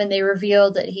then when they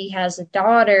revealed that he has a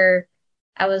daughter,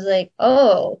 I was like,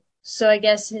 oh, so I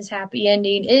guess his happy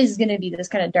ending is going to be this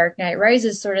kind of Dark Knight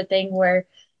Rises sort of thing where,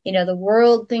 you know, the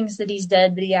world thinks that he's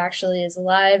dead, but he actually is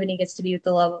alive, and he gets to be with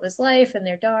the love of his life and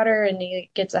their daughter, and he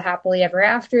gets a happily ever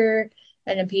after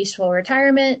and a peaceful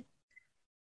retirement.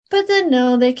 But then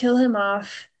no, they kill him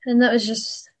off, and that was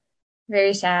just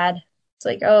very sad. It's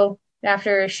like, oh,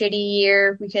 after a shitty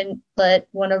year, we can let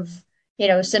one of, you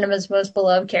know, cinema's most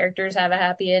beloved characters have a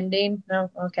happy ending. Oh,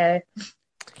 okay.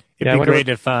 It'd be great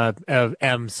if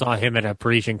M saw him at a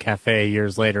Parisian cafe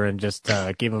years later and just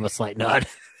gave him a slight nod.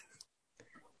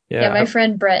 Yeah, my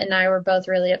friend Brett and I were both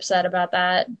really upset about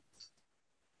that.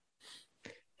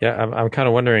 Yeah, I'm kind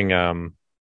of wondering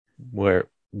where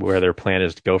their plan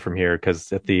is to go from here,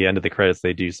 because at the end of the credits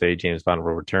they do say James Bond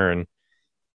will return.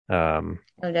 Oh,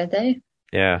 did they?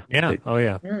 Yeah. Oh,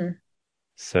 yeah.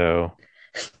 So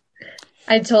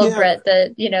I told Brett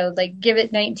that, you know, like, give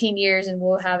it 19 years and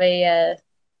we'll have a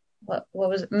what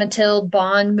was it, Mathilde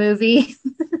Bond movie.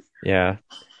 Yeah.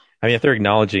 I mean, if they're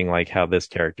acknowledging like how this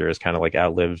character has kind of like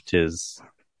outlived his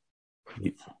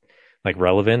like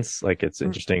relevance, like it's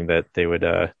interesting that they would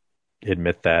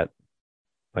admit that,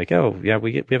 like, oh yeah,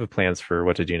 we have plans for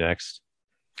what to do next.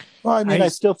 Well, I mean, I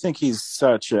still think he's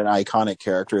such an iconic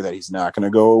character that he's not going to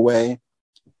go away.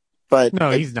 But no,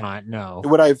 he's not. No.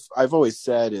 What I've always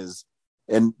said is,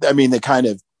 and I mean, they kind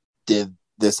of did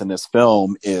this in this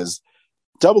film, is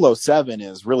 007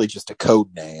 is really just a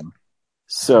code name.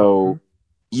 So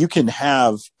you can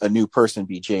have a new person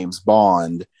be James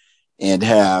Bond and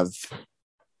have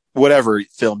whatever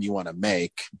film you want to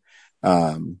make.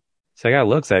 So I gotta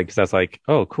look at it, because that's like,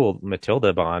 oh, cool,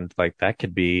 Matilda Bond, like that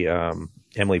could be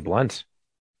Emily Blunt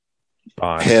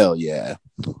Bond. Hell yeah.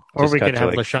 Or we could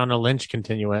have Lashana Lynch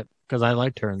continue it, because I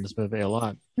liked her in this movie a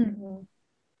lot. Mm-hmm.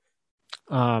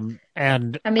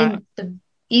 And I mean, the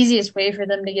easiest way for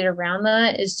them to get around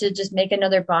that is to just make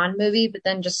another Bond movie, but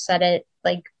then just set it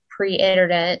like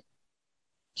pre-internet.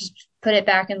 Just put it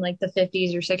back in like the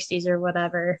 50s or 60s or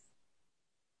whatever.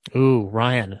 Ooh,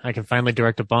 Ryan, I can finally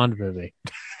direct a Bond movie.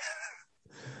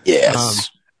 Yes.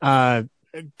 Can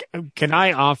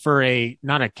I offer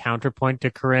not a counterpoint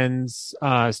to Corinne's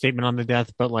statement on the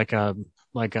death, but like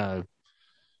a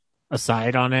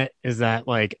aside on it? Is that,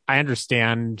 like, I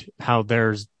understand how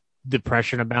there's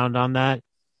depression abound on that.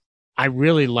 I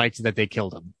really liked that they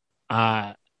killed him.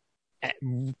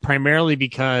 Primarily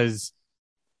because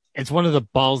it's one of the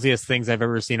ballsiest things I've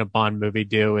ever seen a Bond movie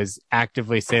do, is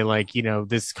actively say, like, you know,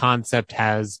 this concept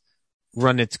has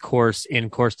run its course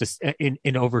in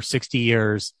over 60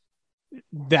 years.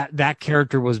 That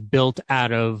character was built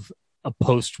out of a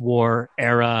post-war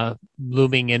era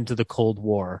looming into the Cold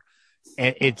War.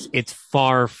 It's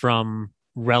far from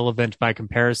relevant by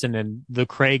comparison, and the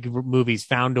Craig movies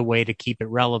found a way to keep it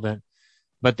relevant,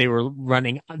 but they were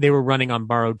running on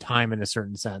borrowed time in a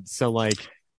certain sense. So, like,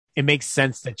 it makes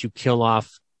sense that you kill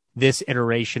off this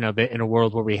iteration of it in a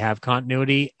world where we have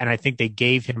continuity. And I think they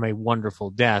gave him a wonderful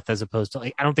death as opposed to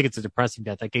like, I don't think it's a depressing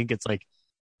death. I think it's like,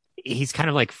 he's kind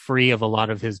of like free of a lot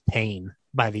of his pain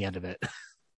by the end of it.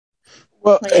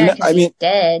 Well, yeah, I mean,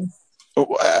 dead.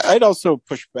 I'd also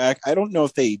push back. I don't know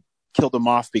if they killed him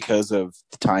off because of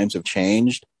the times have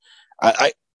changed.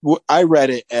 I read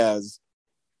it as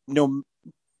no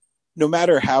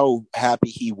matter how happy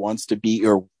he wants to be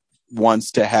or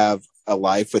wants to have a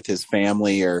life with his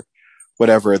family or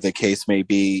whatever the case may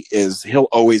be, is he'll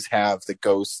always have the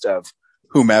ghost of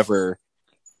whomever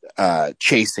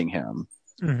chasing him.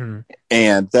 Mm-hmm.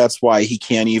 And that's why he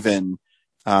can't even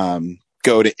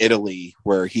go to Italy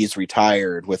where he's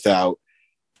retired without,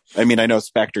 I mean, I know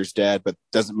Spectre's dead, but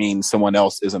doesn't mean someone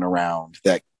else isn't around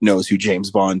that knows who James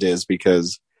Bond is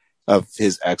because of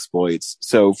his exploits.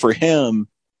 So for him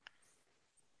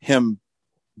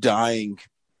dying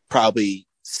probably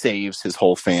saves his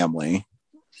whole family.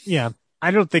 Yeah.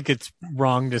 I don't think it's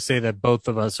wrong to say that both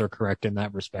of us are correct in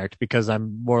that respect, because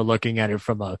I'm more looking at it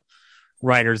from a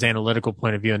writer's analytical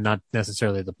point of view and not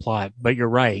necessarily the plot. But you're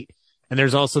right. And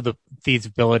there's also the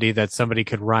feasibility that somebody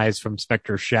could rise from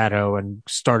Spectre's shadow and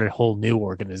start a whole new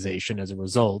organization as a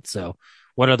result. So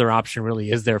what other option really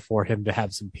is there for him to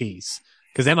have some peace?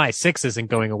 Because MI6 isn't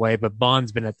going away, but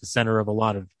Bond's been at the center of a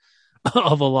lot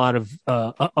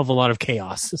of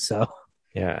chaos. So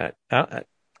yeah, and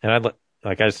I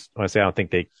just want to say I don't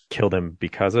think they killed him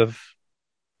because of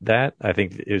that. I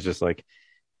think it was just like,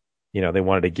 you know, they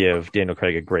wanted to give Daniel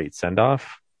Craig a great send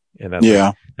off, and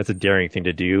that's a daring thing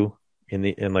to do in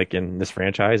this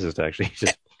franchise, is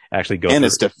to actually go. And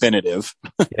it's definitive.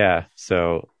 Yeah,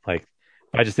 so like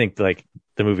I just think like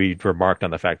the movie remarked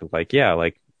on the fact that like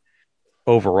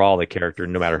overall the character,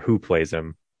 no matter who plays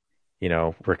him, you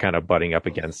know, we're kind of butting up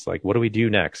against like, what do we do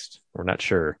next? We're not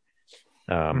sure.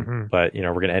 But you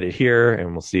know, we're going to end it here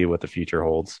and we'll see what the future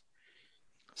holds.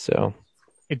 So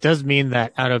it does mean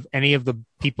that out of any of the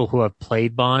people who have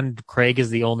played Bond, Craig is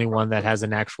the only one that has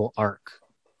an actual arc,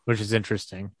 which is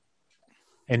interesting.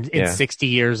 And in 60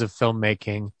 years of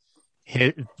filmmaking,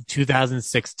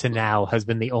 2006 to now has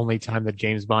been the only time that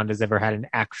James Bond has ever had an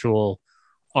actual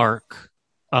arc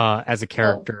as a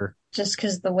character. Just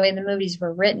because the way the movies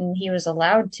were written, he was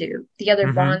allowed to. The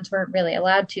other Bonds weren't really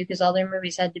allowed to because all their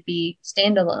movies had to be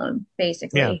standalone,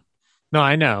 basically. Yeah. No,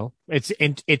 I know. It's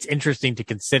interesting to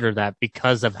consider that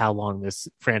because of how long this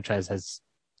franchise has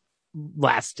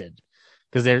lasted.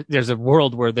 Because there's a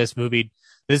world where this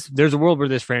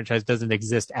franchise doesn't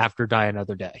exist after Die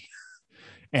Another Day.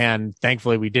 And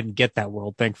thankfully we didn't get that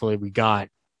world. Thankfully we got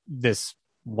this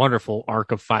wonderful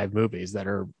arc of 5 movies that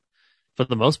are, for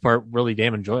the most part, really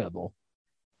damn enjoyable.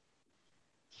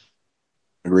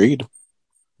 Agreed.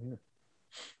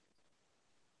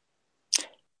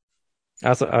 I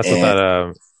also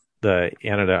thought the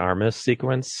Ana de Armas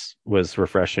sequence was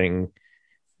refreshing.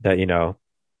 That, you know,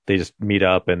 they just meet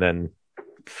up and then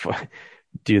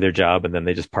do their job and then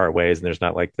they just part ways, and there's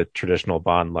not like the traditional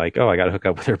Bond like, oh, I got to hook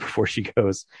up with her before she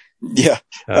goes. Yeah,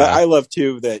 I love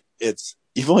too that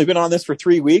you've only been on this for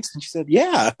 3 weeks, and she said,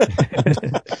 yeah.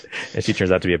 And she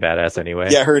turns out to be a badass anyway.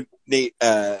 Yeah, her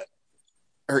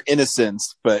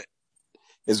innocence, but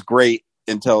is great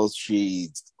until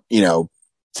she's, you know,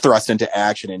 thrust into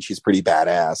action, and she's pretty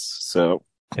badass. So,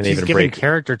 and she's given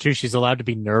character too. She's allowed to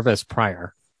be nervous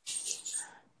prior.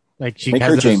 Like she make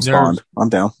has her James Bond. I'm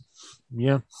down.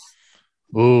 Yeah.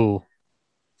 Ooh,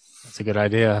 that's a good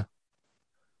idea.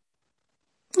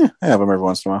 Yeah, I have him every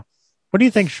once in a while. What do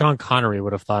you think Sean Connery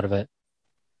would have thought of it?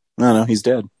 I don't know. He's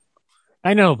dead.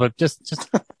 I know, but just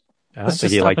I don't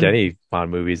think he liked any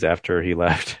Bond movies after he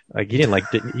left. Like he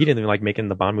didn't even like making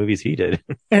the Bond movies he did.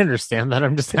 I understand that.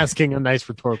 I'm just asking a nice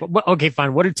rhetorical. Well, okay,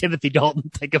 fine. What did Timothy Dalton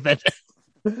think of it?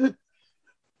 Is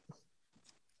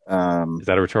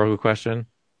that a rhetorical question?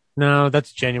 No,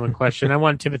 that's a genuine question. I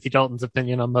want Timothy Dalton's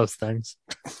opinion on most things.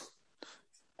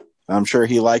 I'm sure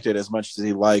he liked it as much as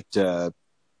he liked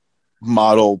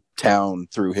Model Town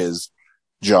through his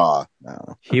jaw.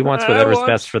 He wants whatever's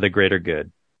best for the greater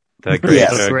good. The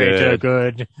greater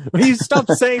good. Will you stop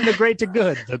saying the greater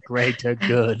good? The greater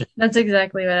good. That's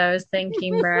exactly what I was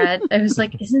thinking, Brad. I was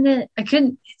like, isn't it?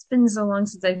 It's been so long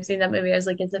since I've seen that movie. I was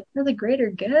like, is it for the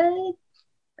greater good?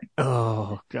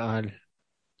 Oh, God.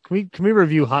 Can we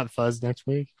review Hot Fuzz next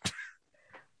week?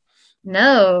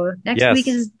 No. Next week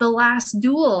is The Last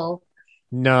Duel.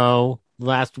 No.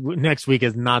 Next week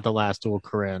is not The Last Duel,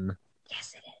 Corinne.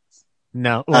 Yes, it is.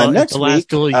 No. Well, next The Last week,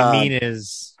 Duel you mean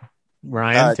is...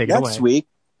 Ryan, take it away.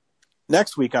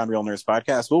 Next week on Real Nerds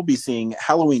Podcast, we'll be seeing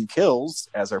Halloween Kills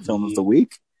as our film of the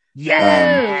week.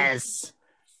 Yes!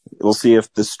 We'll see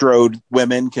if the Strode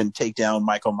women can take down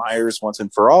Michael Myers once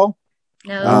and for all.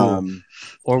 No.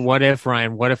 Or what if,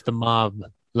 Ryan, what if the mob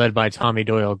led by Tommy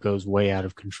Doyle goes way out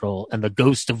of control and the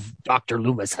ghost of Dr.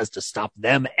 Loomis has to stop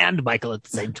them and Michael at the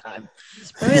same time?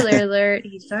 Spoiler alert,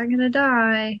 he's not going to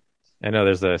die. I know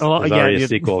there's already a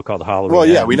sequel called Halloween. Well,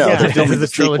 yeah, we know. Yeah, They're filming this the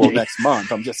is a sequel trilogy. next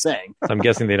month. I'm just saying. I'm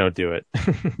guessing they don't do it.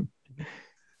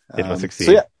 They don't succeed.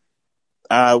 So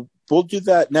yeah, we'll do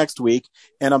that next week.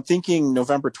 And I'm thinking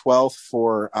November 12th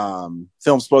for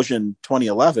Film Explosion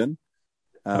 2011.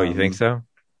 Oh, you think so?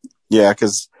 Yeah,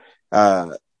 because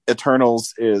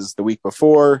Eternals is the week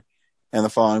before, and the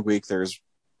following week there's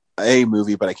a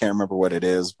movie, but I can't remember what it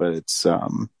is. But it's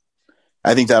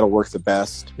I think that'll work the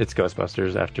best. It's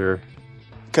Ghostbusters after.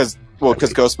 Because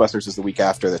Ghostbusters is the week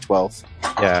after the 12th.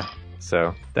 Yeah,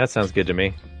 so that sounds good to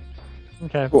me.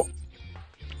 Okay. Cool.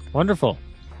 Wonderful.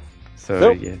 So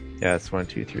yeah, it's 1,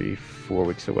 2, 3, 4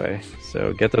 weeks away.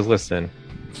 So get those lists in.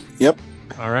 Yep.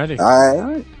 Alrighty. All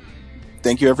right.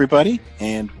 Thank you, everybody,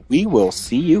 and we will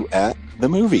see you at the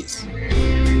movies.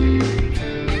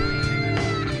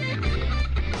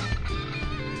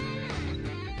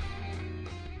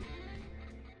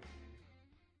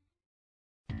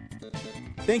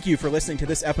 Thank you for listening to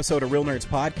this episode of Real Nerds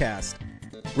Podcast.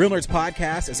 Real Nerds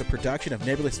Podcast is a production of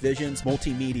Nebulous Visions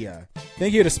Multimedia.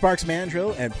 Thank you to Sparks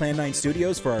Mandrill and Plan 9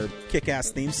 Studios for our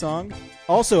kick-ass theme song.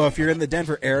 Also, if you're in the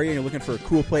Denver area and you're looking for a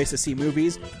cool place to see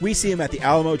movies, we see them at the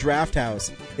Alamo Draft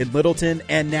House in Littleton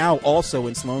and now also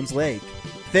in Sloan's Lake.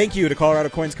 Thank you to Colorado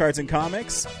Coins, Cards, and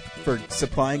Comics for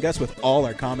supplying us with all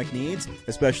our comic needs,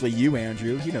 especially you,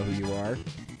 Andrew. You know who you are.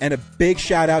 And a big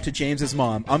shout out to James's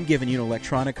mom. I'm giving you an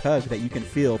electronic hug that you can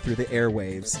feel through the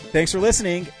airwaves. Thanks for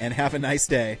listening, and have a nice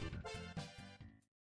day.